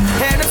world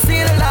and I've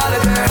seen a lot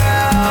of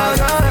girls.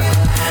 I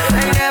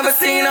ain't never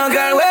seen a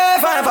girl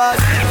with fun about.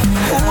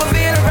 Who have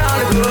been around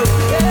the globe?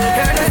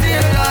 Girl, I've seen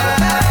a lot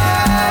of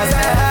eyes. I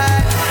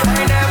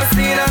ain't never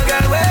seen a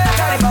girl with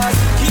funny bars.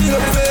 Kilo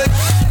big,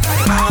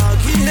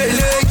 kilo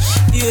leg,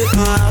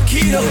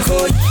 kilo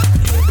coy,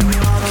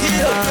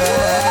 kilo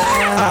big.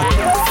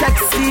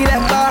 Sexy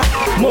like that,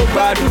 mo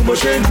gbádùn bó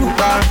ṣe ń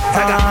dùpá.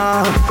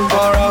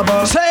 Ọ̀rọ̀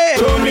bọ̀,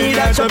 show me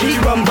that your big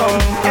bum bum.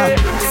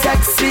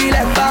 Sexy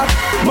like that,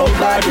 mo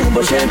gbádùn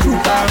bó ṣe ń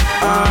dùpá.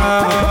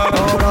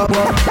 Ọ̀rọ̀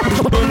bọ̀,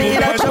 show me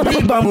that your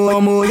big bum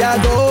bum. Mo ya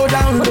go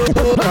down low,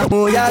 mo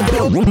ya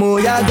go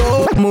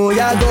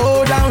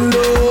down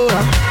low.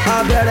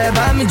 Abẹ́rẹ́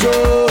bá mi jó,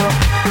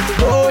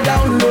 go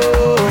down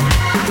low.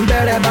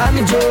 Bẹ̀rẹ̀ bá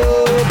mi jó,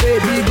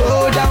 baby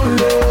go down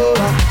low.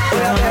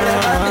 Bẹ̀rẹ̀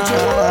bá mi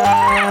jó.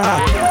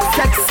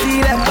 Sexy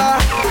leper,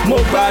 mo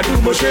gbádùn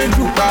bó ṣe ń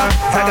dùpá.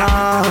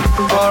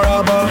 Ọ̀rọ̀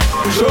bọ̀,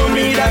 show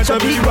me that your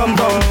big bum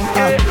bum.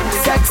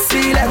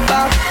 Sexy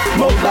leper,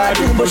 mo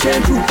gbádùn bó ṣe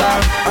ń dùpá.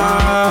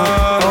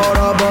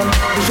 Ọ̀rọ̀ bọ̀,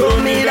 show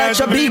me that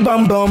your big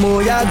bum bum. Mo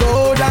ya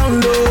go down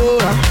low,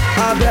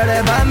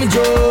 abẹ́rẹ́ bá mi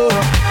jó,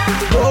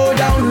 go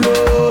down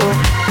low.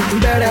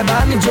 Bẹ̀rẹ̀ bá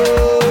mi jó,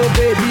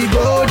 baby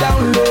go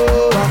down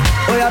low.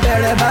 Oya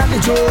bẹ̀rẹ̀ bá mi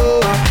jó,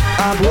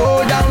 go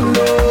down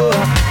low.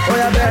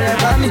 Oya bẹ̀rẹ̀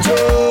bá mi jó,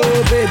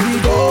 baby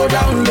go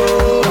down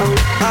low.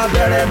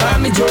 Bẹ̀rẹ̀ bá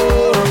mi jó,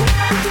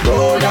 go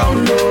down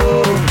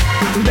low.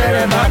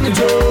 Bẹ̀rẹ̀ bá mi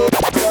jó.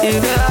 If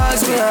they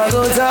ask me, I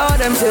go tell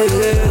them say,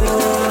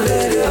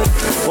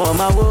 wọ́n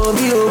máa wo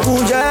bí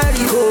ogun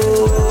Jericho.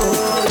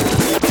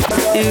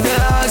 If they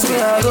ask me,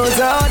 I go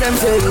tell them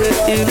say,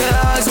 if they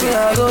ask me,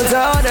 I go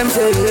tell them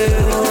say,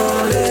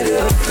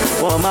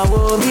 wọ́n máa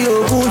wo bí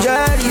ogun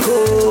Jericho.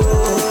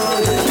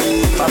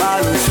 Bàbá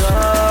ló sọ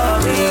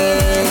mí,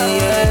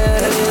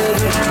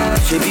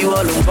 ṣebí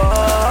wọ́n ló ń bọ́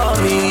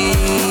mi.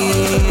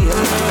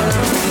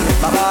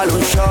 Bàbá ló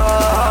sọ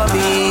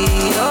mí,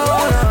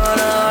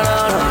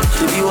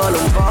 ṣebí wọ́n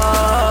ló ń bọ́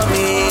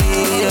mi.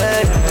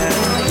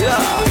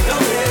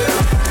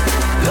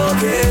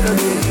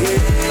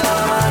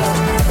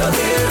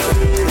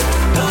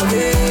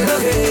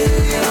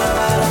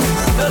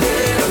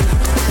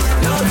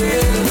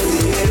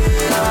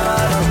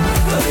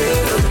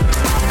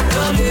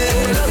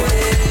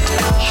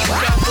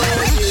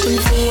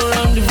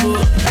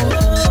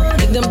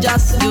 Make them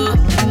just you,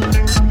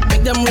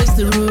 make them raise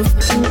the roof,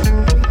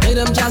 make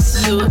them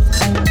just you,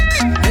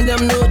 make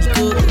them know you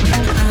good.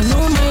 I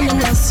know my name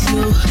lost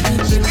you,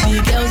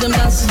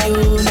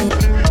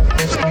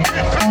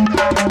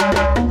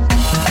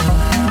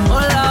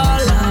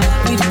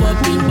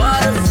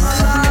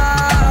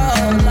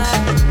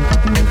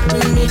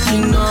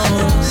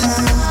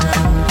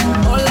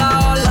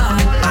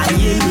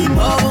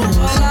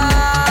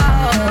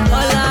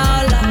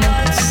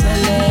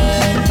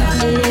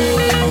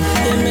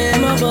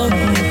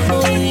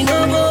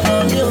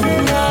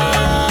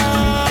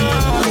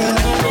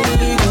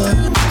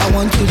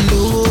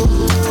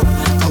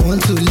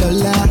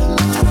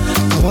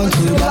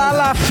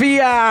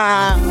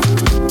 Nigeria.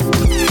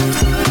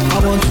 I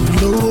want to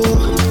know,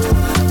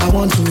 I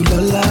want to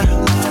dollar, I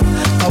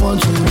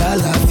want to la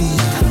la vie.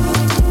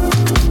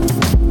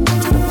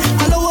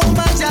 I know what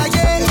my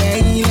jaye,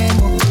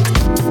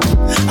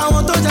 I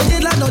want to jaye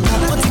la nota,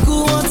 want to go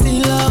want to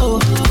low.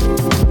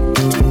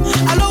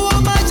 I know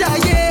what my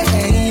jaye,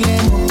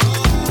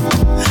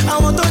 I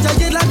want to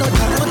jaye la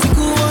nota, want to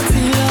go want to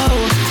low.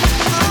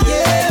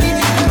 Yeah, give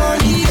me the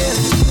money, yeah.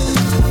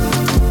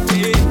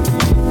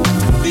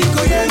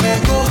 Because yeah, me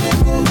go.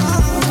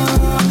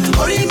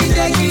 Only me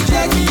take it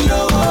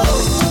low.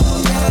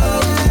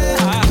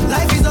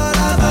 Life is all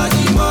about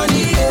the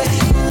money, yeah.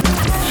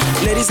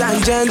 Ladies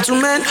and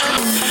gentlemen,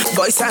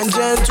 boys and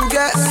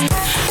gentlemen,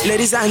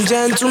 ladies and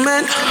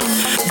gentlemen,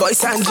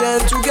 boys and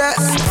gentlemen,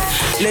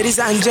 ladies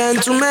and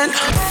gentlemen,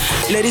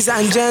 ladies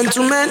and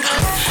gentlemen,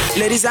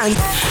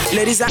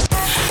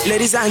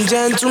 ladies and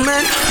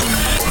gentlemen,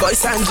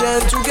 boys and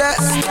gentlemen,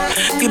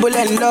 people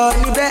and love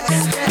me back.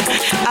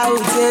 I will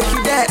take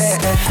you there,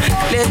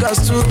 Lagos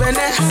to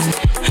Benin,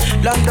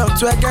 London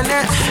to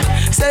Ghana.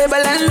 Say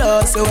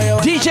love, so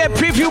DJ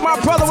Preview, my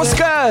brother, what's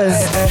good?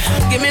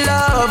 Give me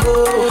love,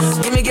 oh,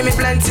 give me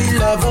plenty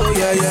love, oh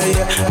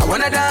yeah. I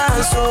wanna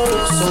dance,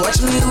 oh, so watch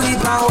me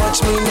weep and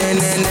watch me,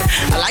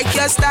 nah. I like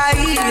your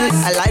style,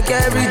 I like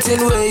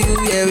everything where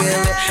you, yeah.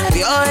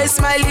 We always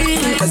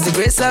smiling, cause the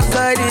grace of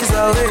God is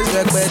always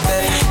better.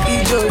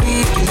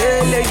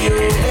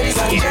 Ladies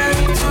and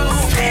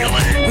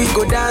gentlemen, we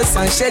go dance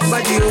and shake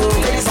body, oh,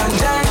 ladies and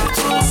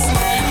gentlemen.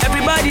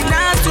 Everybody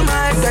dance to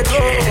my God, oh,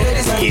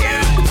 ladies and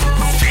gentlemen.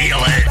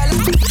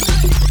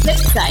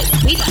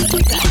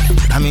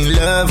 I'm in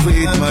love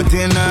with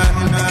Modena.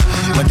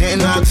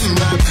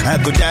 I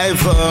could die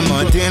for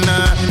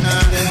Modena.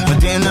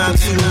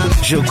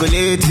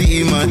 Chocolate,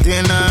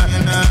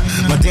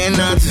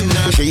 Modena.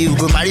 So you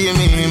go marry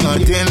me,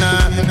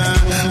 Modena.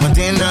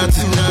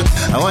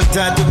 I want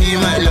her to be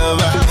my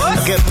lover. I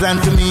get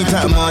planned to meet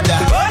her mother.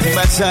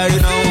 But sorry,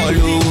 no more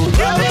low.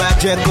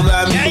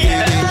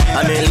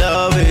 I'm in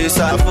love with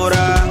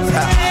Sapura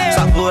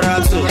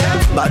too.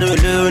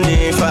 Baduluni,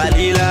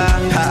 Fadila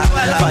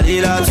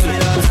too.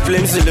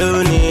 Flames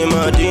Luni,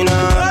 Modena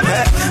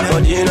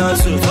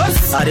too.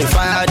 I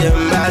defy them,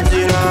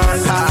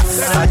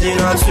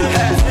 Madina too.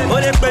 Oh,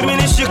 they pay me in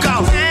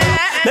Chicago.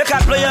 Make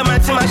a player, my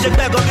team, I should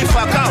go be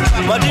fuck out.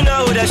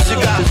 Modena with a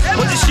sugar.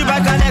 What is she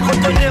back and I go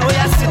to the way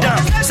I sit down.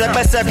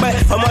 Segment,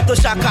 I'm to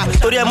Shaka.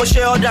 To the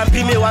Moshe Oda,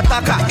 Pime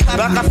Wataka.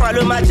 Baka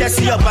follow my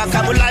Jesse, your back.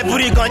 I will like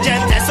Buri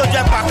Gonjen, so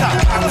Japaka.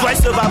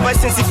 Voice over voice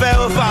since he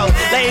fell over.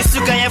 Then you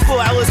suka and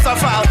fool, I will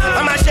suffer.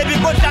 I'm a shabby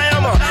good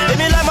diamond.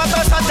 Emi la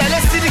matos at the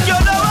let's see the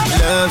kyodo.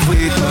 Love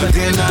with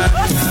Modena.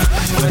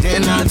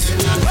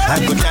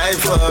 I could die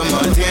for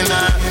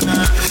Modena.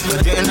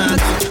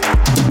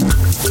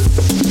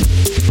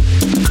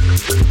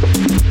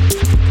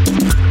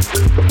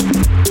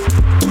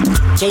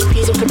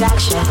 JP's in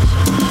production.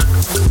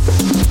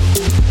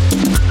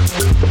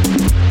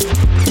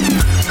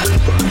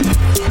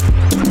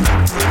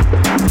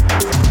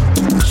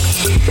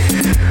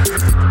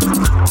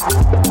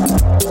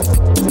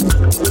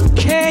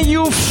 Can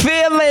you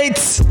feel it?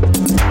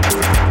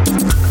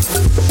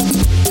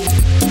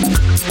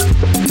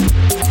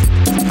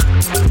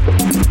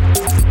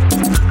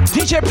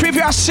 DJ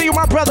Preview, I see you,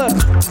 my brother.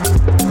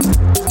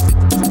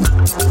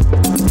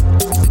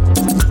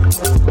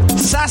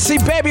 Sassy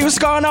baby, what's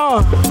going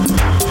on?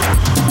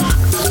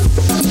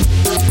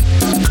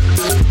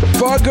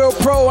 For Girl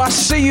Pro, I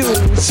see you.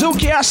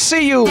 Zuki, I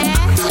see you.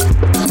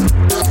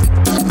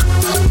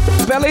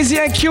 Belizy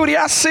and Cutie,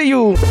 I see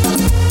you.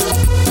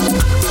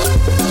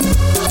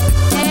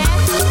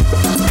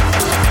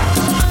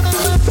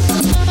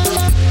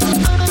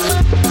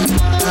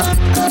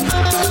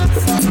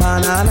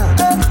 Banana,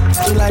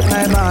 you like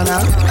my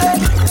banana?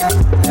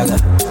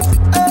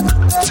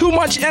 Too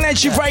much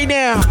energy right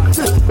now.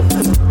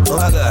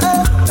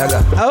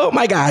 Oh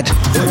my God.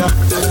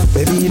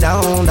 Baby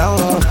down,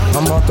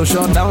 I'm about to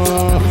shut down.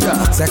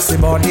 Sexy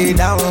body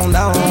down.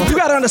 You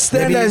gotta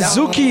understand that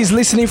Zuki is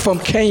listening from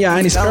Kenya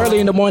and it's early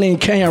in the morning in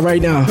Kenya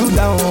right now.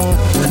 Down,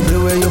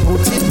 the way you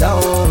put it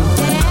down.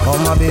 Oh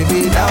my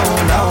baby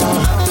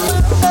down.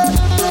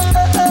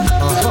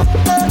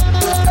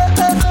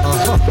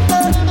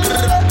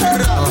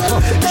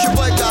 It's your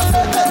boy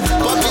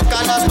Public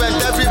announcement,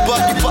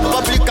 everybody.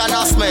 Public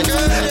announcement.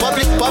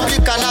 Public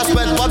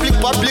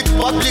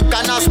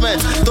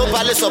announcement. Don't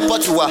balance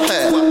support you.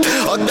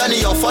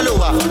 Ọ̀gbẹ́ni your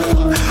follower.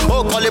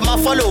 Oh, call him my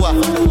follower.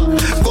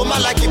 Go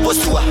man like he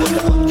post you.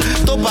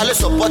 Don't balance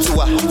support you.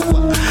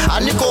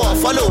 Aniko a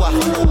follower.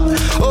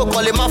 Oh,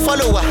 call him my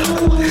follower.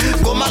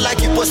 Go man like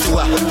he post you.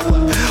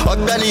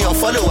 Ọ̀gbẹ́ni your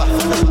follower.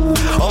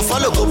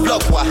 Unfollow go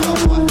block wa.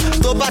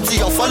 Tó bá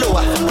ti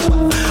unfollower.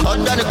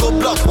 Ọ̀gbẹ́ni go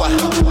block wa.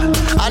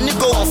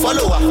 Aniko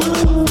unfollow wa.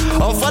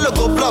 Unfollow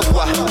go block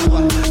wa.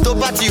 Tó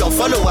bá ti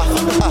unfollow wa.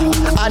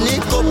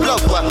 Aniko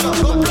block wa.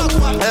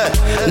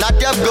 Now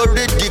them go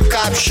read the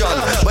caption,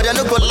 but they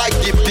no go like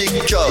the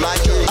picture.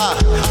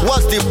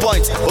 What's the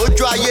point?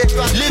 Ojú ayé,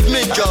 leave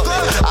me job.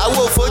 I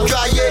will fojú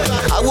ayé,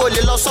 I Àwo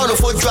lè lọ sọ́run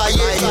fojú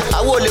ayé.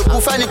 Àwo lè kú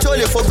fẹ́ni tí ó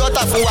lè fo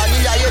gọ́tà fún wa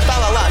nílé ayé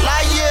táwa wà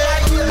láyé.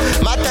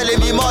 Má tẹ̀lé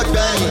mi mọ́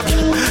ọ̀gbẹ́ni.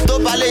 Tó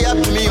bá lè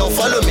help me or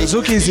follow me.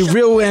 Zuki is the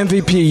real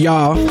MVP,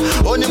 y'all.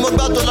 Ó ní mo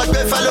gbọ́ tó lọ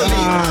gbé follow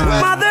me.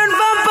 Modern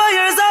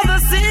vampires of the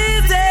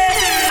city.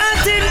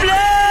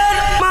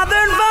 Anti-blood.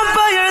 Modern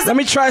vampires. Let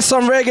me try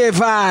some reggae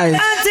vibes.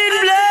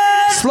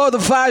 Anti-blood. Slow the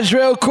vibes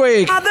real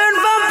quick. Modern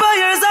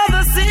vampires of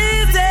the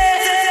city.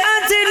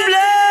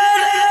 Anti-blood.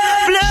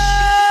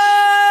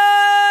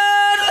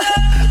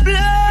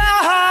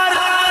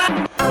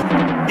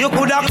 You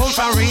coulda come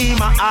from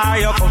Rima or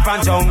you come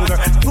from jungle.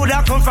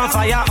 Coulda come from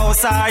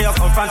firehouse or you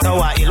come from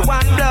Tower Hill.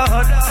 One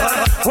blood,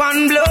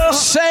 one blood,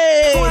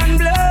 say one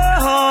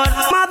blood.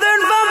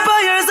 Modern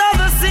vampires of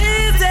the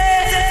city.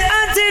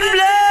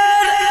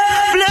 Anti-blood,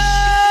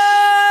 blood.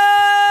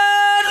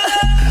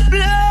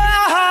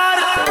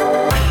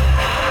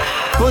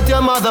 Put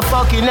your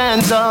motherfucking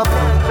hands up.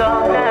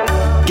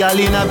 Girl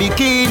in a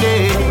bikini.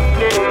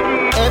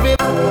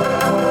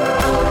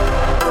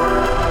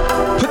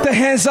 Put the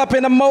hands up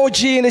in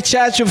emoji in the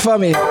chat room for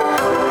me.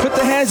 Put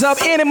the hands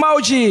up in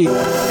emoji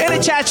in the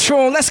chat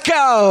room. Let's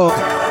go.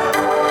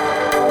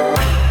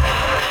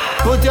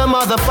 Put your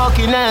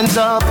motherfucking hands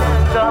up.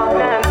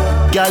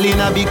 Girl in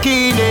a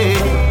bikini.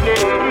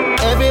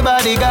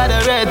 Everybody got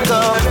a red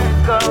cup.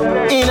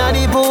 In a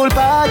the pool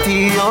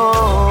party,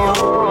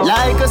 oh.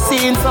 Like a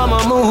scene from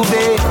a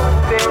movie.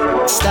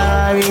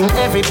 Starring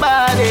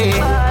everybody.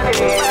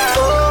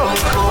 Oh,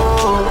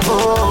 oh,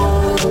 oh.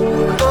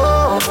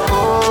 Oh,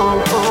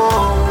 oh,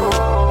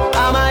 oh.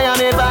 A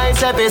Miami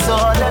Vice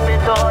episode.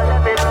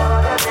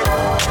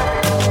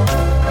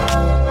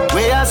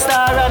 We a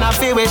star and a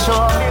feel we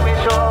show.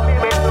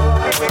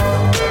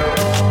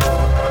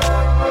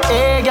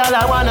 Hey girl,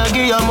 I wanna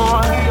give you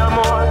more.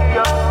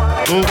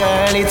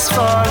 Girl, it's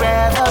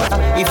forever.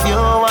 If you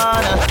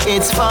wanna,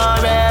 it's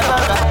forever.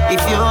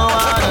 If you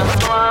wanna.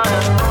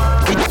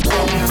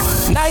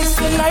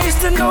 Nice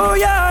to know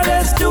ya.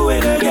 Let's do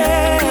it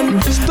again.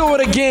 Let's do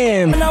it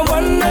again. And a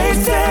one night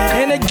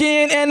stand. And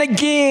again and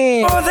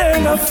again. More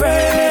than a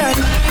friend.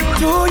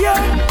 Do ya?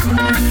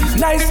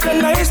 Nice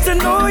to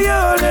know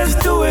ya. Let's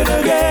do it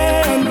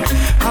again.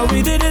 How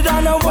we did it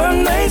on a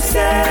one night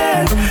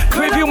stand.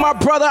 Preview, my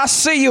brother, I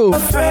see you. A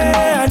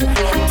friend.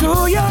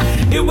 Do ya?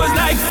 It was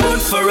like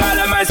food for all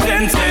of my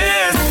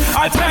senses.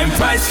 Our time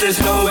priceless,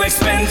 no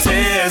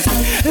expenses.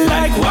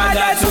 Like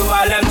water to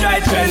all them dry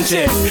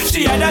trenches.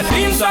 She had a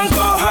theme song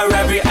for her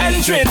every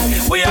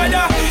entrance. We had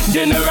a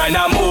dinner and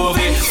a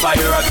movie.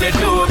 Fire up the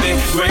doobie.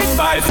 Great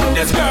vibe from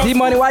this girl.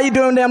 D-Money, why you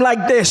doing them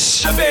like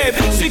this? Babe,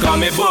 she call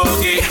me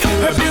Boogie.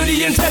 Her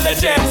beauty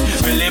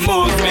intelligence really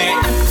moves me.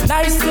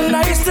 Nice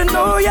to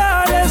know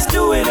ya. Let's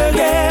do it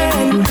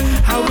again.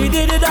 How we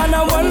did it on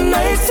a one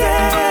night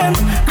stand.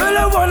 Girl,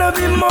 I wanna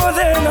be more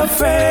than a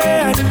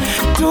friend.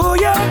 Do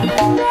ya?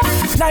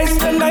 Nice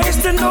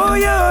to know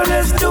ya.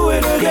 Let's do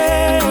it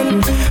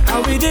again.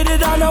 How we did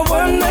it on a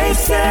one night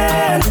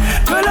stand.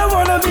 Girl, I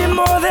wanna be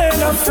more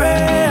than a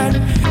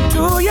friend.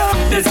 Do ya?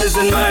 This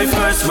isn't my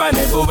first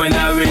rendezvous in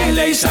a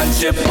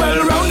relationship.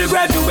 Well rounded,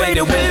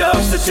 graduated with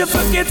love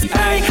certificates.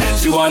 Hey,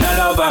 she want a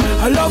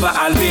lover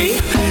I'll be.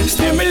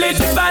 Stimulate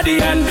the body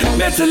and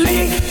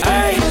mentally.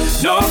 Hey,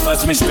 don't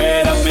fuss me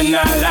straight up in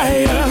a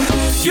liar.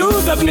 You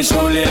love me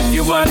surely if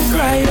you want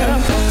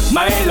crier.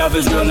 My love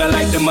is real, not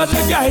like the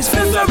other guys.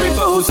 Feel sorry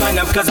for who sign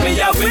up, cause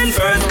me I win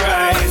first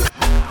prize.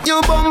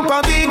 You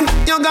bumper big,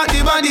 you got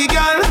the body,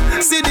 girl.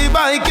 See the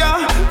bike,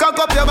 yeah. Cock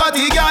up your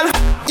body, girl.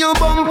 You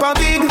bumper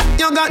big,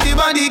 you got the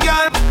body,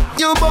 girl.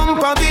 You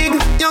bumper big,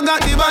 you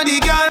got the body,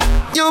 girl.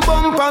 You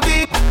bumper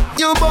big,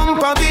 you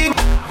bumper big,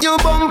 you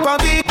bumper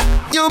big,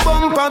 you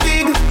bumper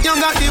big, you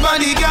got the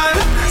body, girl.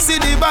 See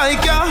the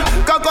bike, yeah.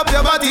 Cock up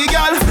your body,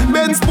 girl.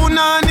 Ben spoon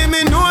on him,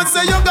 me know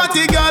say you got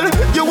it, girl.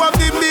 You have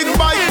the big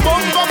bike,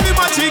 bump up the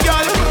matchy,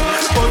 girl.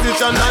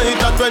 Position like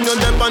that when you're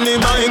deep on the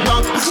bike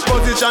back.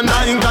 Position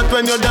like that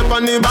when you're deep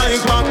on the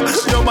bike back.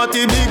 Your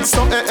body big,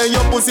 so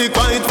your pussy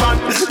quite fat.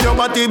 Your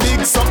body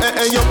big, so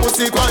your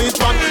pussy quite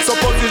fat. So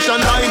position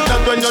like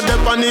that when you're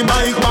deep on the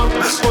bike back.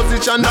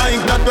 Position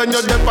like that when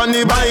you're deep on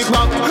the bike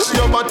back.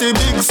 Your body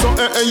big, so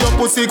your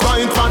pussy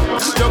quite fat.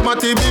 Your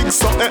body big,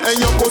 so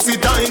your pussy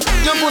tight.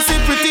 Your pussy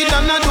pretty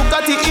than a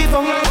Ducati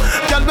Evo.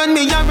 Girl, when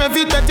me a rev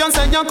it, bet you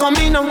say you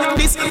coming now.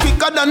 This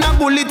quicker than a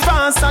bullet,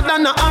 faster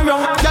than a arrow.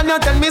 Girl, you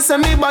tell me say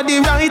me body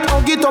right,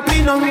 hug it up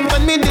in now.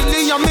 When me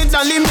dilly, you me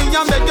dolly, me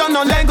a bet you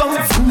no Lego.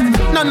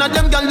 None of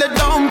them girl they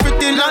down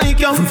pretty like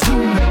you.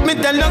 Me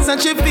tell you say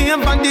she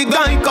favor the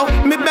guy go.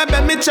 Me baby,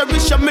 me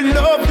cherish you, me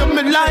love you,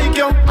 me like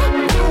you.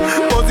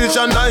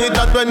 Position like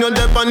that when you're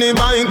deep on the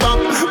bike back.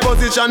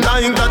 Position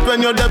like that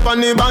when you're deep on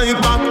the bike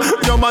back.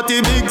 Your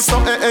body big, so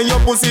your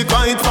pussy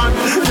quite fat.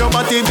 Your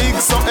body big,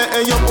 so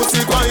your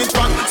pussy quite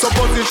fat. So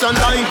position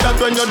like that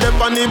when you're deep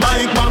on the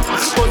bike back.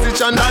 Position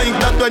picture like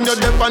that when you're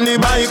deep on the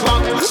bike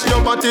back. Your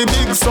body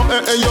big so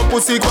your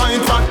pussy quite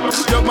fat.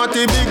 Your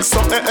body big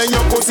so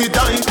your pussy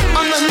tight.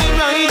 And when me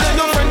ride then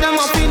your friend them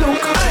up in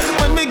look.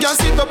 When me just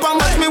sit up and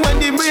watch me when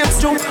the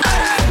brakes jump.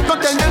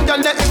 But then them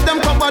girl they if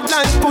them covered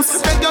like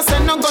puss. Beg you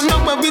say no go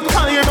nowhere with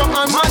Cairo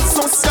and mad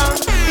sister.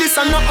 This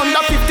a not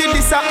under 50,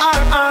 this a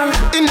RR.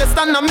 In less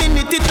than a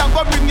minute it a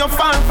go bring you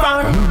far.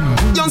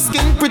 Your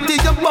skin pretty,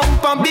 your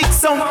bumper big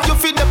so. You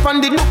feel the pan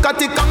the look at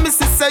it and me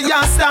say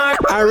ya star.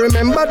 I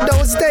remember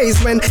those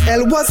days when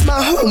L was my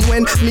home.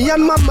 When me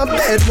and mama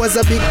bed was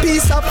a big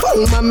piece of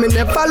foam. And me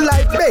never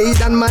like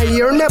bathe and my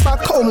ear never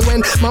come.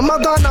 When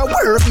mama gonna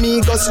work me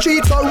go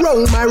street or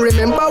roam. I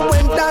remember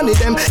when Danny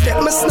them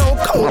get me snow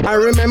cone. I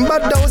remember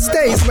those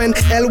days when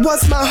L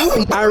was my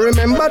home. I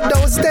remember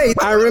those days.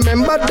 I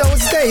remember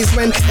those days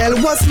when L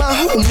was my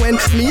home. When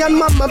me and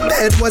mama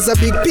bed was a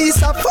big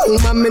piece of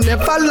foam. And me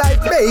never like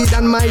bathe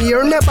and my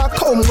ear never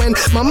come. When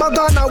mama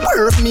gonna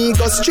work me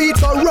go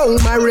street or roam.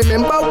 I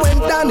remember when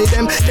Danny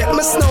them get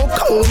me snow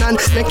cone and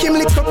make him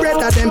lick a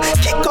bread of them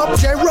kick up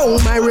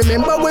Jerome. I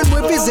remember when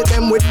we visit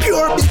them with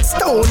pure big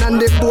stone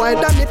and the boy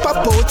Danny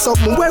pop out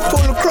something we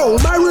full chrome.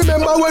 I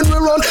remember when we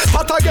run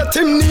but I get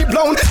him knee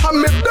blown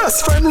and my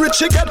best friend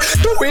Richie get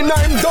doing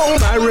I'm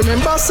down. I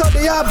remember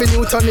Sunday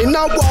Avenue turning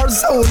a war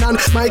zone and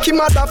Mikey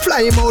mother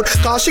fly him out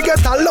cause she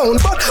get alone.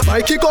 But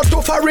Mikey got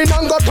too far in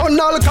and got on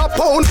Al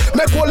Capone.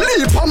 Make one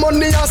leap of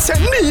money and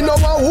send me no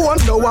one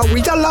know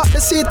we a lot the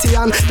city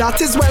and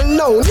that is well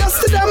known.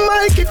 Yesterday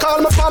Mikey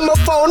called me from my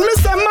phone.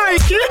 Mr.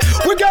 Mikey,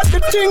 we got the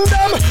thing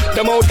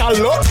them out a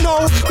lot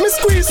now. Me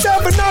squeeze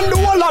 7 and the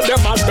whole of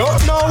them I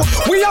don't know.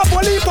 We have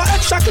one heap of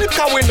extra clip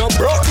cause we no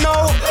broke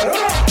now.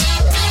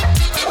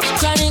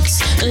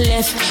 Chronics,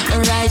 left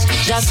and right,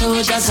 just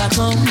so just a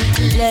come,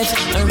 left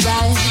and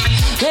right.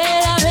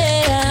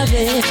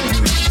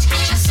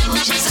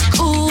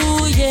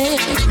 Ooh yeah.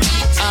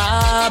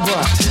 Ah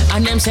boy.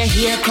 And them say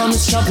here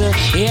comes trouble,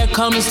 here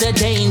comes the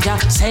danger.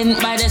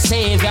 Sent by the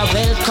Savior,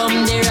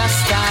 welcome the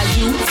Rasta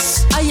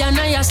youths. I and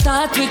I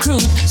start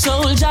recruit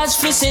soldiers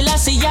for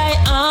Selassie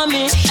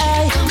army.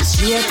 Ay.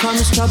 Here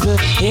comes trouble,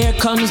 here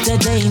comes the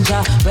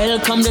danger.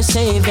 Welcome the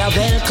Savior,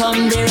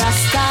 welcome the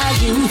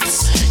Rasta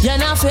youths. You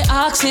know for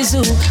ask is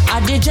who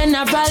at the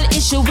general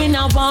issue in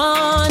a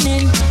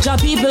warning. Job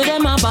people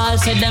them a ball,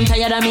 said them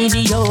tired of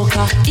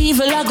mediocre.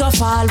 Evil a go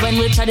fall when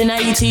we tried in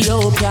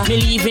Ethiopia. Me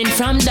leaving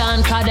from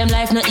down, cause them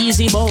life no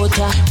easy boat.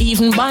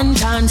 Even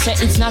Bantan say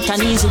it's not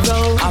an easy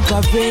road.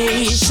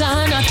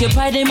 Operation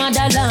occupy the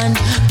motherland,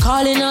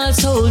 calling all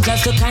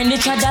soldiers to kind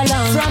each other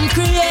along. From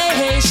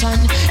creation,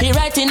 he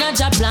writing a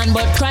job plan,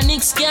 but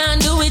Chronics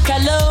can't do it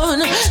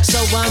alone. So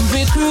I'm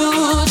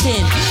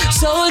recruiting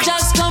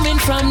soldiers coming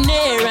from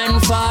near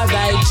and far.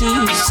 I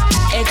choose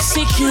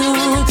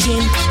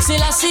executing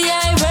Selassie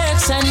I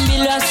works and be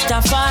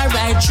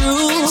Rastafari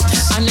true.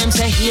 And them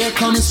say here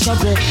comes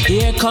trouble,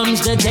 here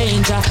comes the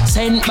danger.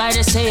 Sent by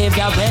the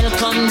Savior,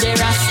 welcome the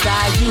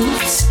Rasta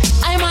youths.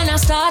 I'm on a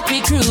start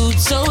recruit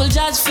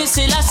soldiers for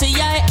Selassie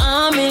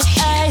army.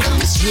 Ay.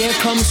 Here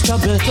comes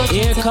trouble,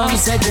 here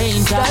comes the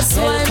danger. That's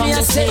welcome why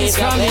the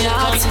Savior,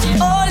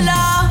 welcome. Oh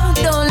Lord,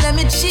 don't let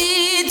me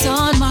cheat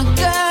on my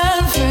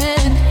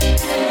girlfriend.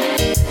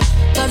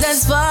 Cause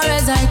as far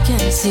as I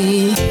can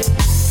see,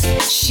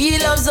 she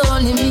loves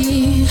only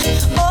me.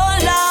 Oh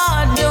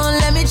Lord, don't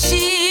let me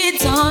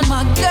cheat on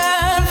my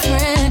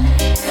girlfriend.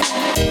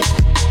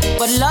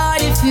 But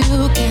Lord, if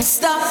you can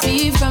stop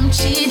me from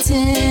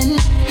cheating,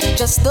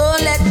 just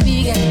don't let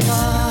me get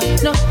caught.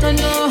 No, no,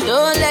 no,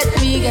 don't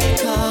let me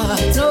get caught.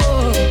 No,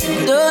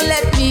 don't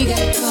let me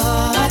get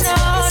caught.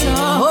 No, no,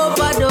 hope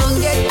I don't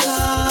get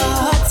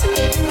caught.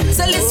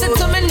 So listen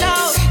to me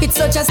now. It's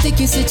such a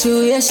sticky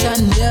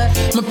situation, yeah.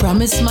 Me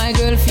promise my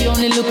girl if you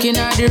only look in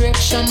her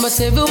direction, but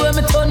everywhere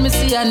me turn me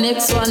see her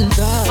next one.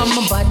 And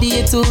my body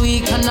is too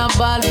weak and I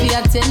ball for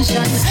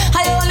attention.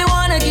 I only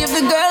wanna give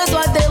the girls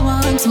what they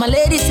want. My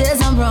lady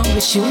says I'm wrong,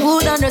 but she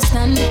would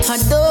understand. I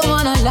don't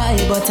wanna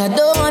lie, but I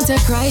don't want to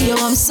cry. Yo,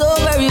 I'm so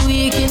very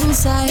weak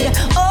inside.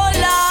 Oh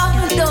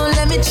Lord, don't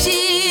let me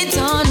cheat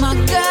on my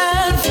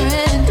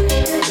girlfriend.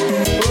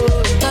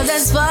 Cause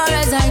as far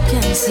as I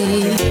can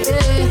see,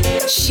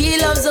 she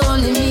loves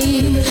only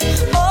me.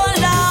 Oh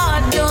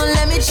Lord, don't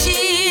let me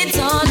cheat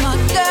on my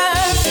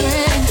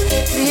girlfriend.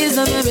 Please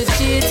don't let me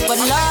cheat. But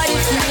Lord,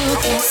 if you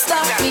can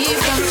stop me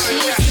from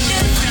cheating.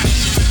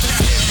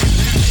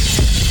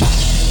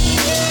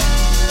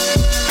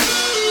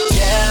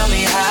 Tell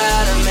me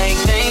how to make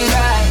things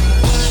right,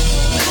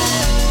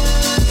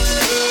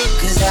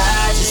 'cause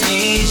I just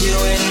need you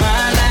in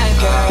my life,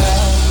 girl.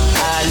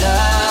 I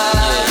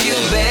love you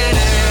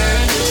better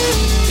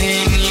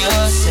than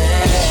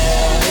yourself.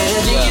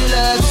 Do you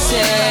love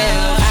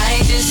yourself?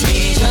 I just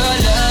need your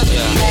love,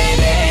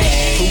 baby.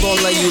 Who gon'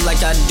 love you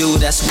like I do?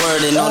 That's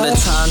word. And all the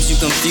times you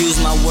confuse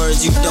my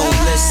words, you don't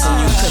listen.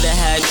 You could've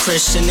had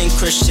Christian and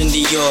Christian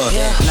Dior.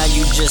 Now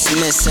you just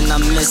missing,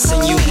 I'm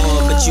missing you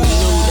more. But you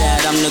knew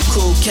that I'm the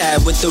cool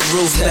cat with the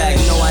roof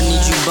back. No, I need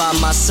you by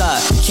my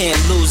side,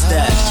 can't lose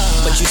that.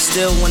 But you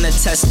still wanna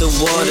test the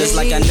waters,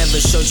 like I never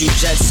showed you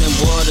jets and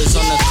waters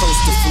on the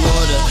coast of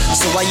Florida.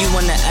 So why you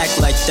wanna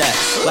act like that?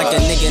 Like a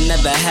nigga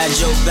never had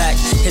your back,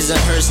 his and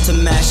hers to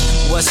match.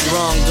 What's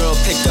wrong, girl?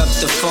 Pick up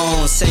the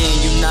phone, saying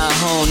you not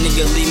home,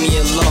 nigga, leave me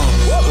alone.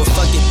 Well,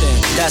 fuck it then,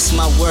 that's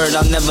my word,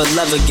 I'll never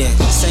love again.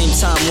 Same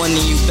time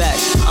wanting you back,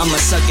 I'ma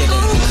suck it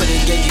in.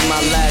 Could've gave you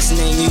my last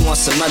name, you want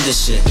some other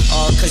shit.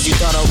 All cause you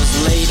thought I was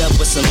laid up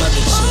with some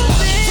other shit.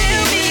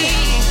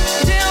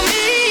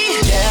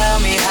 Tell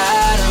me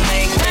how to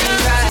make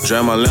things right.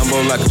 Drive my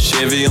Lambo like a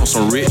Chevy on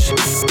some rich.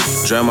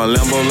 Drive my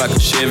Lambo like a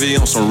Chevy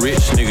on some rich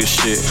nigga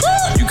shit.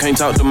 You can't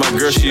talk to my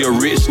girl, she a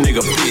rich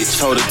nigga bitch.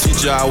 Told the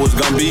teacher I was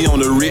gonna be on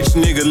the rich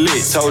nigga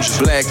list. Told you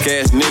black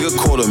ass nigga,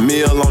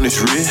 $250,000 on his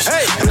wrist.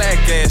 Hey, black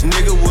ass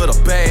nigga with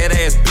a bad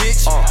ass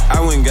bitch. I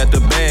went and got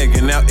the bag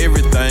and now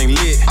everything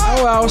lit.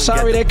 Oh well,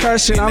 sorry they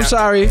cursing, I'm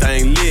sorry.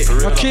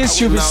 My kids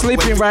should be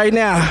sleeping right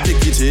now.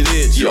 Take you to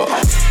this, yo.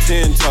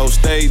 10 toes,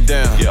 stay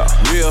down.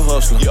 Real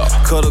hustler.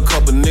 Cut a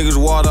couple niggas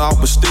water off,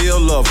 but still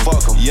love.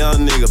 Fuck 'em.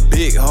 Young nigga,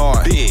 big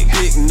heart, big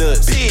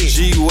nuts,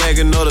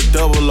 G-Wagon or the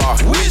double R.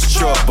 Which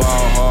truck?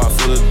 Ball hard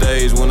for the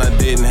days when I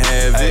didn't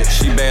have it.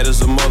 She bad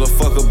as a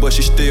motherfucker, but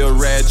she still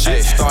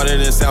ratchet.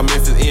 Started in South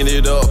Memphis,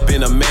 ended up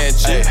in a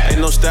mansion. Ain't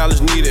no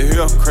stylist needed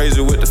here,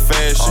 crazy with the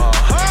fashion.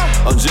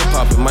 I'm just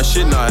popping my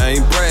shit now, I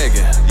ain't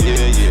bragging.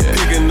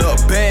 Picking up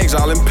bags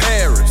all in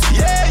Paris.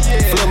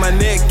 Flood my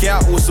neck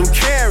out with some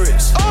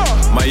carrots.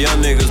 My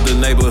young niggas, the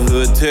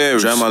neighborhood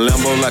terrorists. Drive my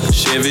Lambo like a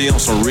Chevy on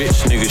some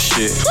rich nigga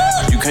shit.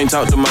 You can't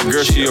talk to my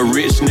girl, she a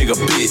rich nigga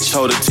bitch.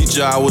 Told the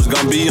teacher I was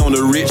gonna be on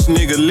the rich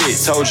nigga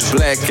list. Told you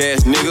black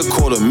ass nigga,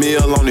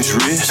 $250,000 on his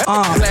wrist.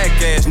 Black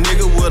ass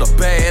nigga with a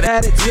bad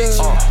attitude.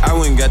 I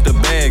went and got the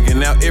bag and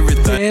now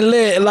everything ain't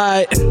lit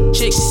like.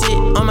 Chick shit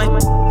on my,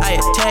 I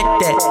attack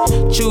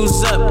that.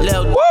 Choose up,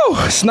 lil.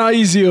 Woo, it's not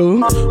easy,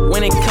 yo.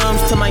 When it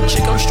comes to my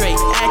chick, I'm straight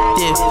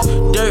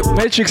active. Dirt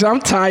Matrix, I'm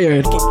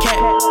tired. Cat,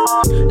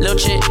 lil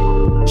chick,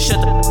 shut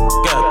the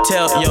up.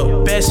 Tell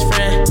your best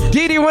friend.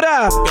 Didi, what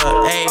up?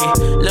 Hey,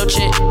 lil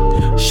chick,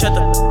 shut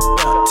the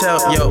up.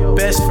 Tell your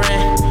best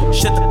friend,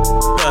 shut the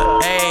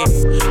up. Hey,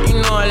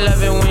 you know I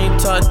love it when you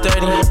talk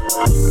dirty.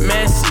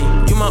 Messy,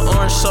 you my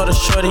orange soda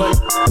shorty.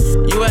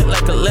 You act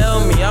like a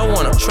lil me, I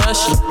wanna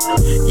trust you.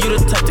 You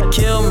the type to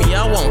kill me,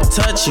 I won't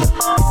touch you.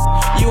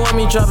 You want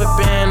me drop a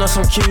band on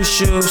some cute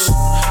shoes.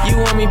 You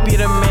want me be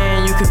the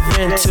man you can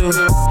vent to.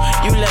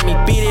 You let me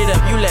beat it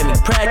up, you let me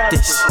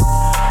practice.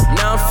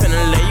 Now I'm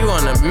finna lay you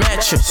on a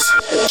mattress.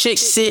 Chick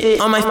sit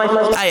on my,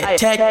 I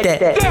attack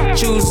that.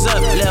 Choose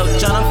up, Lil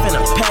John, I'm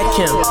finna pack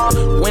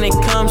him. When it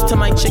comes to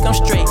my chick, I'm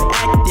straight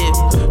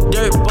active.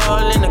 Dirt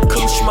ball in the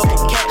coupe,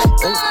 smoking cat.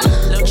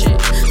 Lil chick.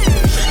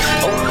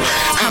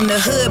 I'm the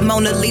hood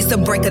Mona Lisa,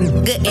 break a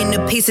nigga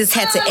into pieces.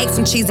 Had to X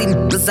some cheesy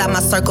niggas out my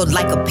circle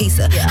like a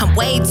pizza. I'm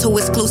way too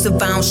exclusive,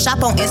 I don't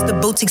shop on Insta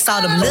boutiques.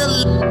 All them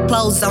little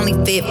clothes only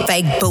fit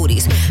fake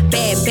booties.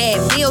 Bad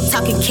bill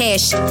talking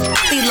cash.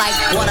 Be like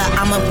water,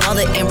 I'm a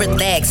mother and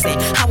relaxing.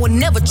 I would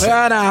never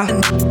try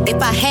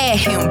if I had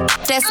him.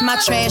 That's my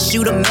trash,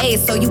 you the maid,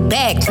 so you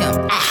bagged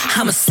him.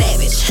 I'm a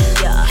savage,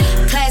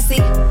 classy,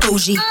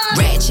 bougie,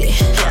 ratchet,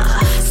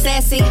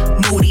 sassy,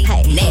 moody,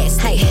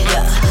 nasty,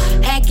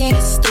 hacking,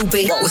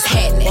 stupid. What's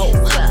happening?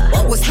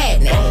 What's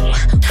happening?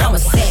 I'm a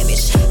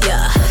savage,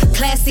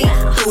 classy,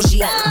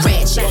 bougie,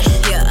 ratchet,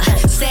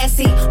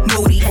 sassy,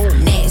 moody,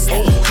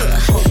 nasty,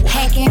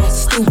 hacking,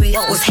 stupid.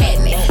 What's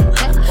happening?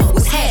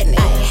 What's happening?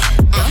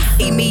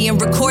 Eat me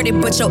and record it,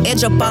 but your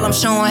edge up all I'm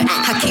showing.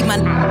 I keep my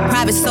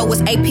private, so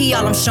it's AP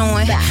all I'm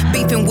showing.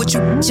 Beefing with you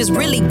just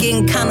really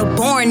getting kinda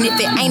boring. If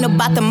it ain't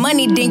about the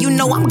money, then you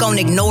know I'm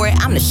gonna ignore it.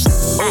 I'm the shit.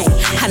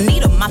 I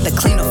need a mop to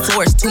clean the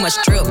floors, too much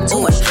drip.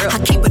 Ooh, I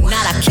keep a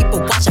knot, I keep a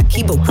watch, I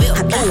keep a whip.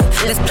 Ooh,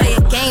 let's play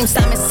a game.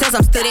 Simon says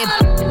I'm still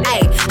that.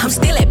 Ay, I'm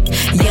still at.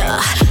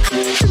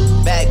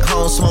 Back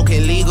home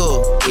smoking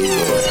legal.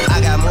 I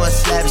got more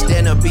slaps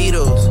than the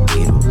Beatles.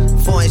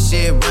 Foreign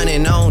shit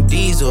running on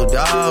diesel,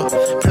 dawg.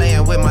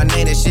 Playing with my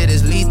name, this shit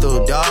is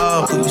lethal,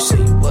 dawg. Who you see?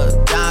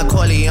 What? Don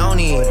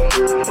Corleone.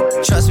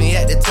 Trust me,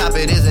 at the top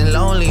it isn't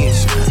lonely.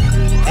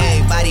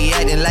 Everybody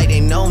acting like they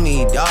know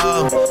me,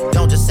 dawg.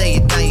 Don't just say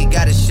it down, you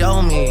gotta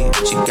show me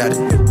what you gotta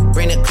do.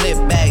 Bring the clip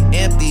back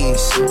empty.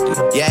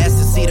 You asked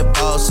to see the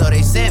ball, so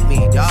they sent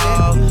me,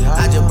 dawg.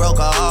 I just broke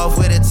her off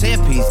with a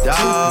 10-piece,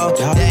 dawg.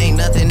 There ain't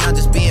nothing, I'm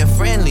just being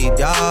friendly,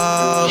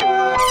 dawg.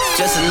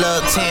 Just a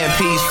little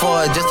 10-piece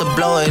for it, just to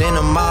blow it in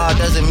the mall.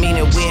 Doesn't mean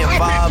that we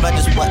involved. I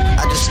just put a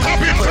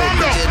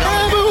rigid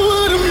on. Never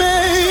would've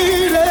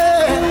made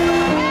it.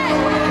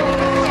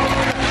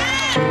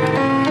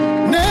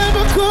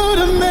 Never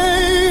could've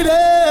made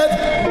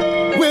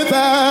it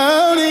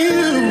without you.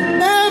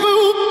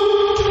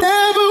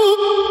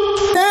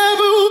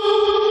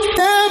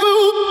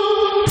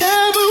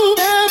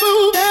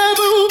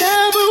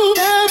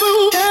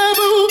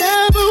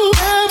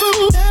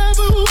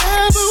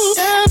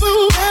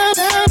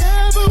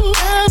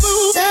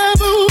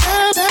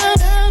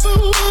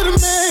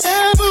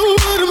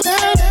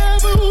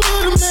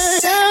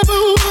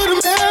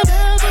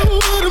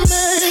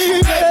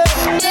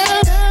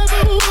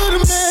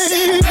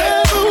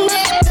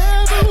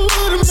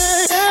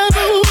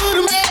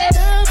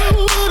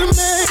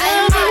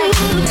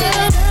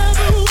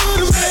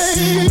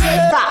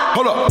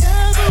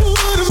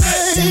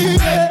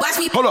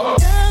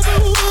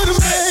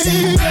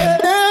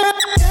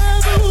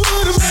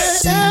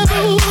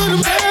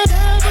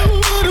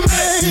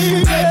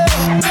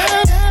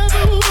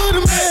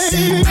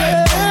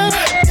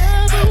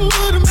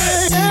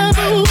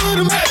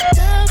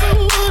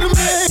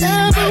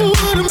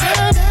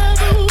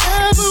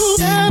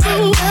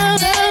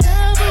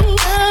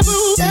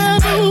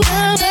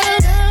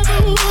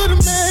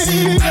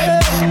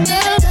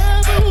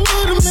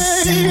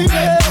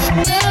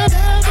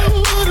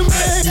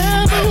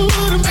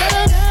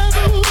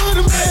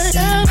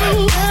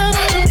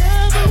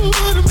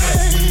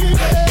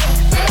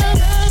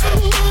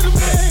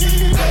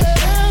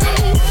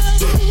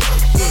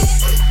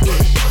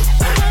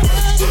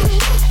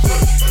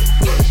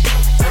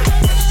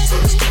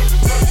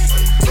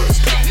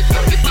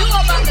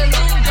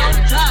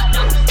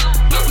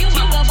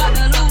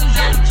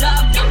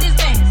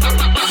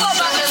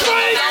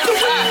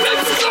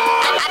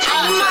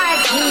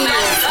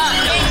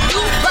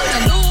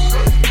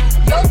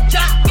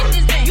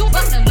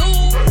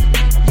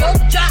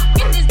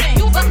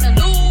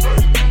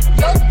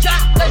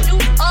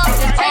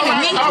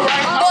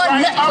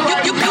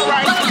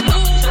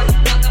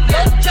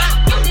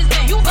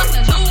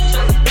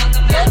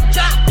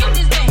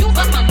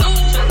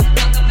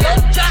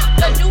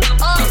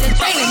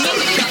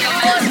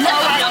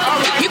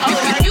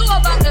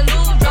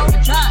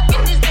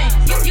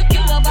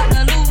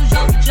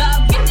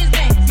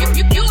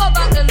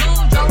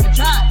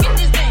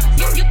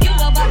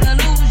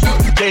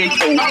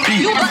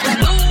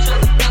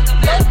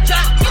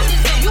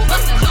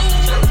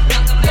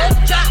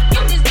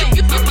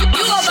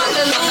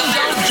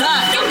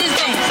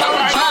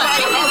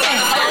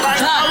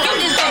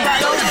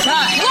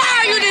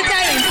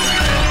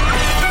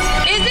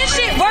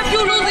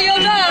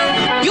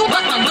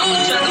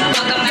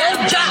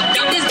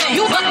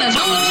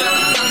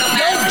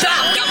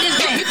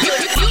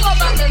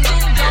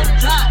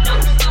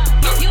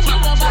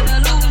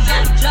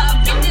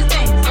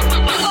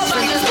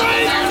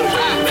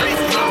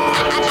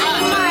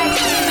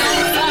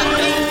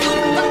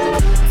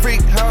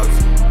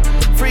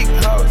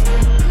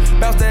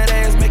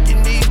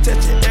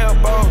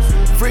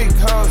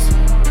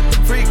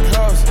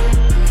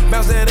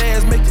 Bounce that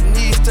ass, make your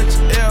knees touch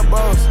your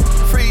elbows.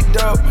 Free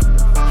dope,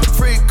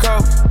 free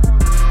coke.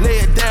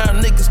 Lay it down,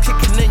 niggas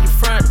kicking in your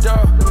front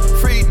door.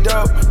 Free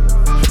dope,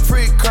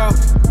 free coke.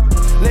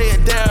 Lay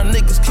it down,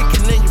 niggas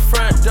kicking in your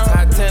front door.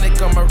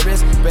 Titanic on my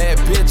wrist, bad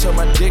bitch on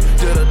my dick.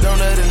 Did a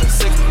donut in the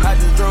six. I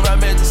just drove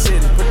out Magic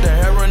City. Put the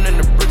heroin in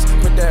the bricks.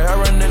 Put the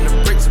heroin in the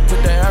bricks.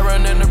 Put the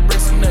heroin in the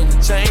bricks. And then you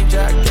change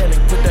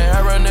gigantic. Put the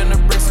heroin in the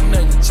bricks. And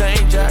then you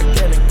change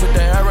gigantic. Put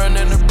the heroin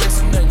in the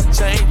bricks. And then you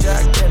change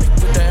gigantic.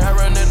 Put the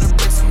heroin in the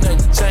bricks. And then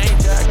you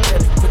change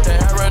gigantic. Put the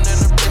heroin in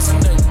the bricks.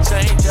 And then you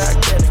change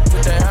gigantic.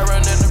 Put the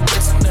heroin in the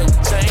bricks. And then you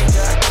change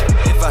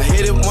gigantic. If I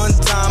hit it one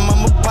time,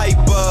 I'm a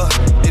piper.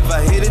 If I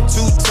hit it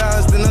 2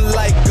 times, then I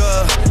like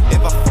her. If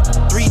I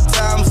f 3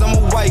 times, I'm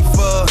a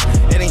wifer.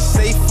 It ain't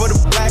safe for the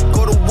black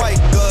or the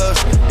white girls.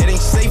 It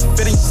ain't safe,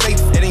 it ain't safe,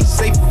 it ain't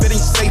safe, it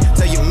ain't safe.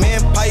 Tell your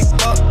man pipe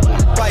up.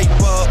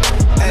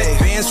 And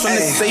advance from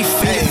the safe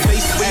in your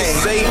face when you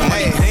say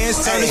my dance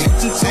turn it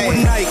into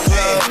a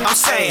nightclub. I'm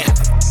saying,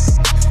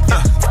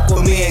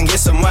 put me and get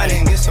some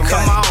money.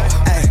 Come on,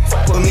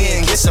 put me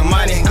and get some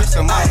money.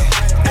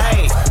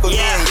 Hey, put me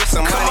and get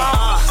some money.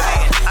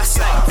 I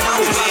say,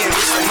 put me and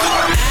get some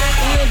money.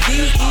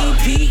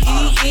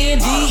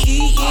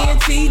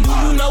 INDEPENDENT. Do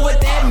you know what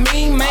that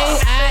mean, man?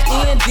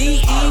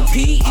 INDEPENDENT.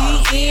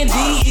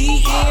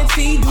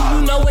 Do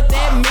you know what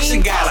that mean? She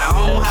got her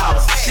own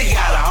house, she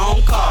got her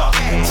own car.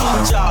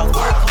 2 jobs,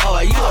 work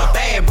hard, you a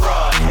bad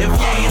broad. If you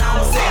ain't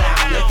on, sit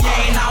down. If you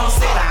ain't on,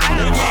 sit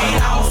down. If you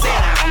ain't on, sit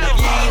down. If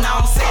you ain't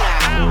on, sit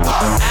down.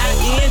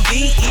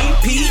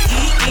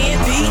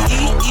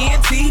 INDEPENDENT.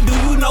 Do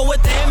you know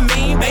what that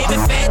mean? Baby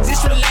fat,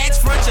 just relax,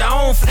 front your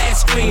own flat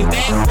screen.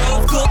 Back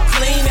row, cook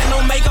clean, and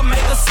don't make a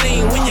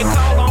scene. When you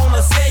call on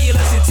a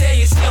cellular, she tell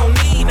you she don't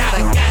need not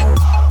a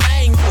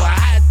goddamn for a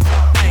hot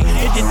thing.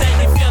 If you think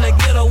you finna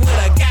get her with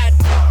a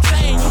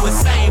goddamn, you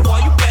insane,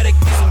 boy, you better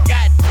get some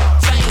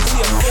goddamn. She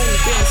a fool,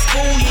 been in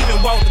school, even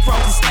walked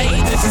across the stage.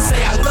 And she say,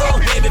 I love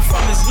baby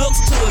from his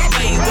looks to his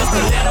ways. The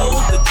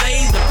stilettos, the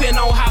days, depend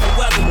on how the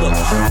weather looks.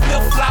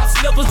 Flip-flop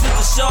slippers with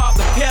the sharp,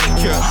 the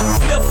pedicure.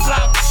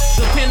 Flip-flop,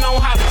 depend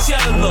on how the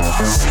cheddar look.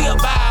 She'll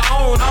buy her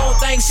own, I don't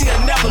think she'll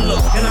never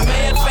look. And a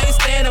man face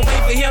stand and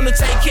wait for him to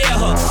take care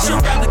of her.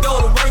 She'd rather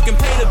go to work and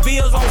pay the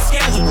bills on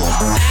schedule.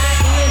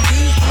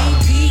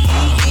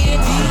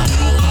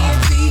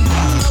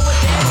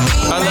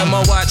 I let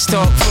my watch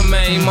talk for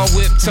me, my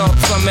whip talk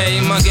for me,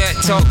 my gat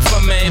talk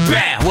for me.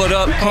 Bah! What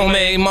up,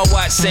 homie? My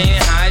watch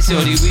saying hi,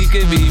 shorty, we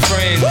could be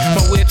friends.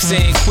 My whip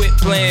saying quit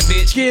playing,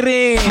 bitch, get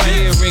in. My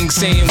earring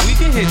saying we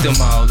can hit them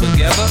all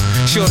together.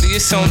 Shorty,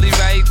 it's only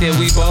right that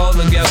we ball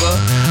together.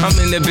 I'm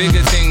in the bigger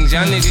things,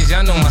 y'all niggas,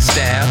 y'all know my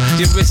style.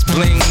 Your wrist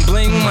bling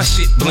bling, my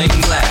shit bling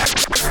black.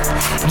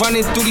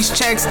 Running through these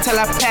checks till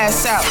I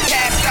pass out.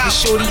 The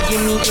shorty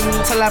give me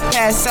till I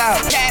pass out.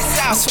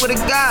 I swear to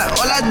God,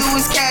 all I do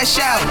is cash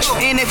out.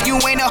 And if you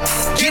ain't up,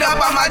 get up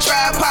on my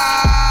trap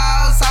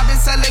house. I've been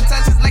selling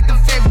touches like the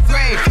 5th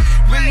grade.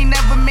 Really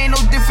never made no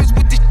difference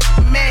with the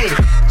shit made.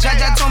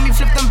 Jaja told me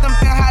flip them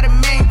how to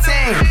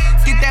maintain.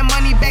 Get that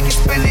money back and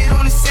spend it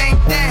on the same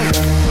thing.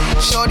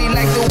 Shorty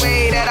like the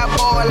way that I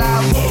ball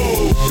out.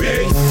 Move,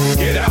 bitch,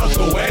 get out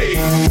the way.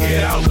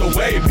 Get out the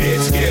way,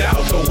 bitch, get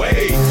out the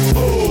way.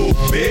 Move,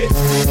 bitch,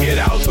 get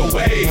out the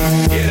way.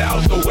 Get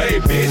out the way,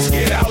 bitch,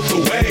 get out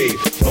the way.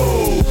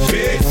 Move,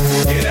 bitch,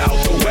 get out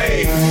the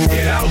way.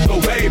 Get out the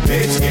way,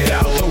 bitch, get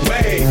out the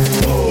way.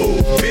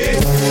 Move,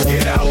 bitch,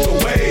 get out the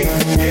way.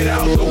 Get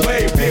out the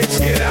way, bitch,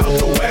 get out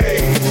the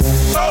way.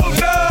 Oh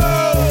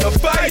no, the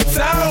fight's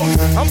out.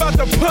 I'm about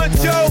to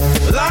punch your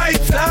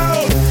lights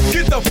out.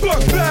 Get the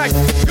fuck back,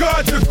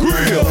 guard the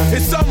grill.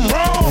 Is something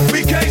wrong?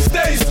 We can't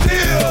stay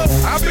still.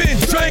 I've been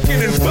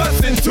drinking and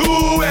busting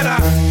too, and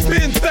I've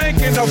been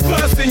thinking of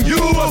busting you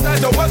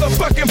outside your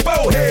motherfucking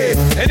forehead.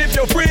 And if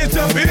your friends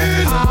jump in,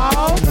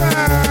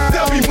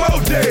 there'll be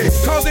more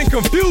days, causing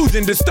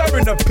confusion,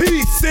 disturbing the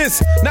peace.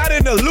 Since not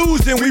an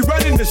illusion, we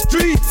running the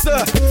streets.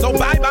 So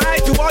bye-bye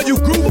to all you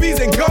groupies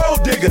and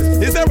gold diggers.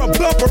 Is there a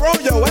bumper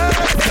on your ass?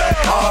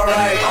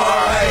 Alright,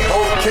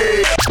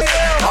 okay.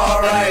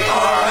 Alright,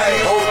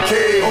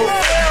 okay.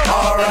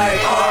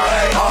 Alright,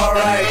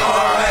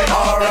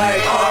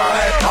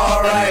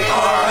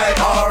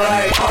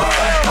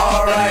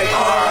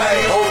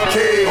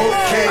 okay.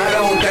 I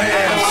don't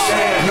dance,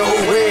 no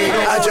way.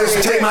 I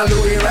just take my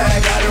Louis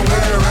rag, I don't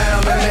wear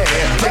around my neck.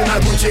 Take my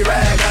Gucci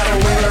rag, I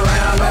don't wear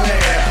around my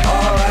neck.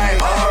 Alright,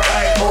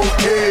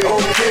 okay.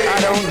 I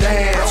don't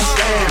dance,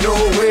 no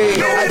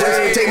way. I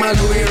just take my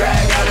Louis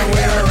rag, I don't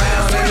wear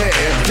around my neck.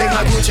 Take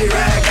my Gucci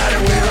rag, I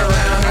don't wear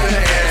around my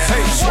neck.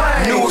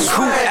 New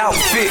cool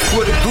outfit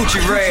with a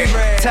Gucci rag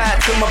tied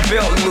to my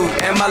belt loop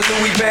and my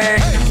Louis bag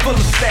full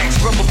of stacks,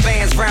 rubber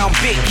bands, round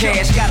big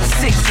cash. Got a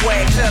 6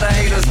 swag, tell the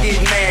haters get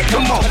mad.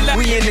 Come on,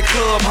 we in the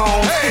club,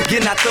 home,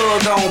 getting our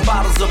thug on,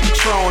 bottles of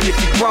Patron. If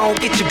you grown,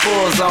 get your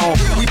buzz on.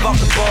 We bought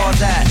the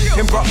bars out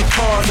and brought the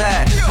cars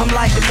out. I'm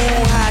like the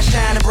moon, high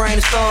shining, bring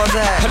the stars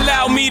out.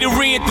 Allow me to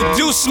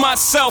reintroduce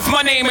myself.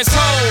 My name is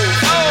Ho,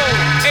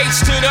 H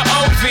to the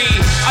O-V.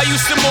 I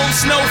used to move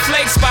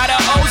snowflakes by the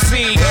OZ.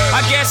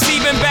 I guess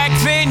even back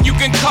then you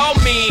can call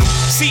me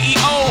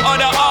CEO of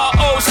the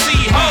ROC.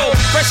 Ho,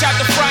 fresh out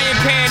the frying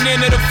pan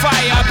into the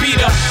fire. I be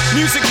the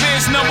music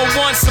biz #1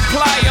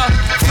 supplier.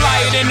 Fly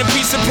it in a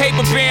piece of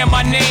paper bearing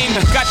my name.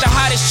 Got the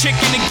hottest chick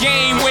in the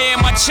game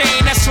wearing my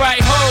chain. That's right,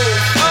 ho.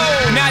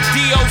 Not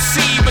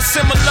DOC, but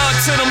similar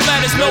to them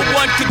letters. No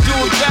one could do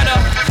it better.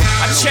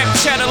 I check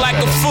cheddar like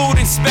a food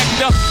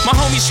inspector. My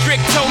homie Strick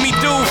told me,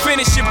 dude,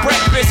 finish your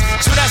breakfast.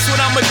 So that's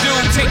what I'ma do.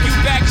 Take you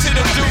back to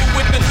the dude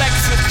with the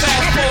Lexus.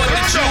 Fast forward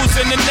the jewels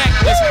and the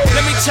necklace.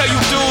 Let me tell you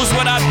dudes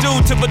what I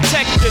do to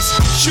protect this.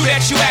 Shoot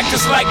at you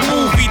actors like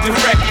movie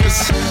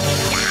directors.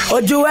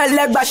 Oju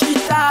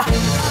Elegbashita,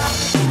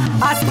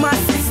 ask my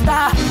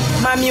sister.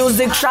 My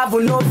music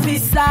travel no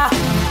visa.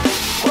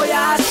 Oh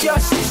yeah, ask your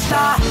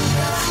sister.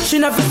 She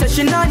never said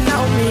she not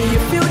know me. You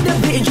feel the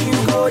beat, you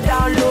go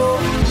down low.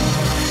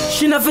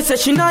 She never said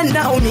she not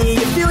know me.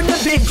 You feel the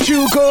beat,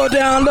 you go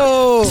down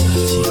low.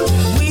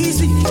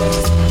 Easy.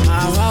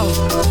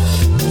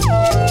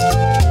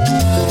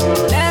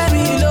 Let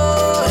me know.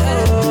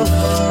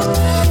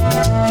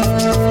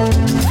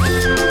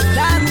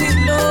 Let me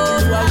know.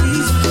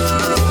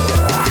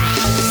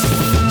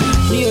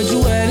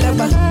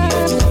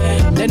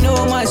 They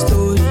know my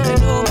story.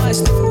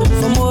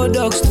 From old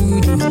dog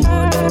studio,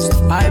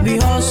 I be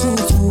hustle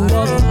to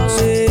work.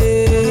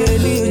 Say,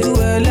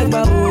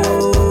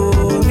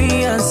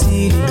 me and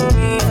City.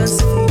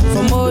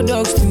 From old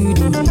dog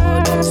studio,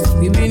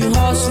 we been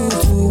hustle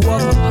to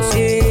work.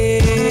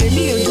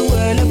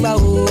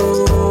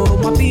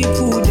 My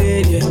people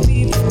dead,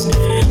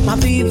 my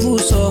people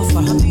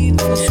suffer.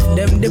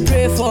 Them they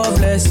pray for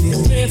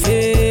blessing.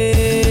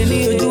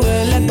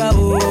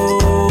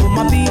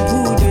 My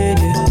people dead,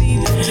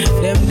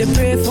 them they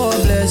pray for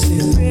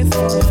blessing,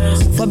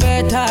 for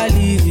better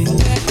living.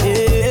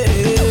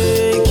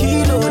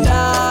 Kilo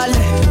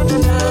dale,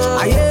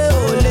 aye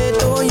ole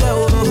to ye o,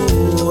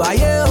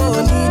 aye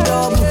oni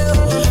double,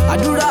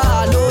 adura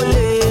lo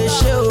le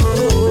she o,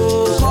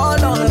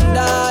 call on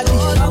daddy,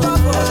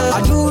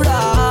 adura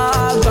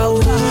agba o,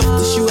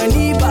 tishu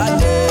eni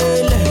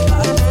badele,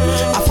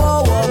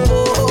 afowo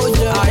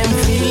boja. I am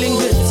feeling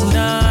good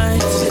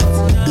tonight.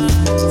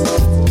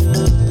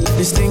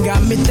 This thing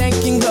got me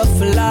thanking God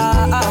for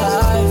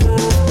life.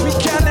 We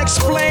can't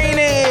explain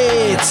it.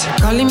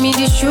 Calling me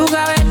the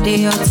sugar with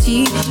the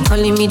tea,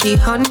 calling me the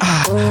honey.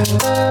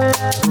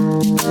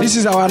 This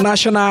is our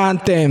national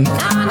anthem.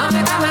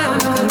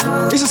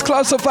 This is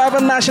Club Survivor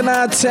national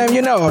anthem,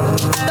 you know.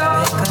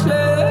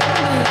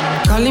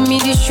 Calling me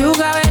the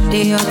sugar with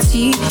the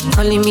tea,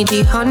 calling me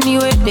the honey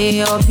with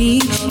the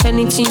bee.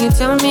 Anything you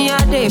tell me,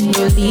 I dey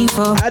believe.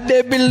 I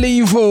dey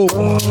believe.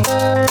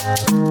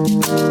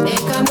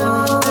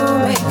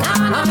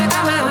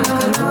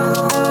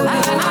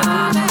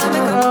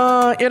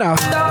 You know.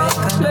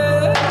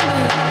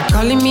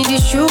 Calling me the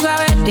sugar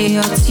with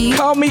the tea.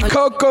 Call me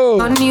Coco.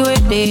 Honey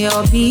with the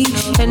bee.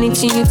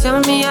 Anything you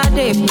tell me, I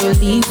dey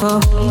believe.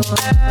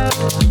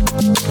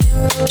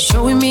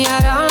 Showing me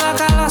around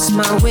like I lost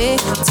my way.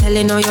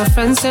 Telling all your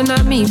friends and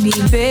I me be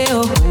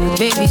bail.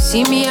 Baby,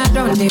 see me, I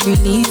don't dey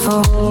believe.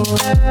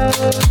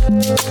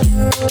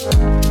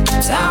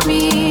 Tell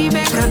me,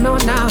 make I know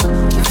now.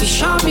 If you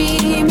show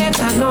me, make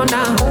I know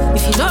now.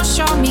 If you don't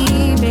show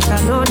me, make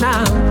I know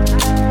now.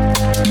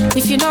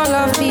 If you don't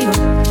love me,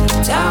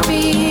 tell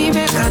me,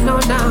 make I know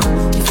now.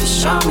 If you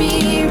show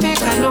me,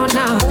 make I know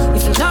now.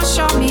 If you don't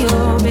show me,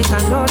 oh, make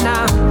I know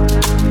now.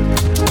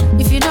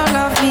 If you don't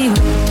love me,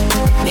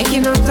 make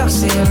you not talk,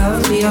 say you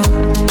love me, oh.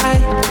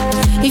 Aye.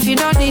 If you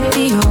don't need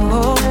me,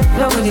 oh,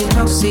 nobody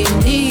talk, say you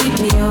need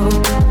me, oh.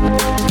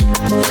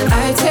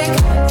 I take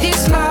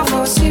this love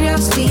more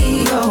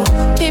seriously, oh.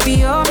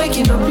 Baby, oh, make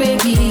you not play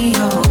me,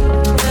 oh.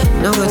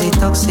 Nobody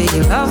talk, say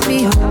you love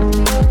me, oh.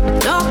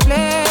 Don't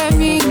play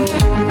me.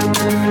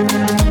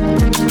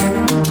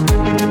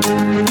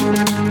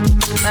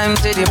 Time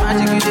to the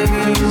magic, you dey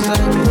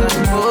inside.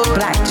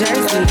 Black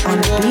Jersey on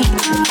the beat.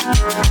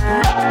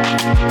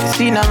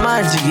 See the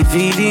magic,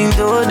 feeling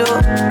dodo.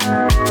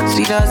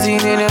 See that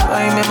scene in the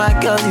fine, make my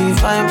girl see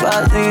fine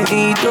passing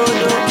in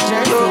dodo.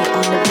 Jersey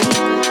on the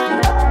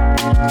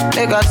beat.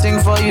 Make I sing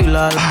for you,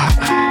 lala.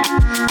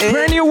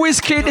 Brand new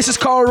whiskey, this is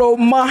called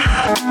Roma.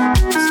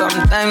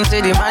 Sometimes say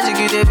the magic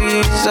you dey be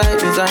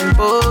inside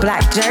both.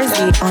 Black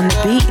Jersey on the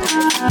beat.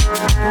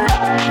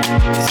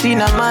 See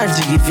the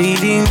magic you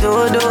feeling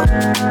dodo.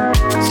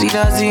 See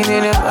that scene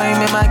in the fine,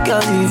 make my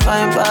girl see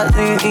fine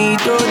passing in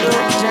dodo.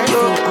 Jersey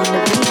on the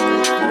beat.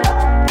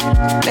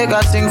 Make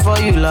I sing for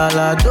you, la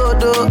la do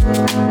do.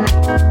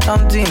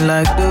 Something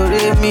like do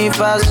re mi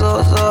fa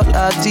so so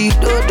la ti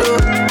do do.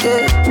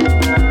 Yeah.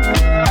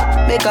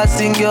 Make I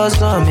sing your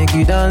song, make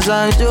you dance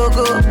and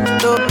jogo.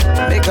 Do.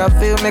 Make I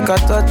feel, make I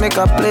touch, make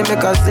I play,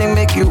 make I sing,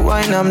 make you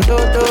whine, I'm do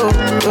do.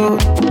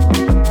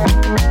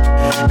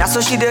 That's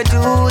how she dey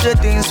do the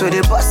things with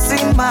the bust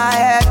in my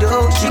head,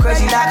 oh. She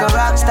crazy like a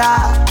rock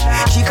star.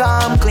 She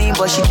come clean,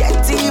 but she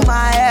get in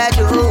my head,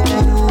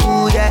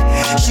 oh.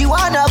 Yeah, she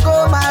wanna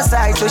go my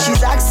side, so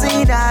she's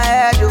asking her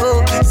head,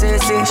 oh. Say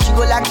way. She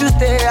go like to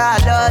stay a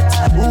lot.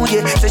 Ooh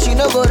yeah, so she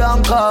no go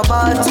down come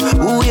out.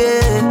 Ooh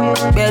yeah,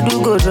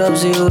 bedu go drop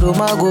zero,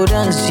 ma go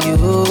dance you.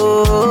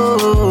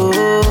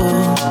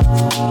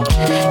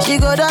 She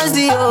go dance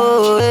you.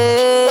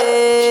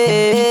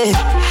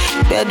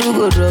 Bedu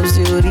go drop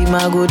zero,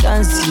 ma go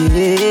dance you.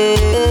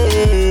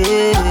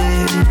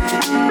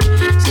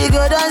 She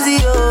go dance you.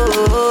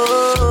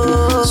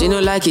 She no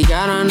like it,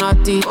 got her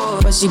naughty,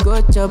 but she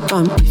go chop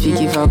and if you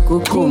give her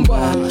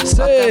cucumber.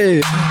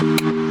 Say,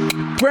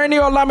 brand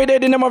new Olamide,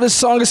 the name of the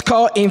song is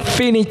called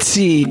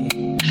Infinity.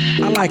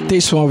 I like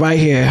this one right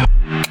here.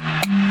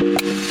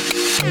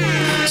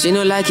 She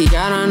no like it,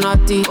 got her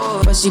naughty,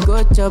 but she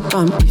go chop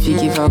and if you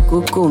give her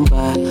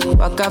cucumber.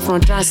 Walk out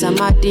from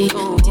Transamadi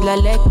till I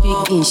leg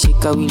begin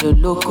shake her with a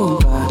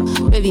locumba.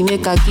 Baby,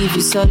 make her give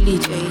you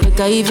solid, make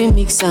her even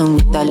mix am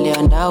with a lay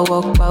and I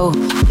walk pow. She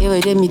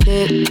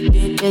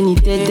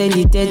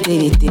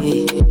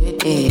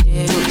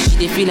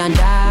dey feel and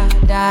da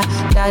da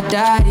da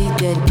da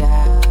da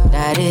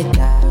da da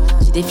da.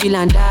 She dey feel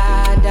and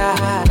da da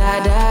da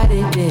da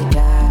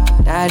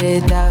da da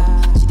da.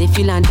 She dey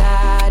feel and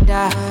da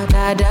da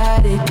da da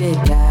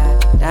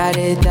da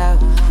da da.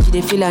 She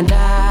dey feel and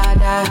da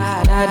da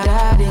da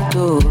da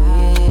da.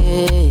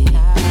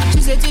 She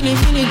say till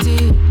infinity,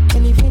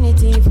 till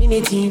infinity,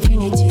 infinity,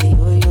 infinity.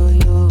 Yo yo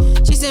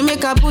yo. She say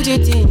make her put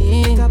it in,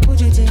 make her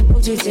put it in,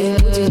 put it in,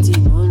 put it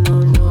in. No no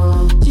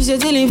no. She say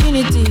till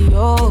infinity,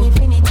 yo,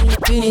 infinity,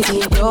 infinity,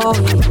 yo,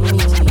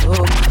 infinity, yo.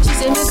 She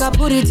say make her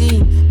put it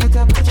in, make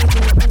her put it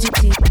in, put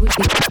it in, put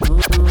it in. No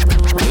no no.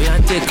 We a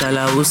take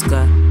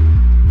Kalauska.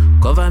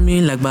 Cover me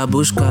like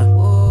babushka.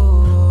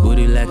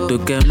 Booty like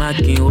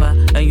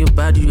Tokemakinwa. And your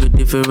body you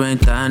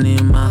different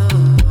animal.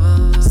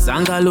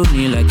 Sangalo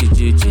me like a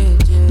JJ.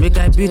 Make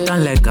I beat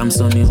on like I'm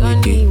Sonny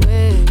Wiki.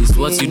 It's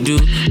what you do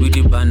with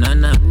the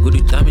banana. Good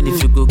determine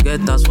if you go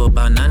get us for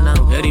banana.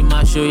 Very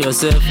much show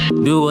yourself,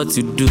 do what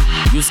you do.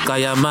 Use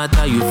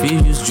Kayamata, you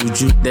feel use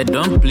Juju. They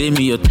don't play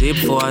me your tape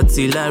for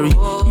artillery.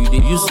 You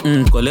they use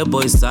collect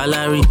boy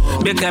salary.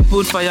 Make I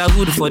put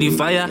firewood for the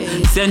fire.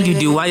 Send you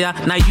the wire.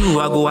 Now you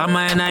I go am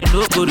and I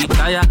no go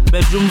retire.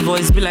 Bedroom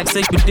voice be like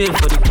say you day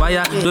for the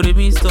choir. Do the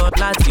mean stop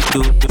lati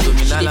do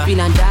me lala. She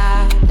feelin'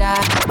 da da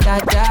da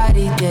da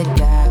da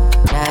da.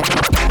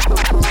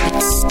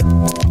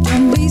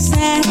 Don't be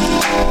sad,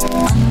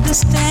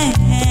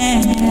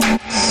 understand.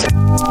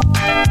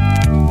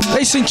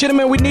 Ladies and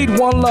gentlemen, we need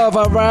one love,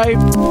 alright?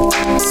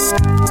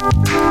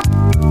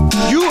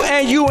 You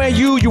and you and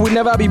you will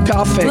never be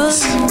perfect.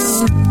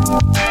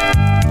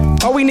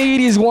 All we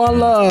need is one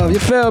love, you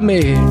feel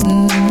me?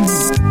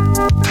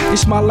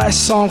 It's my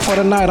last song for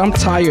the night, I'm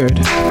tired.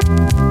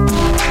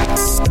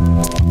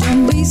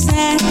 Don't be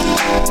sad,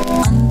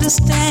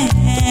 understand.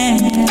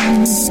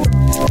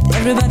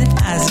 Everybody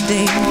has a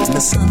day, the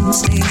sun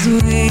stays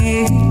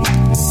away.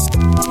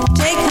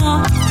 Take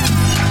heart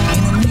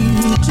in a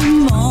new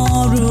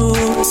tomorrow.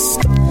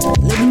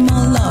 Little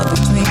more love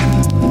between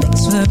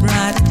makes for a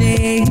brighter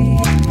day.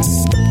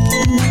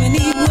 Never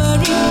need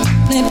worry,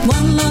 let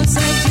one love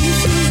set you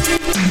free.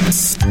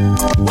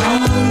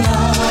 One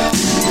love,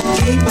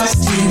 keep us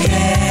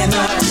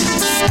together.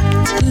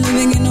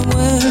 Living in a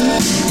world,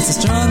 it's a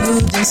struggle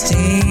just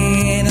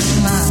staying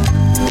alive.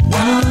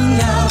 One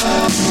love,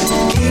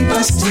 keep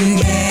us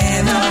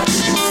together.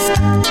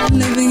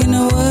 Living in a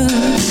world,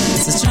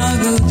 it's a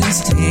struggle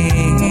just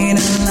staying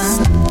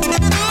alive.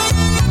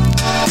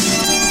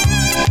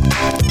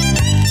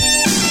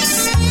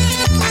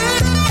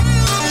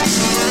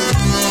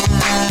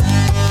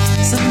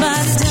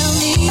 Somebody tell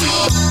me,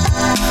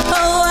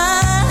 oh why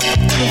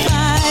we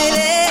fight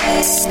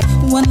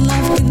it? One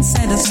love can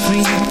set us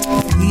free,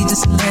 we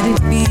just let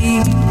it be.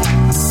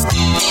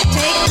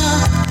 Take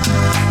off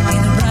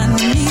in a brand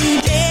new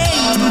day.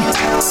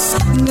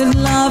 Good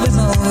love is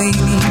all we need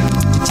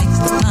to take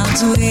the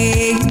clouds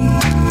away.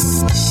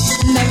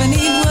 Never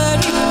need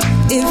worry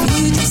if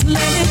you just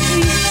let it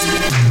be.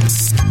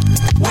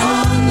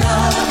 One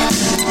love,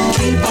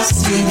 keep us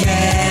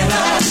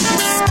together.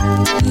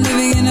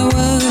 Living in a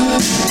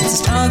world, it's a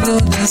struggle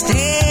just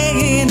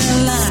staying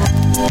alive.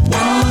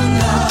 One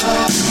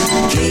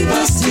love, keep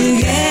us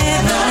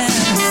together.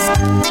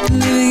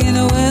 Living in a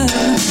world,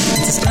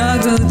 it's a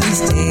struggle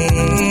just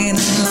staying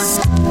alive.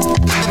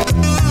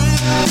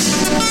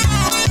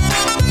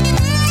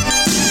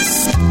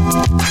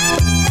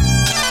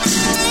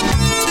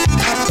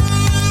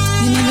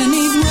 You never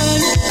need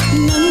words,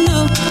 no, no.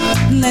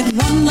 Let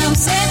one love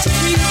set you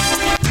free.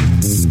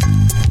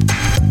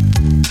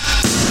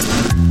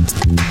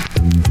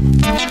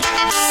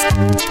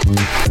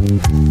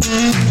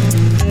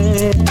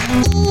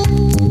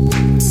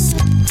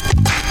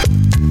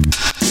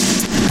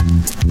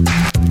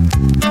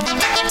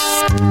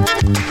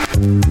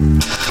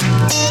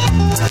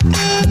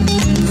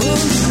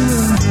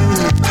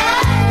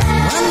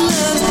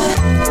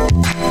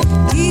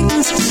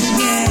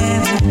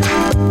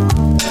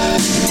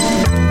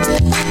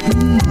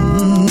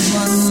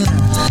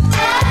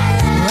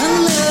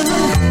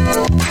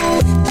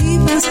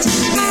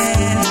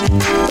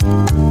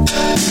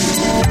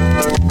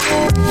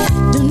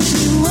 Don't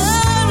you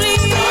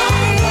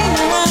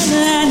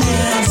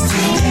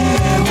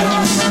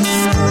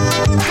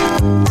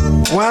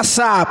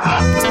WhatsApp.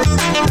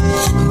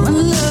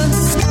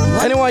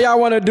 Anyone y'all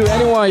want to do?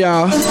 Anyone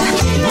y'all?